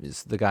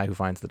 Is the guy who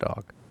finds the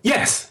dog?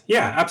 Yes,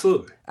 yeah,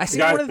 absolutely. I see.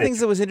 One of the things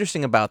that was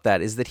interesting about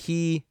that is that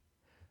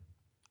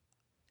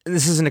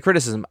this isn't a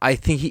criticism. I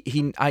think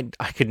I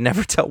could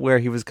never tell where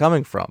he was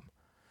coming from.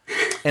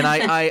 And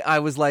I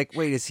was like,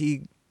 wait, is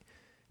he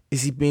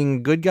being a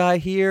good guy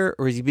here,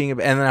 or is he being? And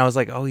then I was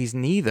like, oh, he's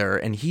neither,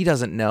 and he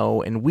doesn't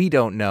know, and we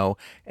don't know,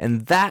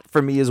 and that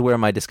for me is where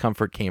my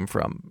discomfort came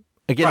from.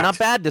 Again, Right. Not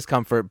bad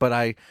discomfort, but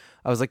I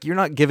was like, you're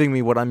not giving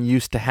me what I'm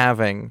used to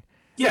having.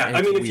 Yeah,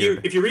 I mean,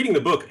 if you're reading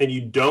the book and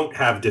you don't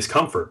have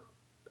discomfort,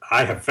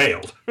 I have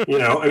failed.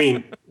 I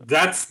mean,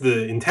 that's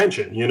the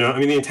intention. I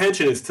mean, the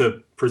intention is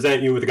to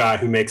present you with a guy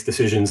who makes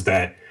decisions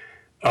that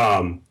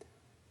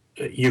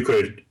you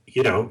could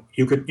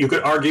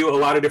argue a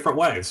lot of different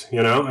ways.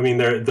 I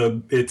mean,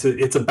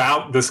 it's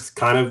about this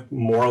kind of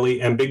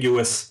morally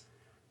ambiguous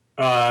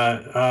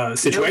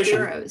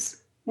situation.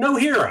 No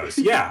heroes.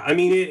 Yeah, I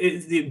mean,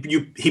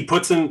 he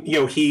puts in.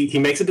 He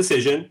makes a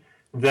decision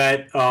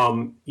that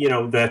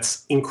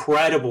that's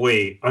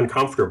incredibly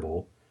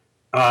uncomfortable.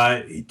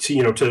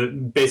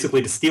 To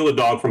basically to steal a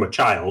dog from a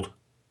child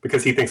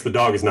because he thinks the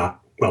dog is not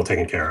well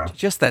taken care of.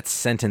 Just that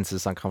sentence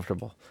is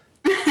uncomfortable.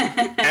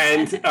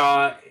 And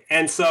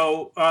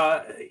so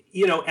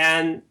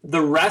and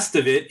the rest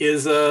of it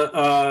is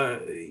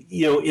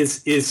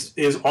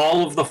is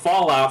all of the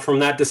fallout from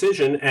that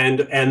decision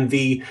and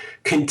the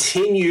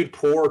continued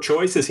poor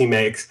choices he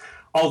makes.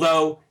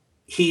 Although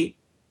he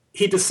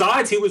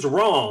decides he was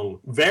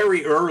wrong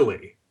very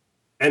early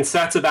and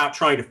sets about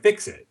trying to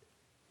fix it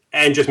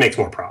and just makes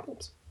more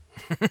problems.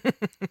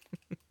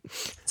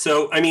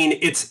 So, I mean,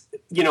 it's,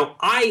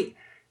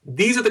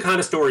 these are the kind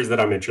of stories that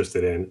I'm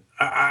interested in.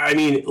 I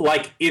mean,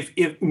 like,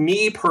 if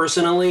me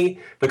personally,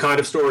 the kind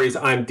of stories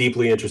I'm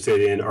deeply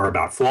interested in are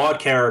about flawed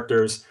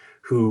characters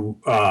who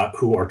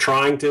are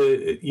trying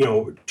to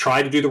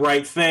do the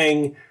right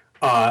thing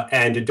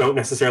and don't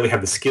necessarily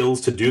have the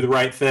skills to do the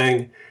right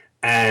thing,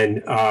 and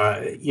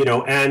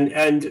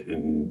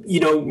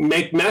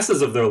make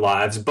messes of their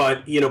lives,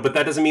 but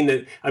that doesn't mean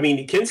that. I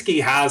mean,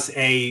 Kinski has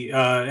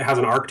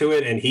an arc to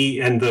it, and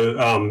he and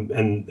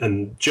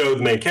Joe,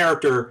 the main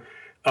character,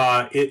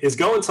 is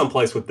going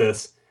someplace with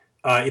this.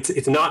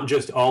 It's not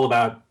just all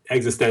about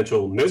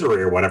existential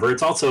misery or whatever.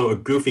 It's also a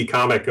goofy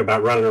comic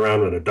about running around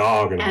with a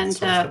dog. And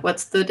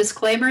what's the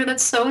disclaimer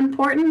that's so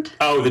important?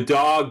 Oh, the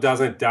dog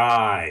doesn't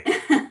die.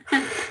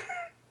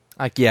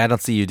 I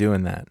don't see you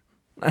doing that.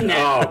 No.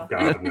 Oh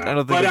God, no. I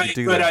don't think you could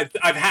do that.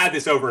 I've had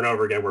this over and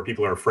over again where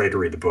people are afraid to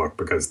read the book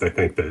because they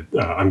think that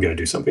I'm going to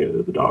do something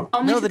to the dog.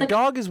 No, the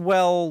dog is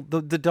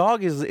the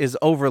dog is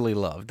overly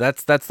loved.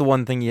 That's the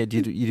one thing you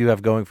do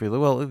have going for you.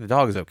 Well, the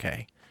dog is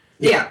okay.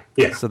 Yeah.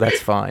 So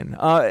that's fine.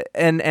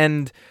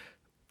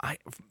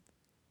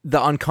 The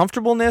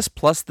uncomfortableness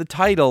plus the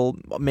title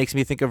makes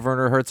me think of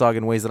Werner Herzog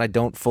in ways that I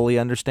don't fully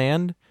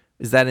understand.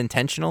 Is that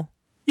intentional?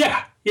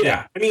 Yeah.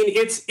 I mean,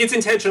 it's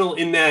intentional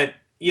in that.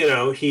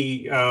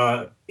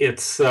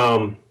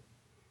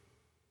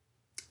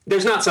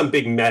 There's not some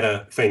big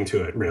meta thing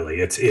to it,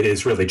 really. It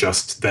is really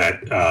just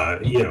that,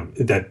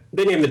 that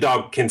they named the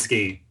dog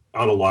Kinski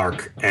on a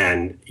lark,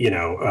 and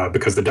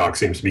because the dog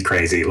seems to be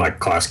crazy, like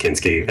Klaus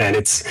Kinski, and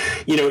it's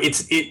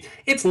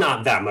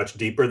not that much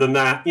deeper than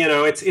that.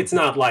 It's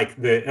not like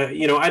the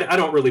I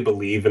don't really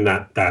believe in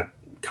that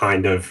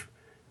kind of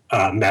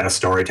meta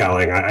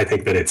storytelling. I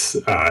think that it's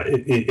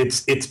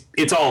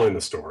all in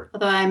the story.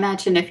 Although I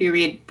imagine if you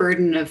read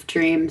Burden of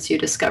Dreams, you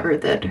discover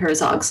that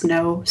Herzog's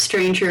no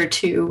stranger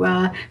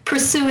to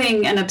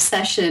pursuing an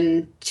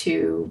obsession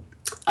to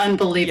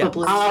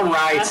unbelievably. Yeah. All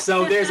right,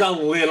 so there's a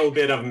little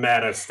bit of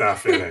meta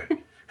stuff in it.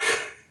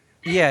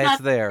 Yeah,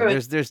 it's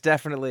there. There's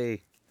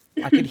definitely.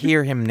 I could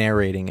hear him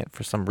narrating it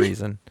for some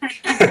reason.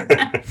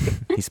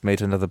 He's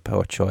made another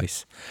poor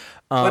choice.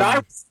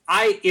 But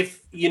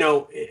if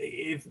you're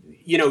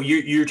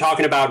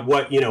talking about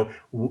what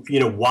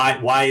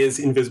why is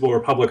Invisible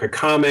Republic a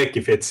comic?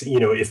 If it's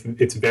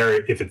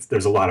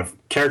there's a lot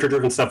of character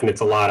driven stuff and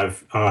it's a lot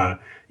of and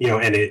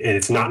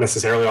it's not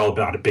necessarily all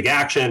about a big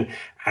action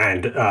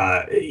and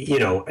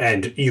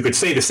and you could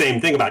say the same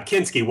thing about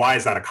Kinski. Why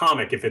is that a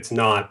comic if it's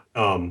not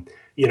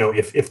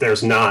if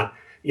there's not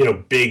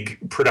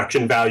big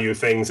production value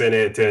things in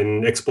it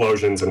and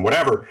explosions and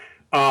whatever.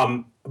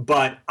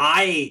 But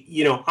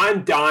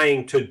I'm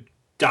dying to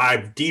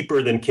dive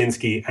deeper than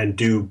Kinski and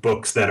do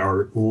books that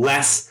are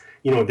less,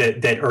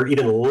 that are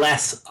even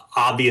less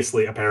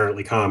obviously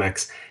apparently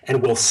comics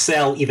and will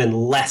sell even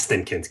less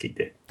than Kinski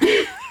did.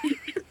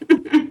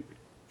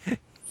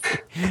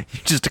 You're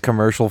just a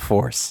commercial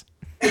force.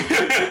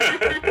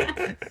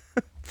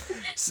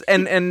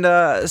 And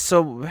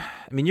so,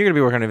 I mean, you're going to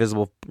be working on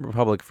Invisible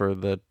Republic for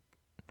the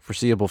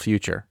foreseeable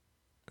future.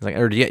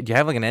 Or do you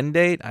have like an end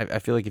date? I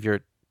feel like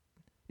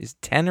is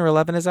 10 or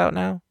 11 is out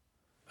now?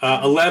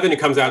 11, it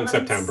comes out in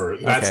September.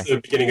 That's the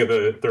beginning of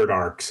the third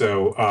arc.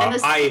 So and the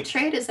second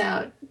trade is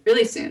out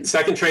really soon.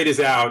 Second trade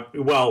is out.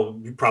 Well,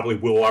 probably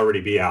will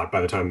already be out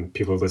by the time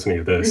people are listening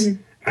to this.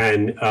 Mm-hmm.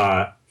 And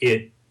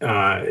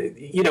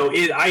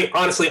I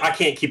honestly, I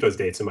can't keep those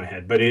dates in my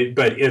head, but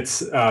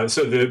it's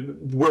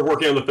we're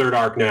working on the third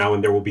arc now,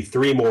 and there will be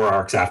 3 more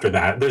arcs after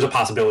that. There's a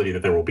possibility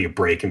that there will be a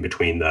break in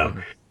between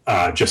them,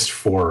 just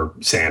for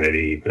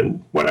sanity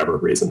and whatever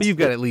reasons. But you've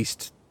got at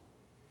least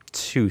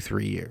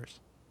 2-3 years.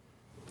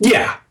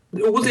 Yeah.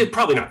 Well,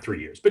 probably not 3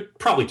 years, but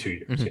probably 2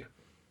 years. Mm-hmm. Yeah.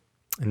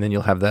 And then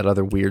you'll have that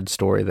other weird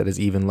story that is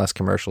even less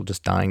commercial,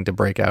 just dying to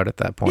break out at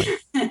that point.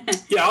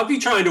 Yeah, I'll be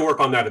trying to work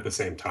on that at the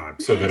same time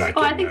so that I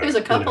can... I think there's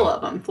a couple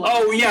of them.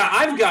 Oh, yeah,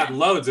 I've got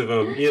loads of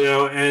them,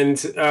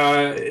 and,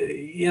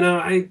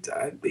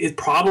 it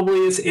probably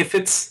is, if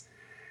it's...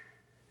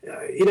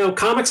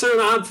 comics are an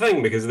odd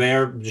thing because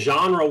they're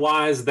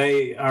genre-wise,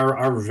 they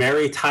are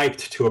very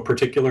typed to a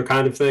particular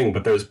kind of thing,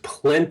 but there's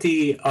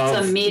plenty of...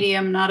 It's a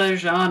medium, not a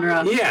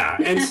genre. Yeah,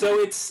 and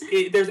so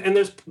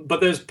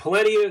there's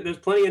plenty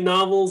of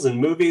novels and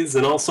movies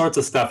and all sorts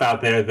of stuff out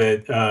there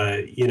that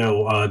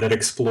that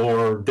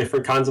explore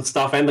different kinds of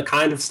stuff and the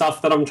kind of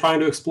stuff that I'm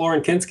trying to explore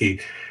in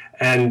Kinski.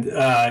 And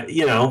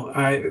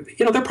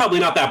they're probably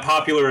not that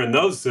popular in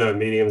those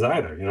mediums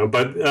either.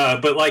 But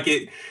I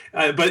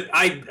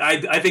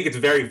think it's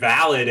very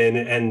valid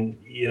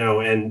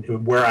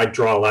and where I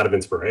draw a lot of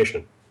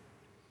inspiration.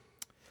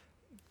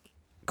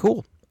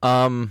 Cool.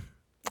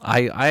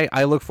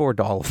 I look forward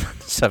to all of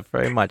that stuff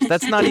very much.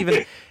 That's not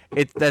even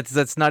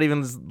that's not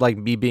even like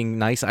me being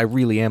nice. I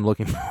really am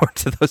looking forward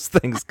to those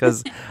things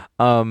because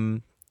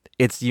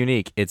it's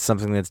unique. It's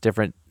something that's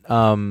different.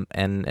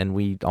 And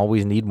we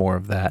always need more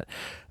of that.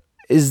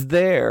 Is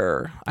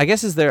there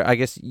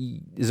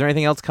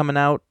anything else coming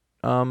out?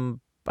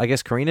 I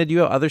guess, Corinna, do you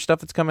have other stuff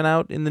that's coming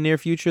out in the near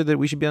future that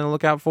we should be on the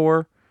lookout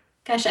for?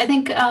 Gosh, I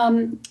think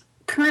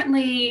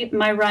currently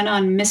my run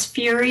on Miss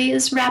Fury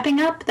is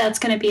wrapping up. That's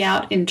going to be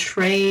out in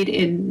trade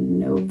in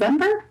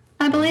November,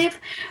 I believe.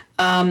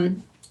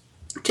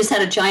 Just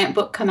had a giant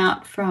book come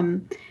out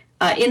from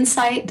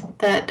Insight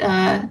that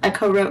I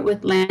co-wrote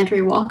with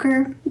Landry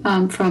Walker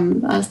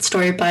from a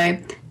story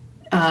by...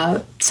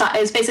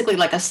 it's basically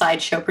like a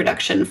sideshow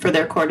production for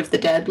their Court of the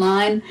Dead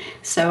line.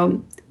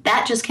 So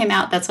that just came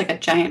out. That's like a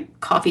giant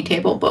coffee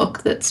table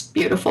book that's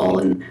beautiful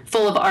and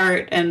full of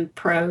art and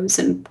prose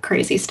and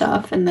crazy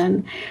stuff. And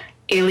then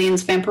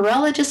Aliens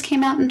Vampirella just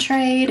came out in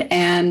trade,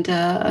 and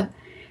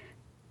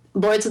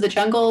Lords of the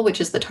Jungle,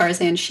 which is the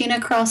Tarzan Sheena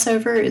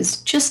crossover,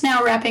 is just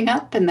now wrapping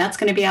up, and that's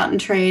going to be out in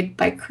trade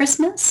by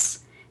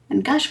Christmas.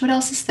 And gosh, what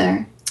else is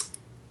there?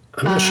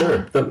 I'm not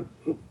sure. That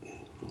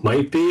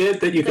might be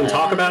it that you can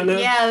talk about now.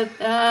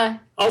 Yeah.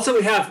 Also,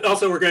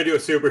 we're going to do a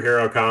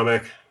superhero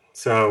comic.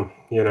 So,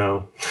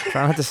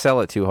 Try not to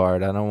sell it too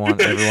hard. I don't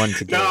want everyone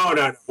to get...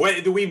 No.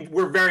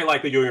 We're very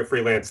likely doing a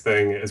freelance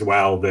thing as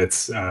well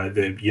that's,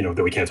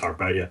 that we can't talk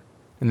about yet.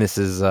 And this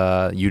is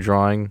you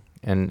drawing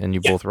and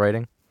you both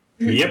writing?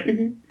 Yep.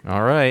 Mm-hmm.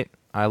 All right.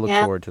 I look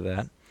forward to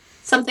that.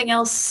 Something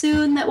else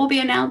soon that will be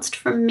announced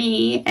from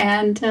me,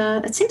 and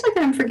it seems like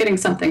I'm forgetting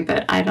something,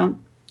 but I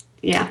don't...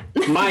 Yeah.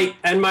 my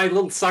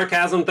little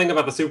sarcasm thing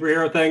about the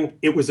superhero thing,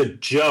 it was a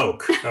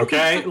joke,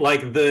 okay?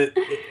 Like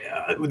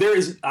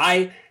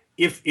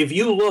if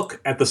you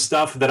look at the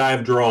stuff that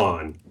I've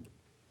drawn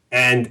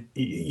and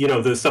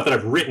the stuff that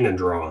I've written and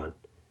drawn,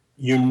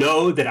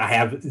 that I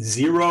have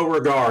zero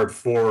regard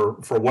for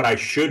what I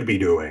should be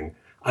doing.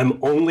 I'm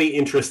only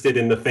interested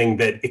in the thing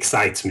that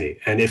excites me.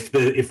 And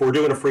if we're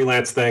doing a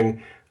freelance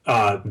thing,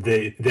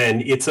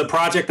 then it's a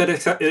project that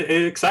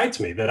it excites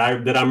me, that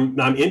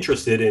I'm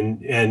interested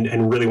in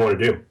and really want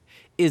to do.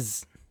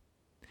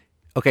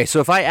 Okay, so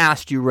if I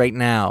asked you right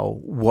now,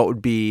 what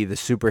would be the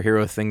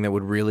superhero thing that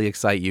would really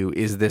excite you?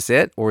 Is this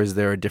it, or is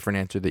there a different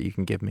answer that you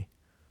can give me?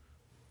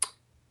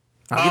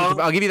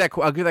 I'll give you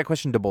that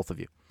question to both of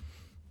you.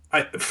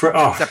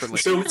 Separately.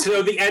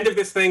 So the end of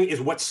this thing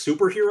is, what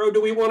superhero do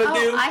we want to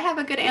do? I have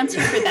a good answer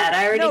for that.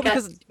 I already you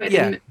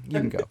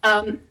can go.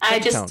 I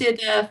just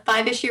did a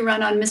 5-issue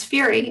run on Miss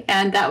Fury,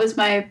 and that was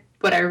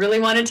what I really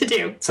wanted to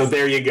do. So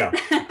there you go.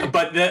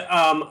 But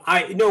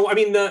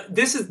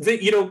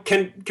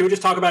can we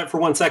just talk about it for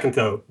 1 second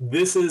though?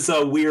 This is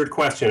a weird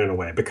question in a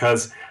way,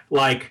 because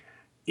like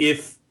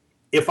if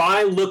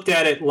I looked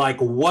at it like,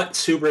 what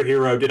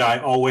superhero did I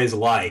always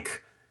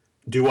like?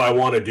 Do I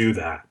want to do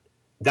that?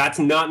 That's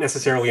not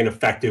necessarily an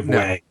effective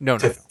way to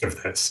think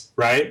of this,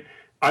 right?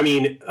 I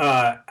mean,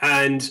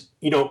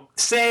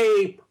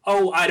 say,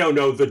 I don't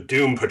know, the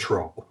Doom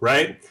Patrol,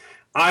 right?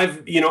 I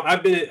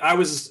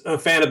was a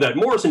fan of that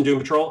Morrison Doom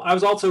Patrol. I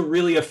was also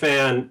really a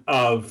fan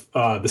of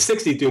the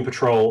 60s Doom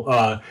Patrol,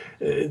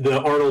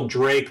 the Arnold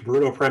Drake,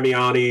 Bruno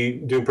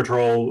Premiani Doom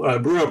Patrol.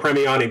 Bruno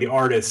Premiani, the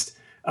artist,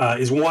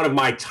 is one of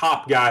my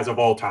top guys of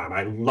all time.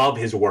 I love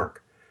his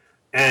work.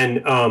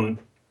 And,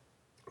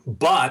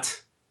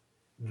 but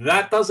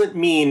that doesn't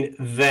mean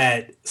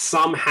that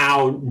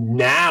somehow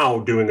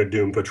now doing a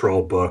Doom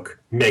Patrol book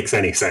makes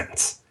any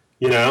sense,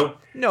 No,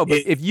 but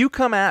if you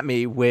come at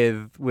me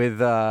with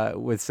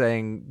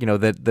saying,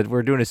 that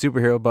we're doing a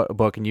superhero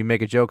book and you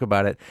make a joke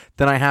about it,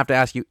 then I have to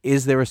ask you,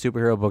 is there a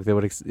superhero book that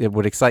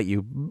would excite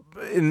you?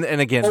 And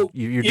again,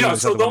 you're doing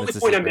so the only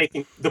point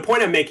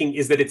I'm making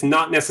is that it's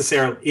not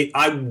necessarily.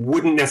 I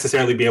wouldn't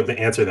necessarily be able to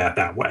answer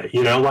that way.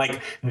 Like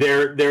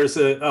there's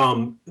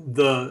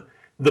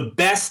the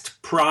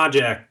best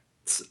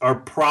projects are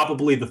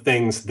probably the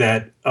things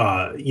that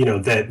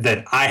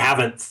that I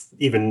haven't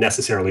even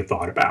necessarily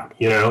thought about.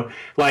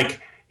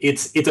 Like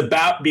it's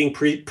about being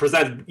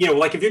presented.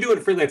 Like if you're doing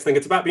a freelance thing,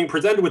 it's about being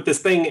presented with this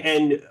thing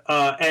and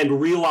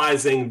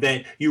realizing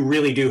that you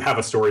really do have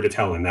a story to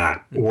tell in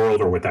that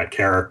world or with that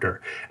character.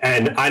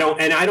 And I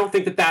don't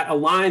think that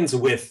aligns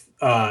with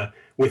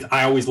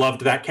I always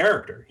loved that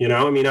character.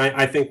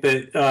 I think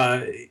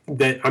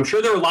that I'm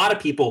sure there are a lot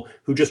of people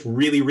who just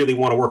really, really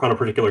want to work on a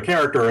particular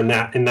character, and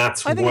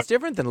that's. I think it's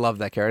different than love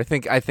that character.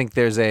 I think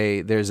there's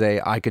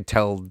a I could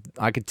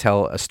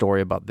tell a story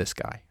about this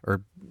guy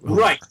or.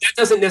 Right. That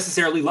doesn't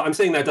necessarily. I'm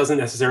saying that doesn't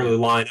necessarily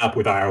line up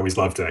with I always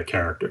loved that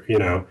character.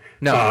 No,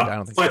 I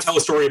don't think. When I tell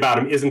a story about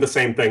him, isn't the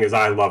same thing as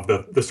I love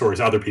the stories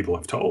other people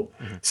have told.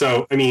 Mm-hmm.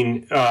 So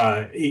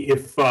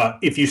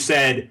if you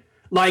said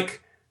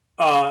like.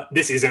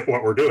 This isn't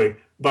what we're doing,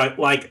 but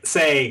like,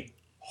 say,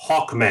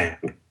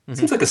 Hawkman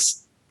seems like a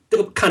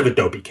kind of a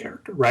dopey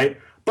character, right?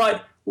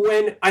 But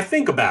when I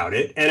think about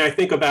it, and I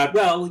think about,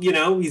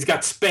 he's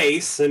got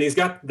space, and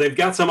they've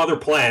got some other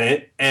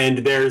planet, and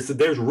there's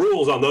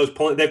rules on those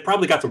planets. They've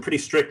probably got some pretty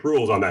strict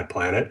rules on that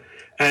planet,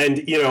 and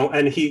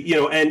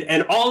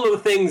and all of the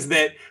things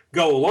that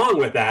go along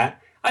with that.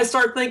 I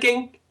start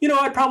thinking,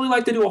 I'd probably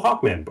like to do a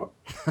Hawkman book.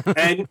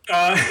 And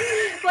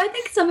well, I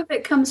think some of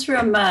it comes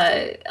from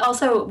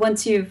also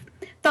once you've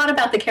thought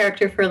about the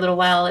character for a little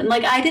while. And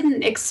like, I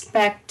didn't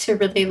expect to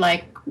really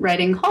like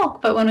writing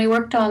Hulk, but when we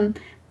worked on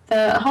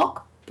the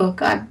Hulk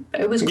book,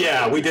 it was great.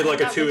 Yeah, we did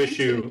like a two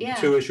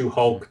issue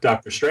Hulk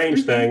Doctor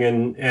Strange thing,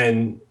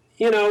 and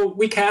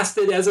we cast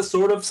it as a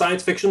sort of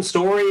science fiction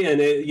story, and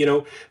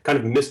it, kind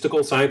of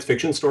mystical science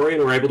fiction story,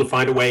 and we're able to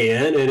find a way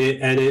in, and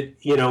it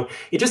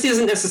just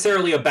isn't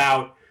necessarily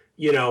about,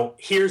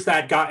 here's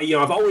that guy,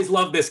 I've always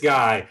loved this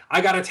guy,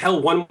 I got to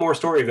tell one more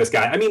story of this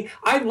guy. I mean,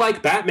 I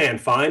like Batman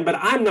fine, but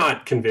I'm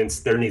not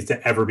convinced there needs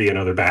to ever be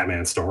another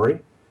Batman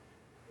story.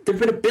 There've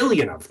been a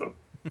billion of them.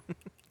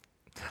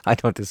 I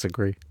don't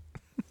disagree.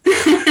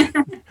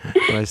 But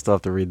I still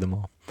have to read them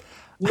all.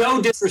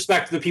 No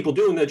disrespect to the people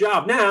doing the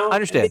job now. I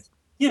understand.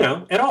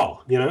 At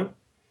all,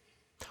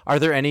 Are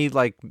there any,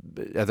 do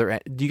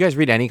you guys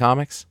read any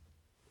comics?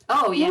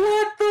 Oh, yeah.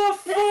 What the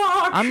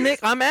fuck?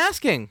 I'm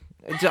asking.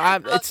 It's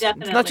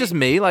not just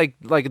me.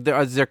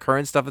 Is there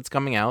current stuff that's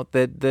coming out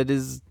that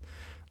is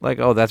like,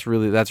 oh, that's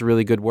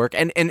really good work.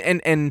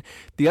 And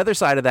the other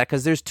side of that,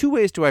 because there's two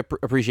ways to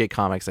appreciate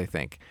comics, I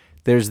think.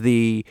 There's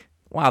the,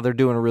 wow, they're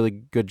doing a really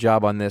good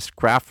job on this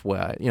craft.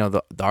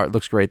 The art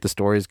looks great, the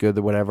story is good,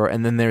 the whatever.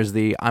 And then there's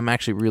the, I'm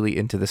actually really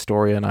into the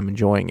story and I'm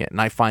enjoying it. And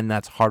I find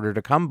that's harder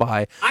to come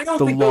by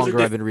the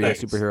longer I've been reading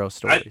superhero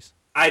stories.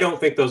 I don't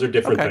think those are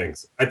different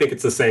things. I think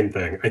it's the same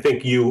thing. I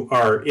think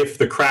if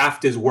the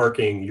craft is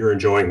working, you're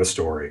enjoying the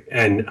story.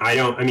 And I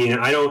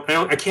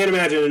can't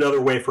imagine another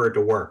way for it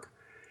to work.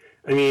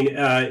 I mean,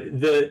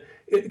 the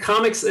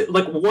comics,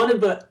 like one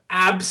of the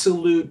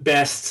absolute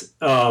best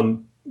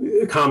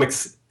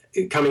comics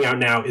coming out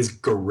now is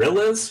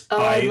Gorillas. Oh,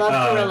 I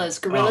love Gorillas.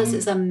 Gorillas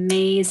is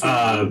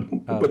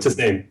amazing. What's his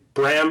name?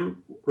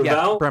 Bram Yeah,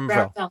 Revell.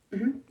 Bremerville.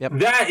 Mhm. Yep.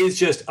 That is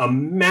just a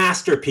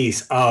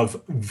masterpiece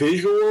of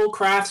visual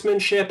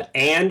craftsmanship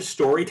and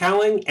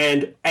storytelling,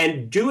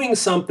 and doing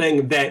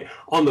something that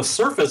on the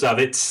surface of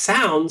it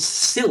sounds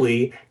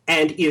silly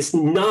and is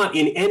not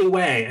in any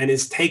way, and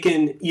is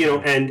taken,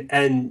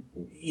 and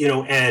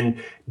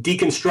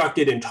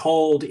deconstructed and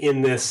told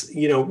in this,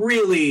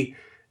 really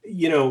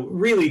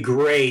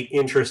great,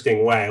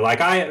 interesting way.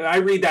 Like I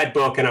read that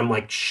book and I'm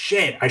like,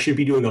 shit, I should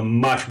be doing a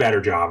much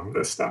better job of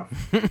this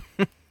stuff.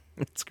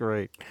 It's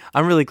great.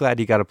 I'm really glad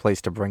you got a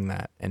place to bring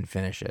that and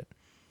finish it.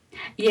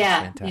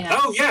 Yeah. Fantastic. Yeah.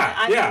 Oh, yeah,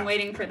 I've yeah. been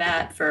waiting for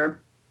that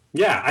for.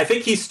 Yeah, I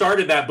think he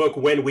started that book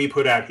when we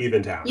put out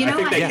Heathen Town. I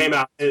think they came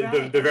out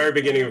Right. the very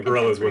beginning of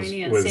Gorillas was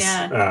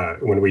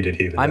when we did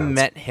Heathen I Town.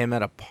 met him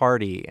at a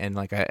party, and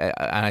like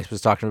I was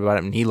talking about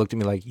it, and he looked at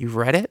me like, "You've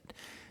read it?"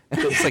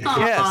 And I was like,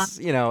 "Yes,"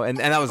 and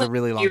that was a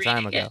really long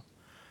time ago.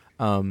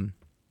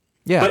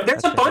 Yeah, but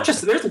there's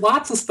there's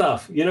lots of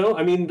stuff.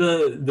 I mean,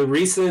 the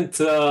recent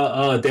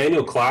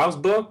Daniel Clowes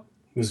book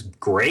was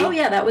great. Oh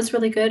yeah, that was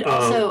really good.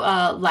 Also,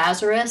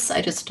 Lazarus.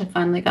 I just have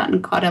finally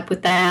gotten caught up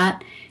with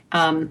that.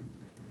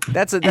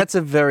 That's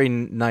a very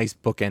nice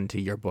bookend to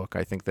your book.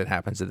 I think that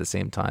happens at the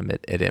same time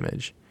at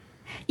Image.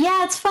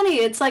 Yeah, it's funny.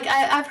 It's like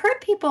I've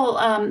heard people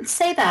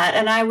say that,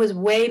 and I was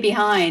way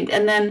behind.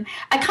 And then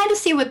I kind of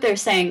see what they're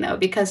saying, though,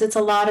 because it's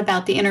a lot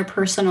about the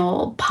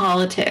interpersonal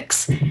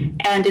politics,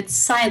 and it's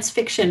science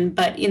fiction,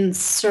 but in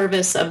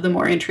service of the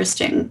more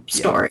interesting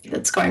story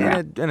that's going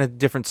around. And a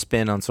different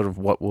spin on sort of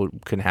what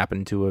can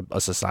happen to a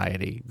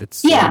society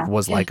that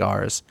was like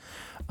ours.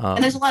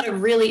 And there's a lot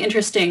of really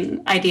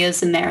interesting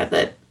ideas in there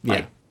that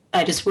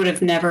I just would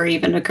have never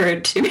even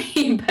occurred to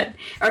me, but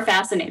are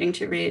fascinating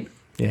to read.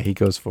 Yeah, he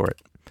goes for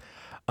it.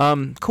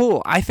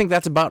 Cool. I think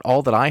that's about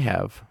all that I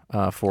have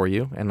for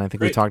you, and I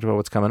think we talked about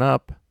what's coming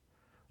up.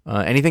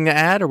 Anything to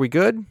add? Are we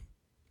good?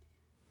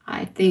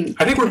 I think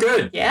we're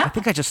good. Yeah. I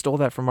think I just stole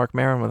that from Mark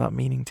Maron without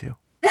meaning to.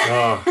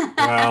 Oh,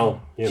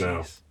 well,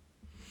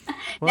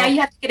 Now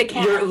you have to get a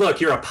cat.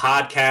 You're a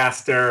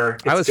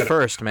podcaster. I was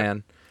first,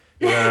 man.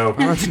 I don't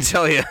know what to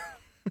tell you.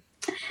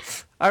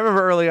 I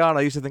remember early on,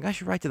 I used to think I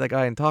should write to that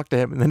guy and talk to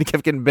him, and then he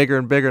kept getting bigger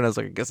and bigger, and I was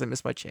like, I guess I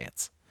missed my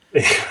chance.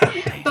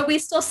 But we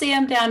still see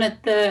him down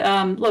at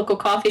the local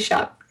coffee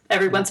shop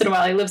every once in a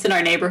while. He lives in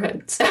our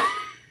neighborhood. So.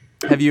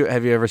 Have you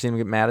ever seen him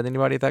get mad at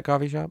anybody at that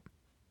coffee shop?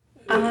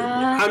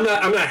 I'm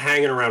not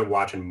hanging around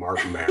watching Mark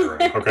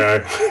Maron.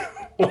 Okay,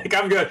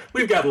 I'm good.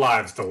 We've got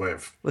lives to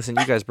live. Listen,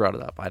 you guys brought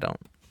it up. I don't.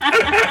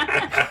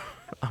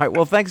 All right.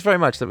 Well, thanks very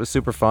much. That was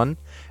super fun,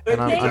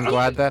 and I'm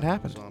glad that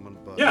happened.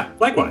 Yeah.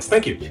 Likewise.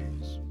 Thank you.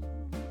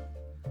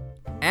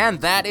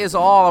 And that is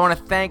all. I want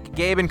to thank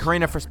Gabe and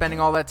Corinna for spending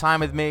all that time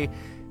with me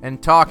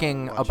and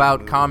talking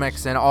about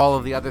comics and all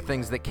of the other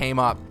things that came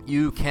up.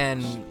 You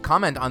can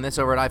comment on this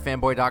over at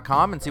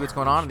ifanboy.com and see what's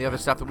going on and the other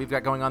stuff that we've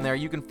got going on there.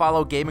 You can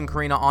follow Gabe and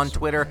Corinna on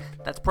Twitter.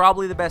 That's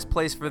probably the best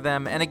place for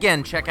them. And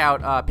again, check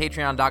out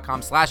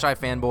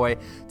patreon.com/ifanboy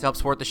to help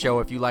support the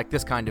show if you like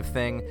this kind of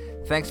thing.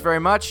 Thanks very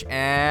much,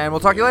 and we'll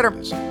talk to you later.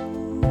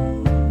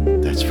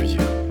 That's for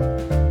you.